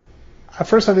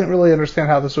didn't really understand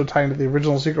how this would tie into the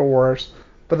original Secret Wars,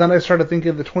 but then I started thinking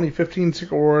of the 2015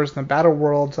 Secret Wars and the Battle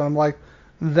Worlds, and I'm like,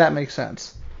 that makes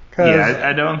sense. Yeah,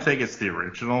 I don't think it's the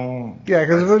original. Yeah,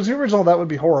 because if it was the original, that would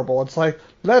be horrible. It's like,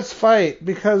 let's fight,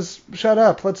 because shut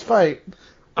up, let's fight.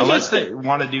 Unless they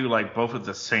want to do like both at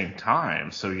the same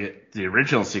time, so you get the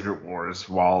original Secret Wars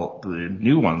while the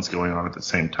new one's going on at the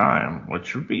same time,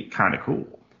 which would be kind of cool.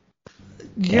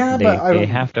 Yeah, but they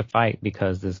have to fight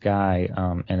because this guy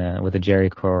with a Jerry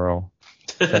curl.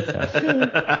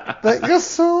 That you're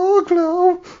so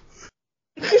close.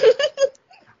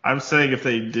 I'm saying if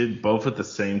they did both at the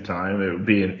same time, it would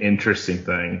be an interesting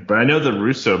thing. But I know the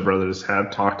Russo brothers have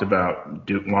talked about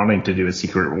wanting to do a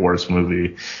Secret Wars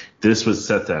movie. This would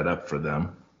set that up for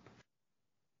them.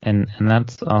 And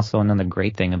that's also another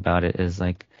great thing about it is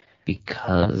like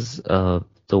because of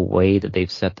the way that they've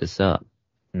set this up,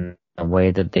 a way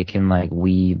that they can like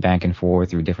weave back and forth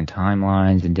through different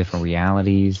timelines and different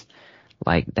realities,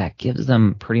 like that gives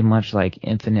them pretty much like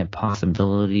infinite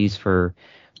possibilities for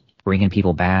bringing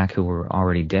people back who were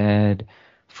already dead,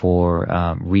 for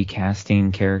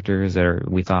recasting characters that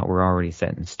we thought were already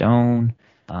set in stone,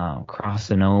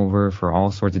 crossing over for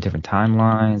all sorts of different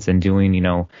timelines, and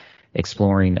doing,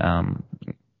 exploring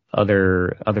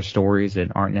other stories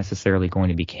that aren't necessarily going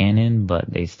to be canon, but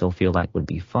they still feel like would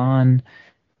be fun.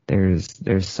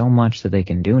 There's so much that they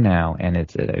can do now, and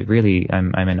it's really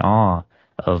I'm in awe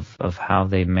of how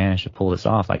they managed to pull this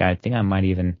off. Like I think I might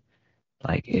even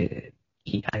I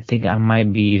think I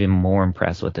might be even more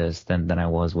impressed with this than I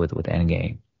was with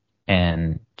Endgame.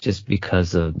 And just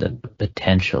because of the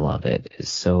potential of it is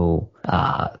so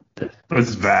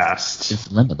it's vast.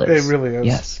 It's limitless. It really is.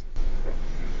 Yes.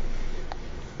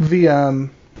 The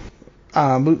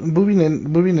moving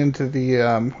into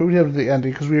the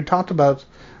ending, because we had talked about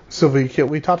Sylvie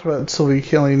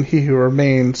killing He Who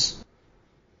Remains.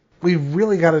 We've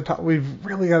really got to talk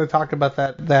about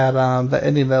that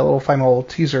ending, that little final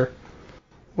teaser.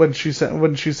 When she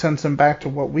sends him back to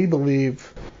what we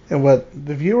believe and what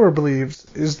the viewer believes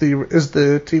is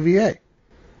the TVA,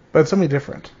 but it's something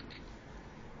different.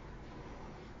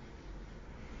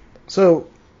 So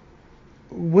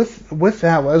with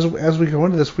that, as we go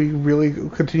into this, we really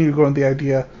continue to go into the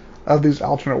idea of these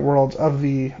alternate worlds, of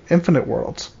the infinite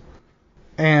worlds,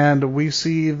 and we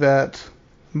see that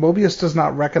Mobius does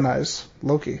not recognize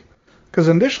Loki. Because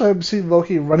initially I would see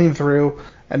Loki running through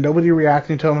and nobody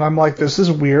reacting to him, and I'm like, this is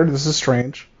weird, this is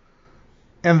strange.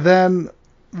 And then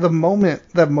the moment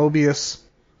that Mobius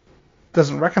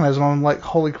doesn't recognize him, I'm like,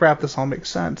 holy crap, this all makes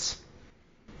sense.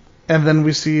 And then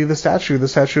we see the statue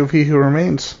of He Who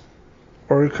Remains.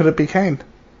 Or could it be Kane?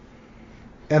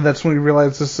 And that's when we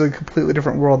realize this is a completely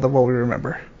different world than what we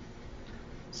remember.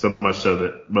 So much so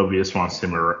that Mobius wants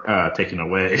him taken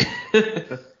away.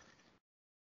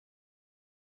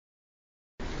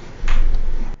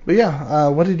 But yeah,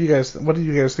 what did you guys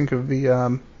think of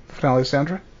the finale,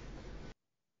 Sandra?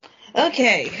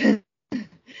 Okay.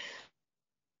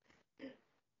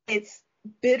 It's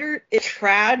bitter, it's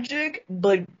tragic,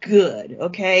 but good,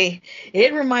 okay?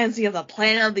 It reminds me of the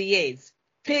Planet of the Apes.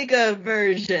 Pick a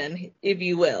version, if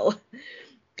you will.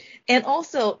 And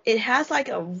also, it has like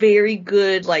a very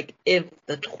good, like, if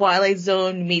the Twilight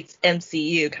Zone meets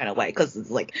MCU kind of way, because it's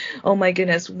like, oh my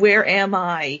goodness, where am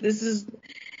I?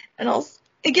 And also,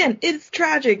 again, it's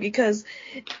tragic because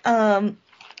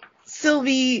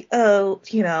Sylvie,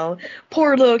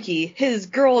 poor Loki, his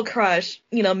girl crush,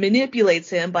 manipulates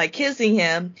him by kissing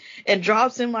him and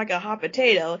drops him like a hot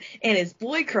potato, and his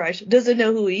boy crush doesn't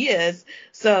know who he is,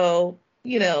 so,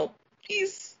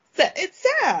 it's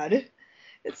sad.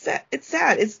 It's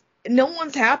sad. No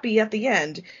one's happy at the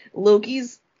end.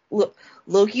 Loki's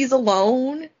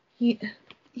alone. He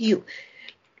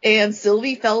and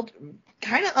Sylvie felt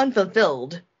kind of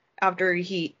unfulfilled after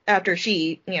she,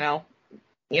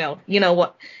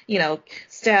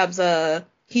 stabs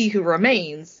He Who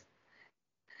Remains.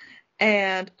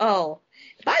 And by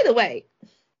the way,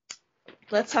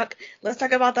 let's talk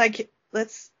about that.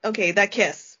 That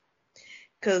kiss,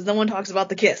 because no one talks about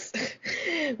the kiss.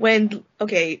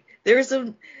 There's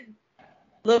some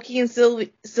Loki and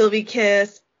Sylvie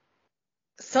kiss.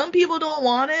 Some people don't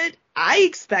want it. I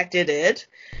expected it.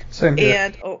 Same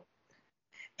here.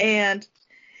 And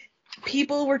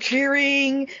people were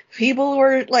cheering. People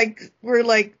were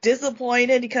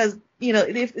disappointed because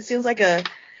it seems like a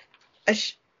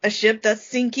ship that's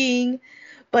sinking.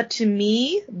 But to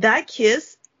me, that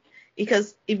kiss,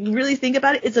 because if you really think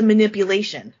about it, it's a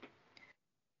manipulation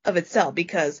of itself,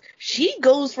 because she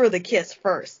goes for the kiss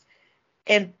first,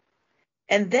 and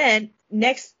then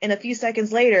a few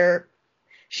seconds later,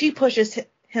 she pushes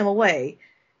him away.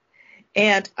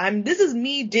 And this is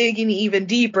me digging even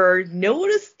deeper.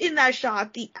 Notice in that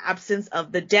shot the absence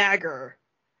of the dagger.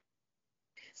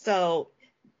 So,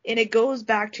 and it goes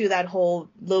back to that whole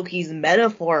Loki's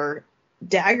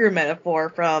dagger metaphor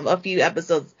from a few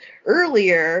episodes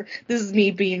earlier. This is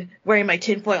me wearing my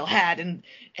tinfoil hat and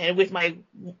with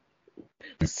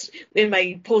in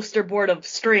my poster board of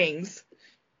strings,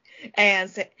 and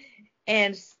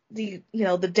the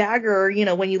dagger,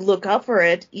 when you look up for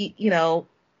it,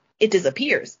 it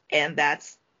disappears, and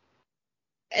that's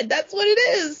what it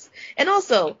is. And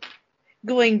also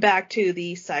going back to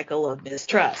the cycle of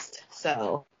mistrust.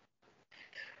 So,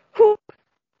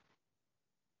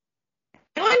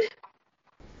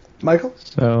 Michael?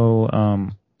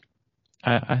 So,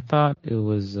 I thought it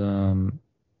was,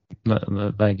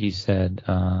 like you said,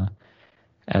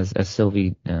 as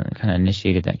Sylvie kind of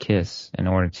initiated that kiss in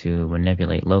order to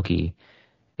manipulate Loki,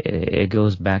 it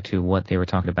goes back to what they were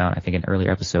talking about, I think, in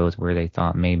earlier episodes, where they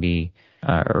thought maybe,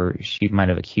 or she might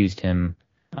have accused him,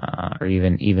 or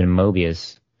even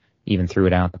Mobius, even threw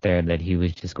it out there that he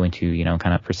was just going to,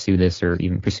 kind of pursue this, or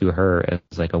even pursue her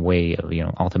as like a way of,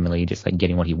 ultimately just like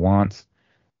getting what he wants.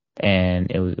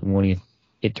 And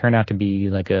it turned out to be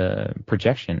like a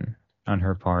projection on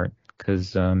her part,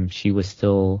 because she was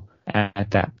still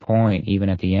at that point, even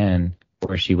at the end,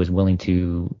 where she was willing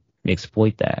to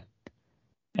exploit that,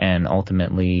 and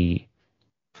ultimately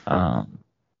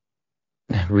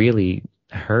really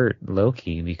hurt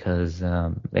Loki, because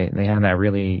they have that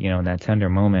really, that tender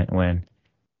moment when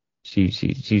she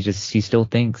still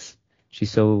thinks,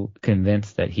 she's so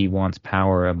convinced that he wants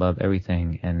power above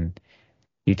everything, and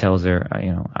he tells her, I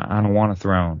don't want a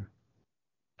throne.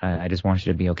 I just want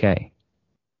you to be okay.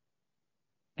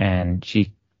 And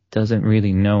she doesn't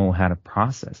really know how to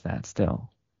process that still.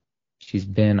 She's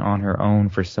been on her own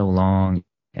for so long,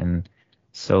 and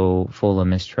so full of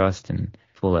mistrust and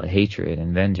full of hatred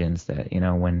and vengeance, that,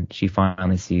 when she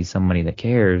finally sees somebody that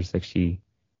cares, like she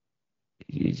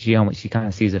kind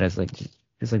of sees it as like,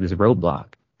 it's like this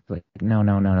roadblock. Like,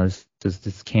 no,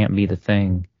 this can't be the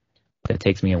thing that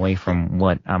takes me away from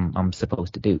what I'm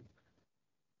supposed to do.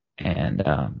 And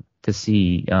to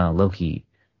see Loki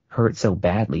hurt so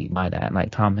badly by that,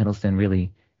 like Tom Hiddleston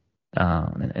really,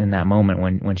 in that moment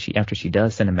when after she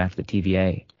does send him back to the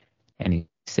TVA, and he's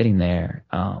sitting there,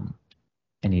 and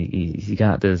he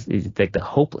got this, like, the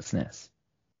hopelessness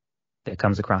that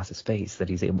comes across his face that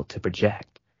he's able to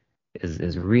project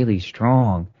is really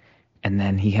strong. And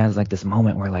then he has like this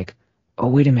moment where, like, oh,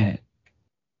 wait a minute,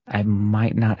 I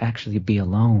might not actually be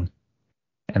alone.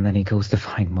 And then he goes to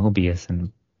find Mobius,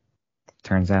 and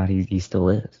turns out he still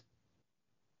is.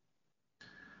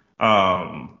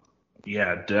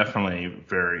 Yeah, definitely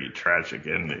very tragic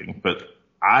ending. But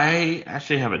I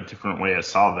actually have a different way I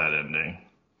saw that ending.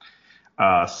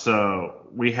 So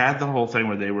we had the whole thing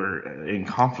where they were in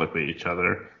conflict with each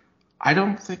other. I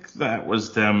don't think that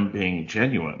was them being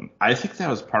genuine. I think that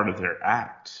was part of their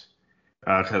act.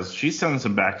 Because she sends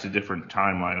him back to a different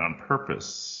timeline on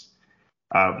purpose.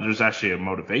 There's actually a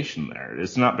motivation there.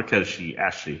 It's not because she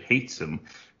actually hates him,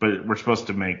 but we're supposed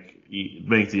to make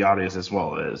the audience, as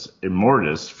well as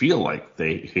Immortus, feel like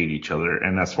they hate each other,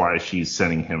 and that's why she's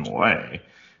sending him away.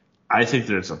 I think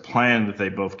there's a plan that they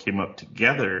both came up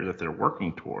together that they're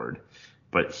working toward,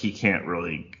 but he can't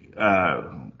really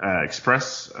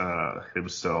express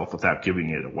himself without giving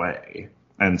it away.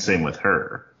 And same with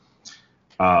her.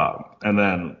 And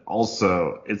then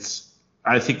also,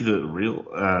 I think the real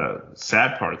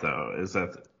sad part though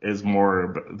is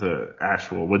more the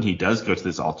actual when he does go to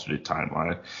this alternate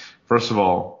timeline. First of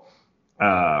all,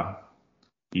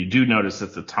 you do notice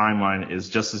that the timeline is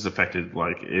just as affected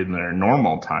like in their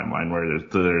normal timeline, where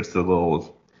there's the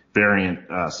little variant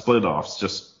split offs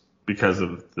just because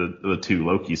of the two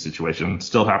Loki situations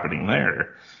still happening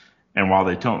there. And while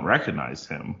they don't recognize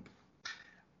him,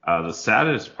 the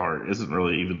saddest part isn't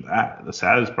really even that. The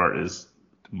saddest part is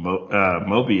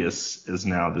Mobius is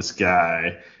now this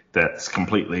guy that's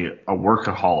completely a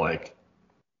workaholic,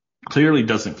 clearly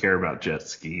doesn't care about jet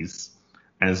skis,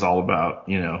 and is all about,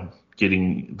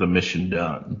 getting the mission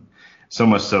done. So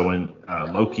much so when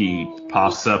Loki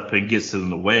pops up and gets in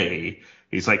the way,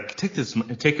 he's like, take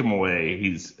him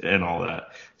away, and all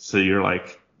that. So you're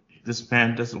like, this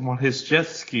man doesn't want his jet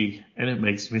ski, and it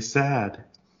makes me sad.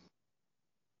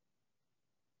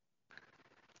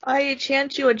 I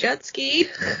chant you a jet ski.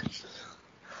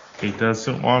 He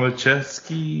doesn't want a jet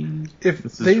ski.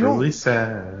 This is really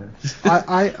sad.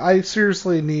 I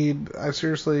seriously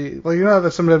like,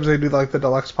 that sometimes they do like the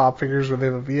deluxe pop figures where they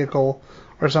have a vehicle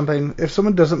or something. If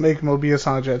someone doesn't make Mobius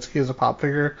on a jet ski as a pop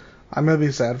figure, I'm gonna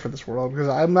be sad for this world, because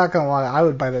I'm not gonna lie, I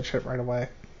would buy that shit right away.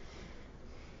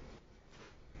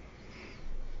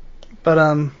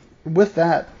 But with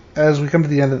that, as we come to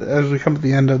the end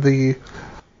of the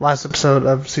last episode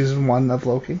of season 1 of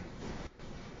Loki,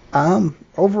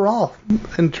 overall,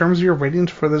 in terms of your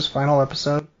ratings for this final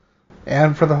episode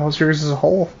and for the whole series as a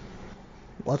whole,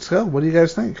 let's go. What do you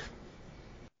guys think?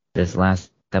 This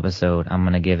last episode, I'm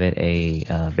gonna give it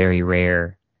a very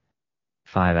rare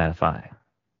 5 out of 5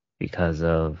 because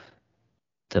of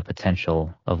the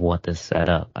potential of what this set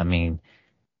up. I mean,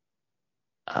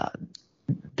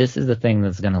 this is the thing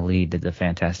that's going to lead to the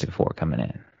Fantastic Four coming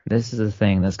in. This is the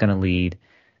thing that's going to lead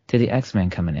to the X-Men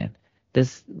coming in.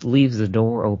 This leaves the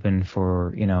door open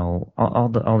for,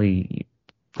 for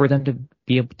them to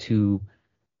be able to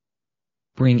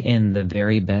bring in the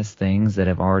very best things that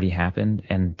have already happened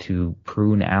and to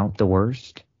prune out the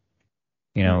worst.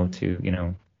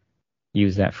 To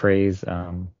use that phrase,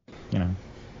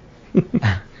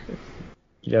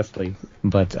 justly.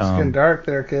 But it's getting dark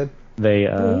there, kid.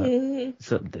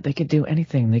 So they could do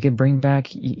anything. They could bring back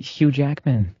Hugh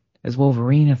Jackman as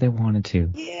Wolverine if they wanted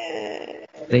to. Yeah.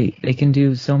 They can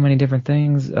do so many different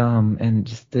things, and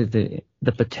just the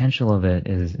potential of it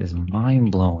is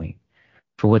mind blowing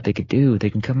for what they could do. They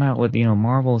can come out with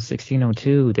Marvel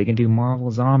 1602. They can do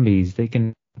Marvel Zombies. They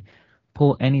can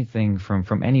pull anything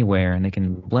from anywhere, and they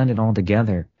can blend it all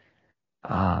together.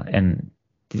 And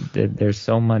there's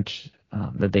so much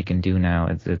that they can do now.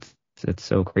 It's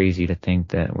so crazy to think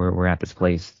that we're at this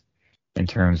place in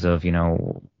terms of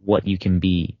what you can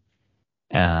be,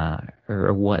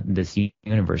 or what this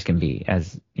universe can be,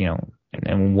 as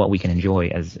and what we can enjoy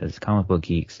as comic book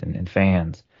geeks and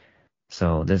fans.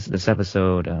 So this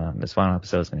episode, this final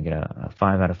episode, is going to get a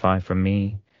 5 out of 5 from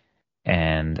me,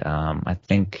 and I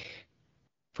think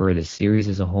for the series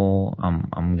as a whole,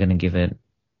 I'm going to give it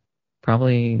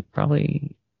probably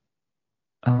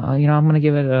I'm going to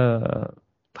give it a.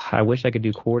 I wish I could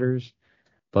do quarters,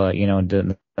 but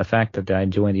the fact that I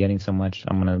enjoyed the ending so much,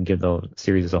 I'm gonna give the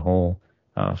series as a whole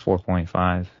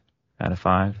 4.5 out of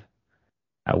 5.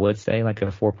 I would say like a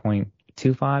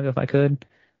 4.25 if I could,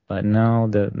 but no,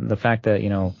 the fact that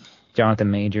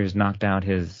Jonathan Majors knocked out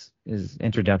his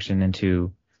introduction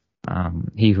into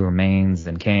He Who Remains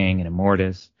and Kang and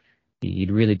Immortus, he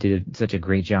really did such a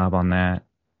great job on that,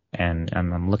 and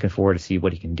I'm looking forward to see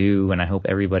what he can do, and I hope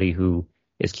everybody who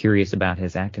is curious about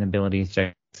his acting abilities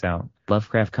checks out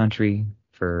Lovecraft Country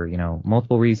for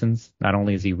multiple reasons. Not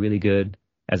only is he really good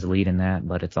as a lead in that,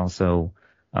 but it's also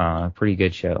a pretty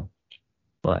good show.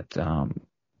 But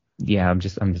yeah, I'm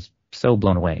just so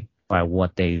blown away by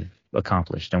what they've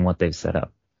accomplished and what they've set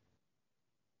up.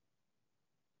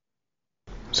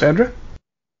 Sandra?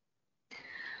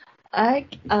 I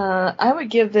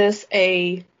would give this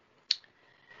a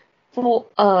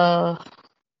full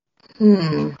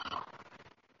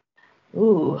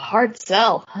Ooh, hard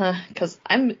sell, because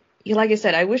like I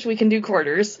said, I wish we can do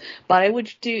quarters, but I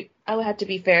would have to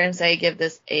be fair and say give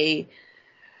this a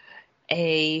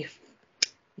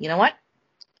you know what?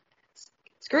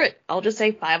 Screw it. I'll just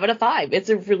say 5 out of 5. It's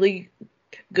a really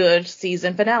good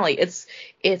season finale.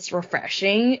 It's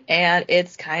refreshing, and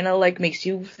it's kind of like makes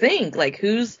you think like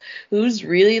who's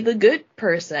really the good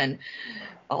person.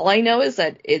 All I know is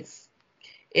that it's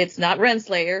not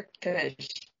Renslayer, because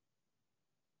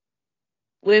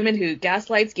women who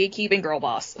gaslights, gatekeeping, girl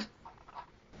boss.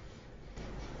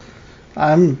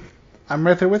 I'm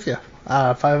right there with you.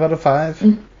 5 out of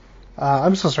 5.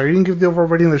 I'm so sorry. You didn't give the overall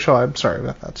rating of the show. I'm sorry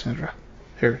about that, Sandra.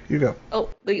 Here, you go. Oh,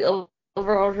 the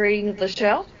overall rating of the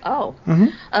show? Oh.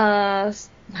 Mm-hmm.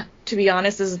 To be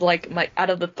honest, this is like my out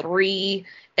of the 3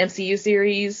 MCU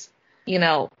series,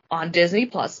 on Disney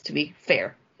Plus, to be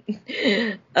fair.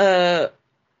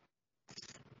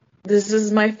 This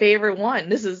is my favorite one.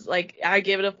 This is like, I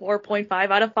give it a 4.5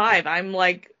 out of 5. I'm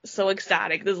like so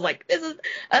ecstatic. This is,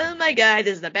 oh my god,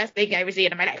 this is the best thing I've ever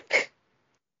seen in my life.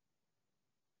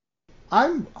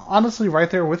 I'm honestly right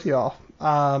there with y'all.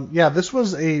 Yeah, this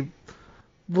was a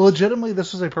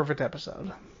perfect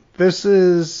episode. This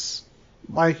is,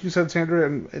 like you said, Sandra,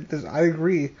 and I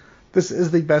agree. This is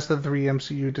the best of the 3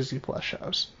 MCU Disney Plus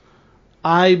shows.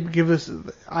 I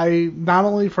not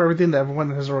only for everything that everyone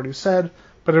has already said,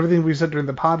 but everything we said during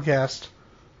the podcast.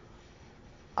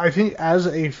 I think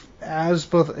as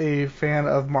both a fan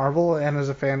of Marvel and as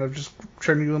a fan of just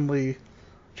genuine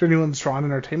strong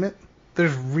entertainment,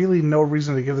 there's really no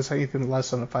reason to give this anything less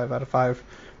than a 5 out of 5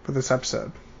 for this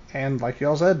episode. And like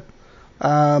y'all said,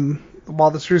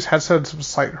 while the series has had some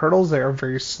slight hurdles, they are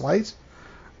very slight.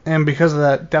 And because of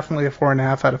that, definitely a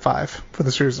 4.5 out of 5 for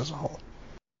the series as a whole.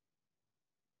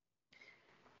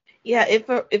 Yeah,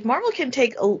 if Marvel can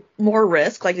take more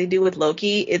risk like they do with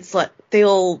Loki, it's like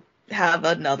they'll have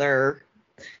another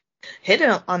hit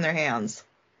on their hands.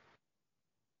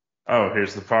 Oh,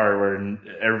 here's the part where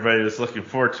everybody was looking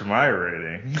forward to my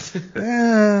rating.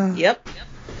 Yeah. Yep.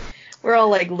 We're all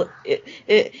like,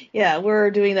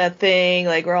 we're doing that thing,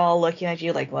 like we're all looking at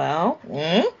you like, well,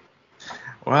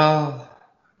 Well,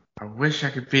 I wish I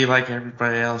could be like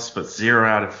everybody else, but 0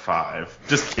 out of 5.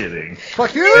 Just kidding.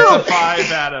 Fuck you! It's a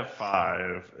 5 out of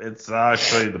 5. It's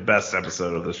actually the best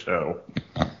episode of the show.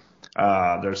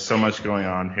 There's so much going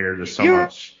on here. There's so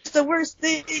much. It's the worst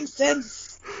thing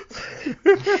since.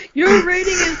 Your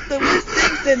rating is the worst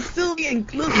thing since Sylvie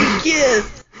and Loki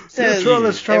kissed. Says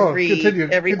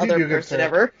every other person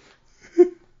ever.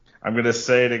 I'm gonna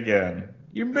say it again.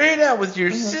 You made out with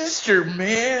your sister,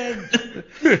 man.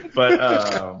 But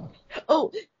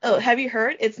have you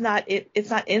heard? It's not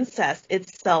incest.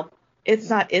 It's not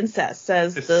incest.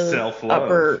 Says it's the self-love.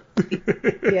 upper.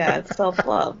 Yeah, it's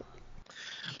self-love.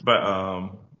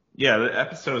 But yeah, the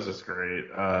episode is just great.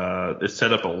 It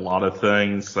set up a lot of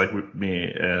things, like with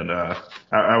me and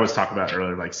I was talking about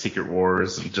earlier, like Secret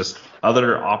Wars and just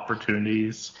other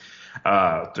opportunities.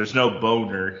 There's no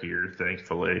boner here,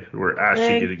 thankfully. We're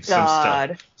actually getting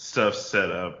some stuff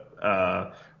set up.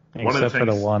 Except for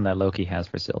the one that Loki has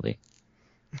for Sylvie.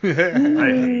 I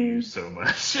hate you so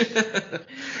much.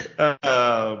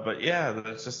 But yeah,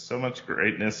 there's just so much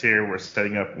greatness here. We're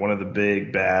setting up one of the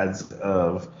big bads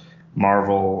of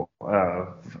Marvel,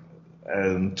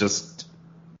 and just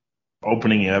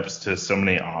opening it up to so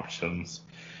many options.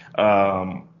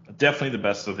 Definitely the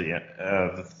best of the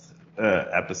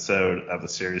episode of the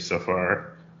series so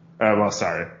far. Well,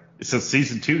 sorry, since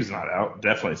season 2 is not out,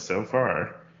 definitely so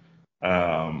far.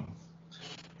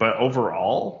 But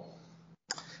overall,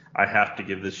 I have to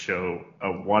give this show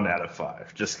a 1 out of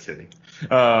 5. Just kidding.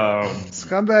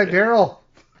 Scumbag Daryl.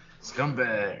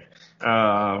 Scumbag.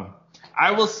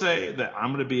 I will say that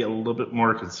I'm going to be a little bit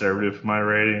more conservative in my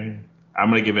rating. I'm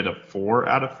going to give it a 4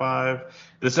 out of 5.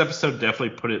 This episode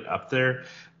definitely put it up there,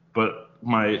 but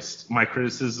my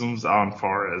criticisms on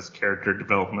far as character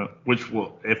development, which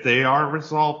will, if they are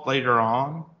resolved later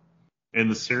on in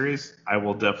the series, I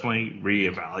will definitely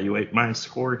reevaluate my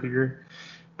score here.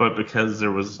 But because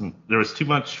there was too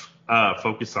much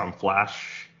focus on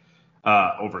Flash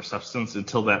over substance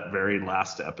until that very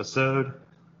last episode,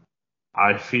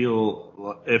 I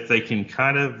feel if they can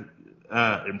kind of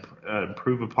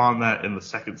improve upon that in the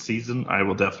second season, I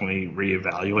will definitely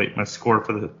reevaluate my score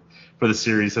for the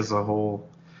series as a whole.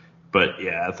 But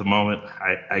yeah, at the moment,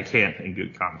 I can't in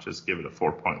good conscience give it a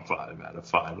 4.5 out of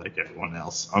 5 like everyone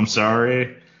else. I'm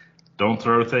sorry. Don't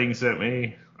throw things at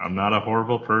me. I'm not a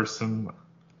horrible person.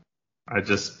 I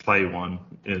just play one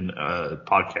in a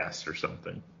podcast or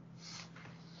something.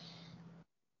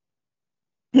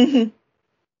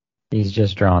 He's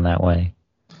just drawn that way.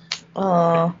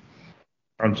 Oh.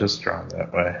 I'm just drawn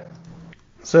that way.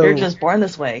 So you're just born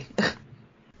this way.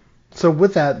 So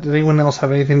with that, did anyone else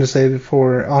have anything to say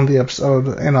on the episode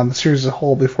and on the series as a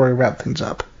whole before we wrap things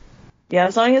up? You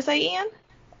have something to say,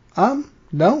 Ian?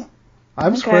 No.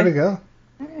 I'm square to go.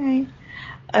 Alright.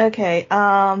 Okay.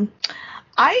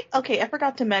 I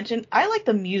forgot to mention, I like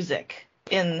the music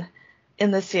in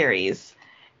the series.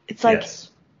 It's like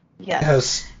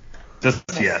yes.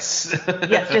 Just yes.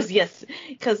 yes.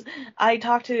 Because I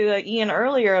talked to Ian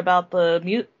earlier about their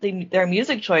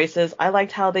music choices. I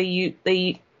liked how the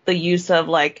use of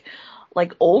like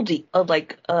oldies,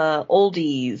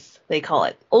 they call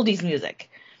it oldies music,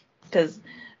 because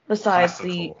besides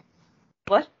Classical.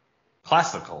 what?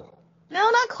 Classical. No,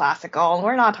 not classical.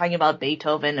 We're not talking about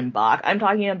Beethoven and Bach. I'm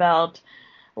talking about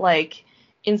like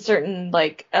in certain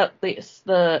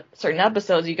the certain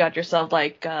episodes you got yourself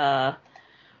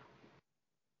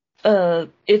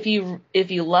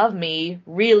if you love me,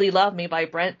 really love me by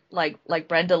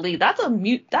Brenda Lee.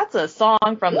 That's a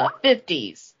song from the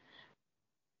 50s.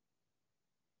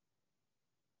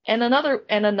 And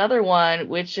another one,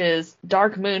 which is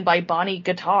Dark Moon by Bonnie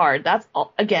Guitar. That's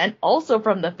again also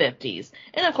from the 50s.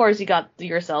 And of course you got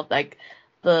yourself like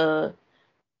that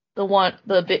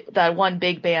one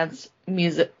big band's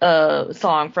music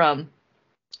song from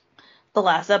the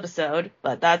last episode,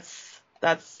 but that's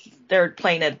they're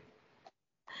playing it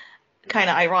kind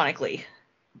of ironically.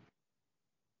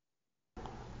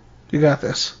 You got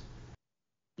this.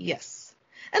 Yes.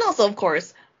 And also, of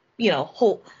course,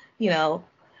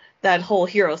 that whole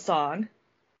hero song,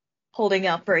 Holding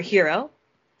Out for a Hero,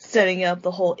 setting up the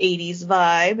whole 80s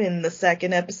vibe in the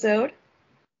second episode.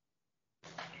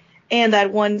 And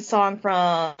that one song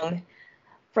from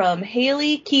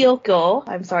Hayley Kiyoko,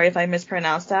 I'm sorry if I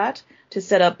mispronounced that, to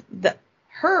set up the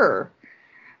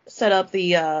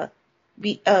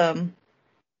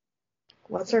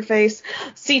what's her face?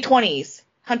 C20s,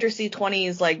 Hunter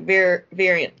C20s like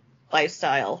variant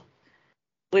lifestyle,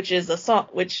 which is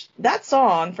that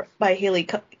song by Hayley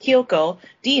Kiyoko,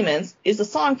 Demons, is a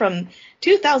song from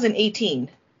 2018.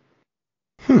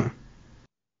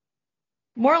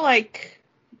 More like,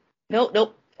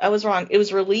 nope, I was wrong. It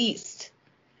was released.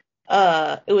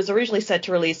 It was originally set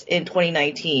to release in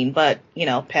 2019, but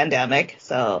pandemic.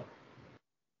 So,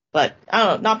 but I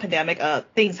don't know, not pandemic.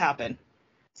 Things happen.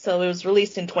 So it was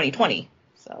released in 2020.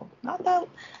 So not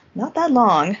that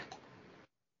long.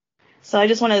 So I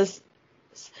just want to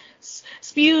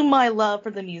spew my love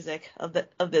for the music of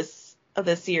this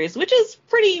series, which is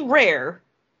pretty rare,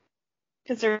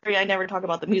 considering I never talk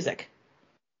about the music.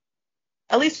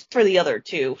 At least for the other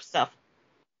two stuff.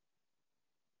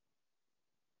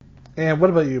 And what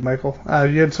about you, Michael?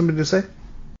 You had something to say?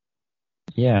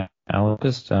 Yeah, I was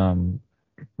just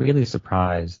really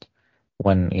surprised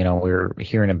when we were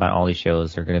hearing about all these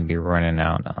shows that are going to be running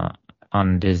out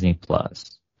on Disney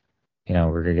Plus.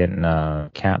 We're getting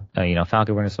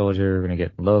Falcon Winter Soldier, we're going to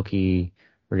get Loki,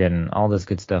 we're getting all this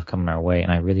good stuff coming our way,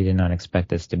 and I really did not expect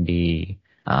this to be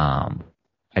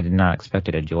I did not expect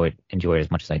to enjoy it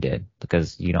as much as I did,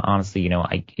 because honestly,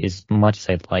 as much as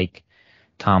I like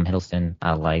Tom Hiddleston,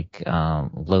 I like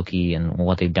Loki and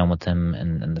what they've done with him,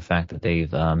 and the fact that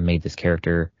they've made this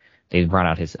character, they've brought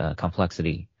out his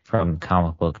complexity from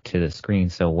comic book to the screen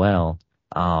so well.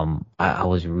 I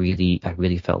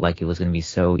really felt like it was going to be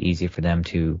so easy for them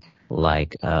to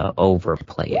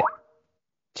overplay it,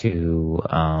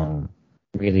 to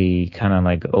really kind of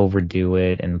like overdo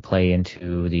it and play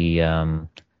into the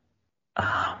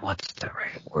what's the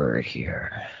right word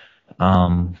here?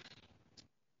 Kind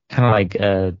of like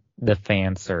the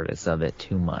fan service of it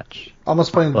too much.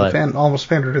 Almost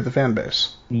pander to the fan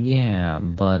base. Yeah,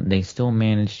 but they still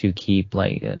managed to keep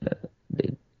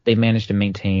they managed to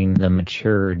maintain the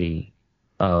maturity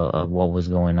of what was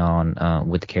going on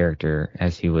with the character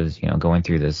as he was, going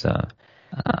through this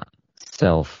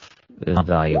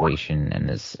self-evaluation and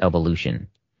this evolution.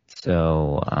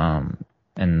 So,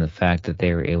 and the fact that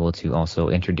they were able to also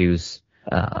introduce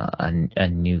a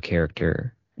new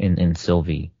character in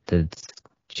Sylvie that's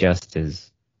just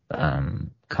as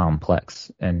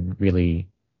complex and really,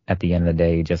 at the end of the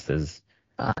day, just as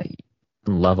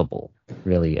lovable,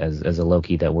 really, as a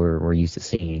Loki that we're used to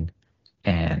seeing.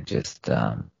 And just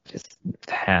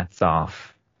hats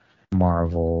off,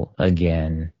 Marvel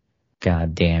again.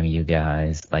 God damn you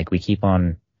guys! Like, we keep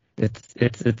on.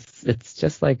 It's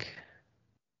just like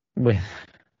with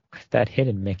that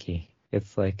hidden Mickey.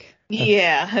 It's like,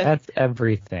 that's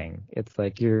everything. It's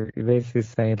like you're basically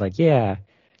saying like, yeah,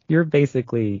 you're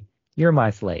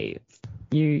my slaves.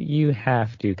 You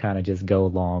have to kind of just go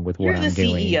along with what I'm doing.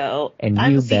 You're the CEO. And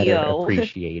I'm you the better CEO.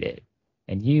 appreciate it.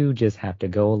 And you just have to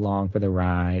go along for the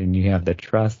ride, and you have to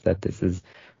trust that this is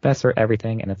best for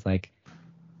everything. And it's like,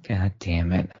 God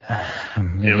damn it.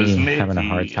 I'm really having a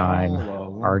hard time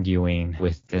arguing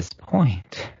with this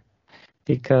point,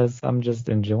 because I'm just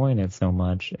enjoying it so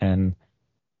much. And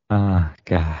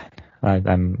God,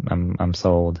 I'm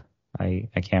sold. I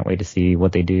can't wait to see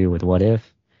what they do with What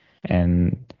If,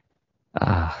 and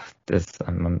I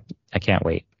can't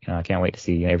wait. I can't wait to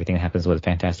see everything that happens with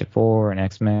Fantastic Four and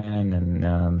X-Men,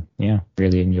 and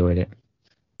really enjoyed it.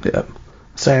 Yeah,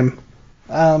 same.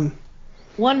 One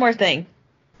more thing.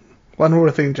 One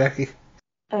more thing, Jackie.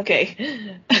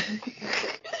 Okay.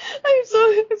 I'm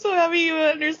so happy you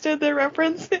understood the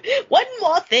reference. One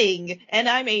more thing, and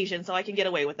I'm Asian, so I can get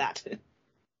away with that.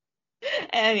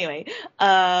 Anyway,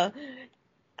 I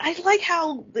like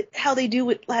how they do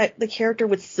with like the character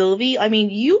with Sylvie. I mean,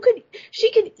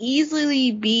 she could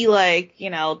easily be like,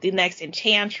 the next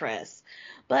Enchantress,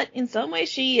 but in some ways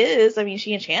she is. I mean,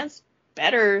 she enchants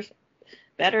better.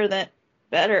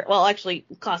 Well, actually,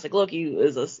 classic Loki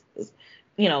is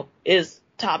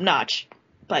top notch,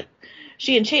 but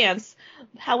she enchants.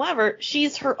 However,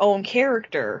 she's her own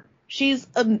character. She's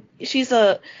a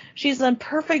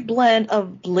perfect blend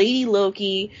of Lady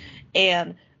Loki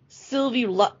and Sylvie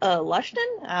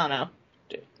Lushton. I don't know.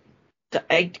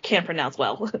 I can't pronounce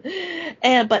well.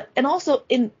 and also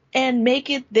make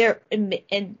it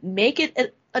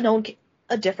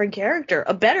a different character,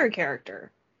 a better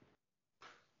character.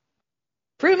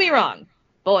 Prove me wrong,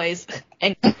 boys.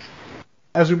 And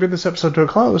as we bring this episode to a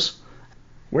close,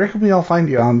 where can we all find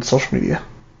you on social media?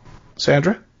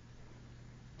 Sandra?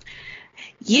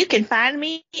 You can find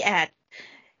me at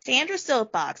Sandra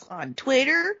Soapbox on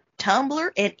Twitter,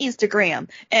 Tumblr, and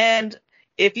Instagram. And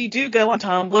if you do go on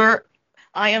Tumblr,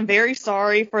 I am very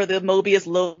sorry for the Mobius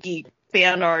Loki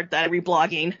fan art that I'm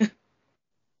reblogging.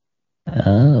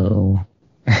 Oh.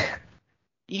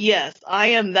 Yes, I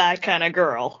am that kind of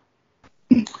girl.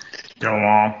 Where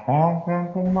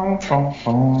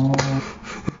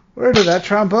did that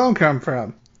trombone come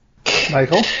from?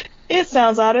 Michael? It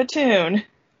sounds out of tune.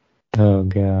 Oh,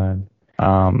 God.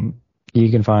 You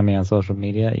can find me on social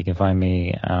media. You can find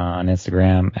me on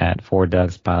Instagram at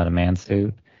 4Ducks Pilot a Man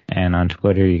Suit. And on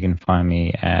Twitter, you can find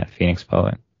me at Phoenix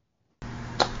Poet.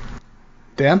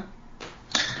 Dan?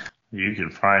 You can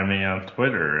find me on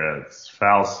Twitter as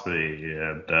Falsey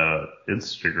and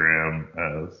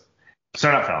Instagram as...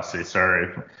 Sorry, not Falsey,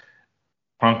 sorry.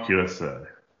 Punk USA.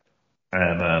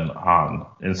 And then on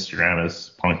Instagram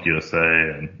is Punk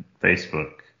USA and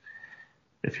Facebook.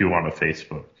 If you want a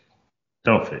Facebook.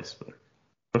 Don't Facebook.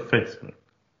 But Facebook.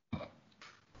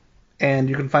 And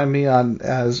you can find me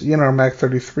as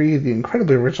IanRMac33, the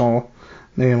incredibly original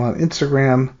name on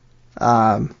Instagram.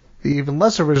 The even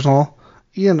less original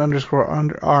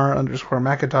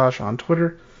Ian_R_Macintosh on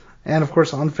Twitter. And, of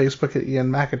course, on Facebook at Ian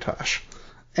Macintosh.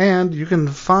 And you can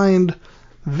find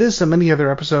this and many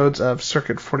other episodes of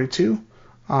Circuit 42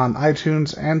 on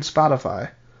iTunes and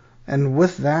Spotify. And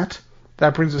with that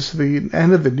brings us to the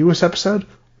end of the newest episode.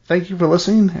 Thank you for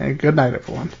listening, and good night,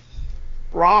 everyone.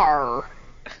 Rawr.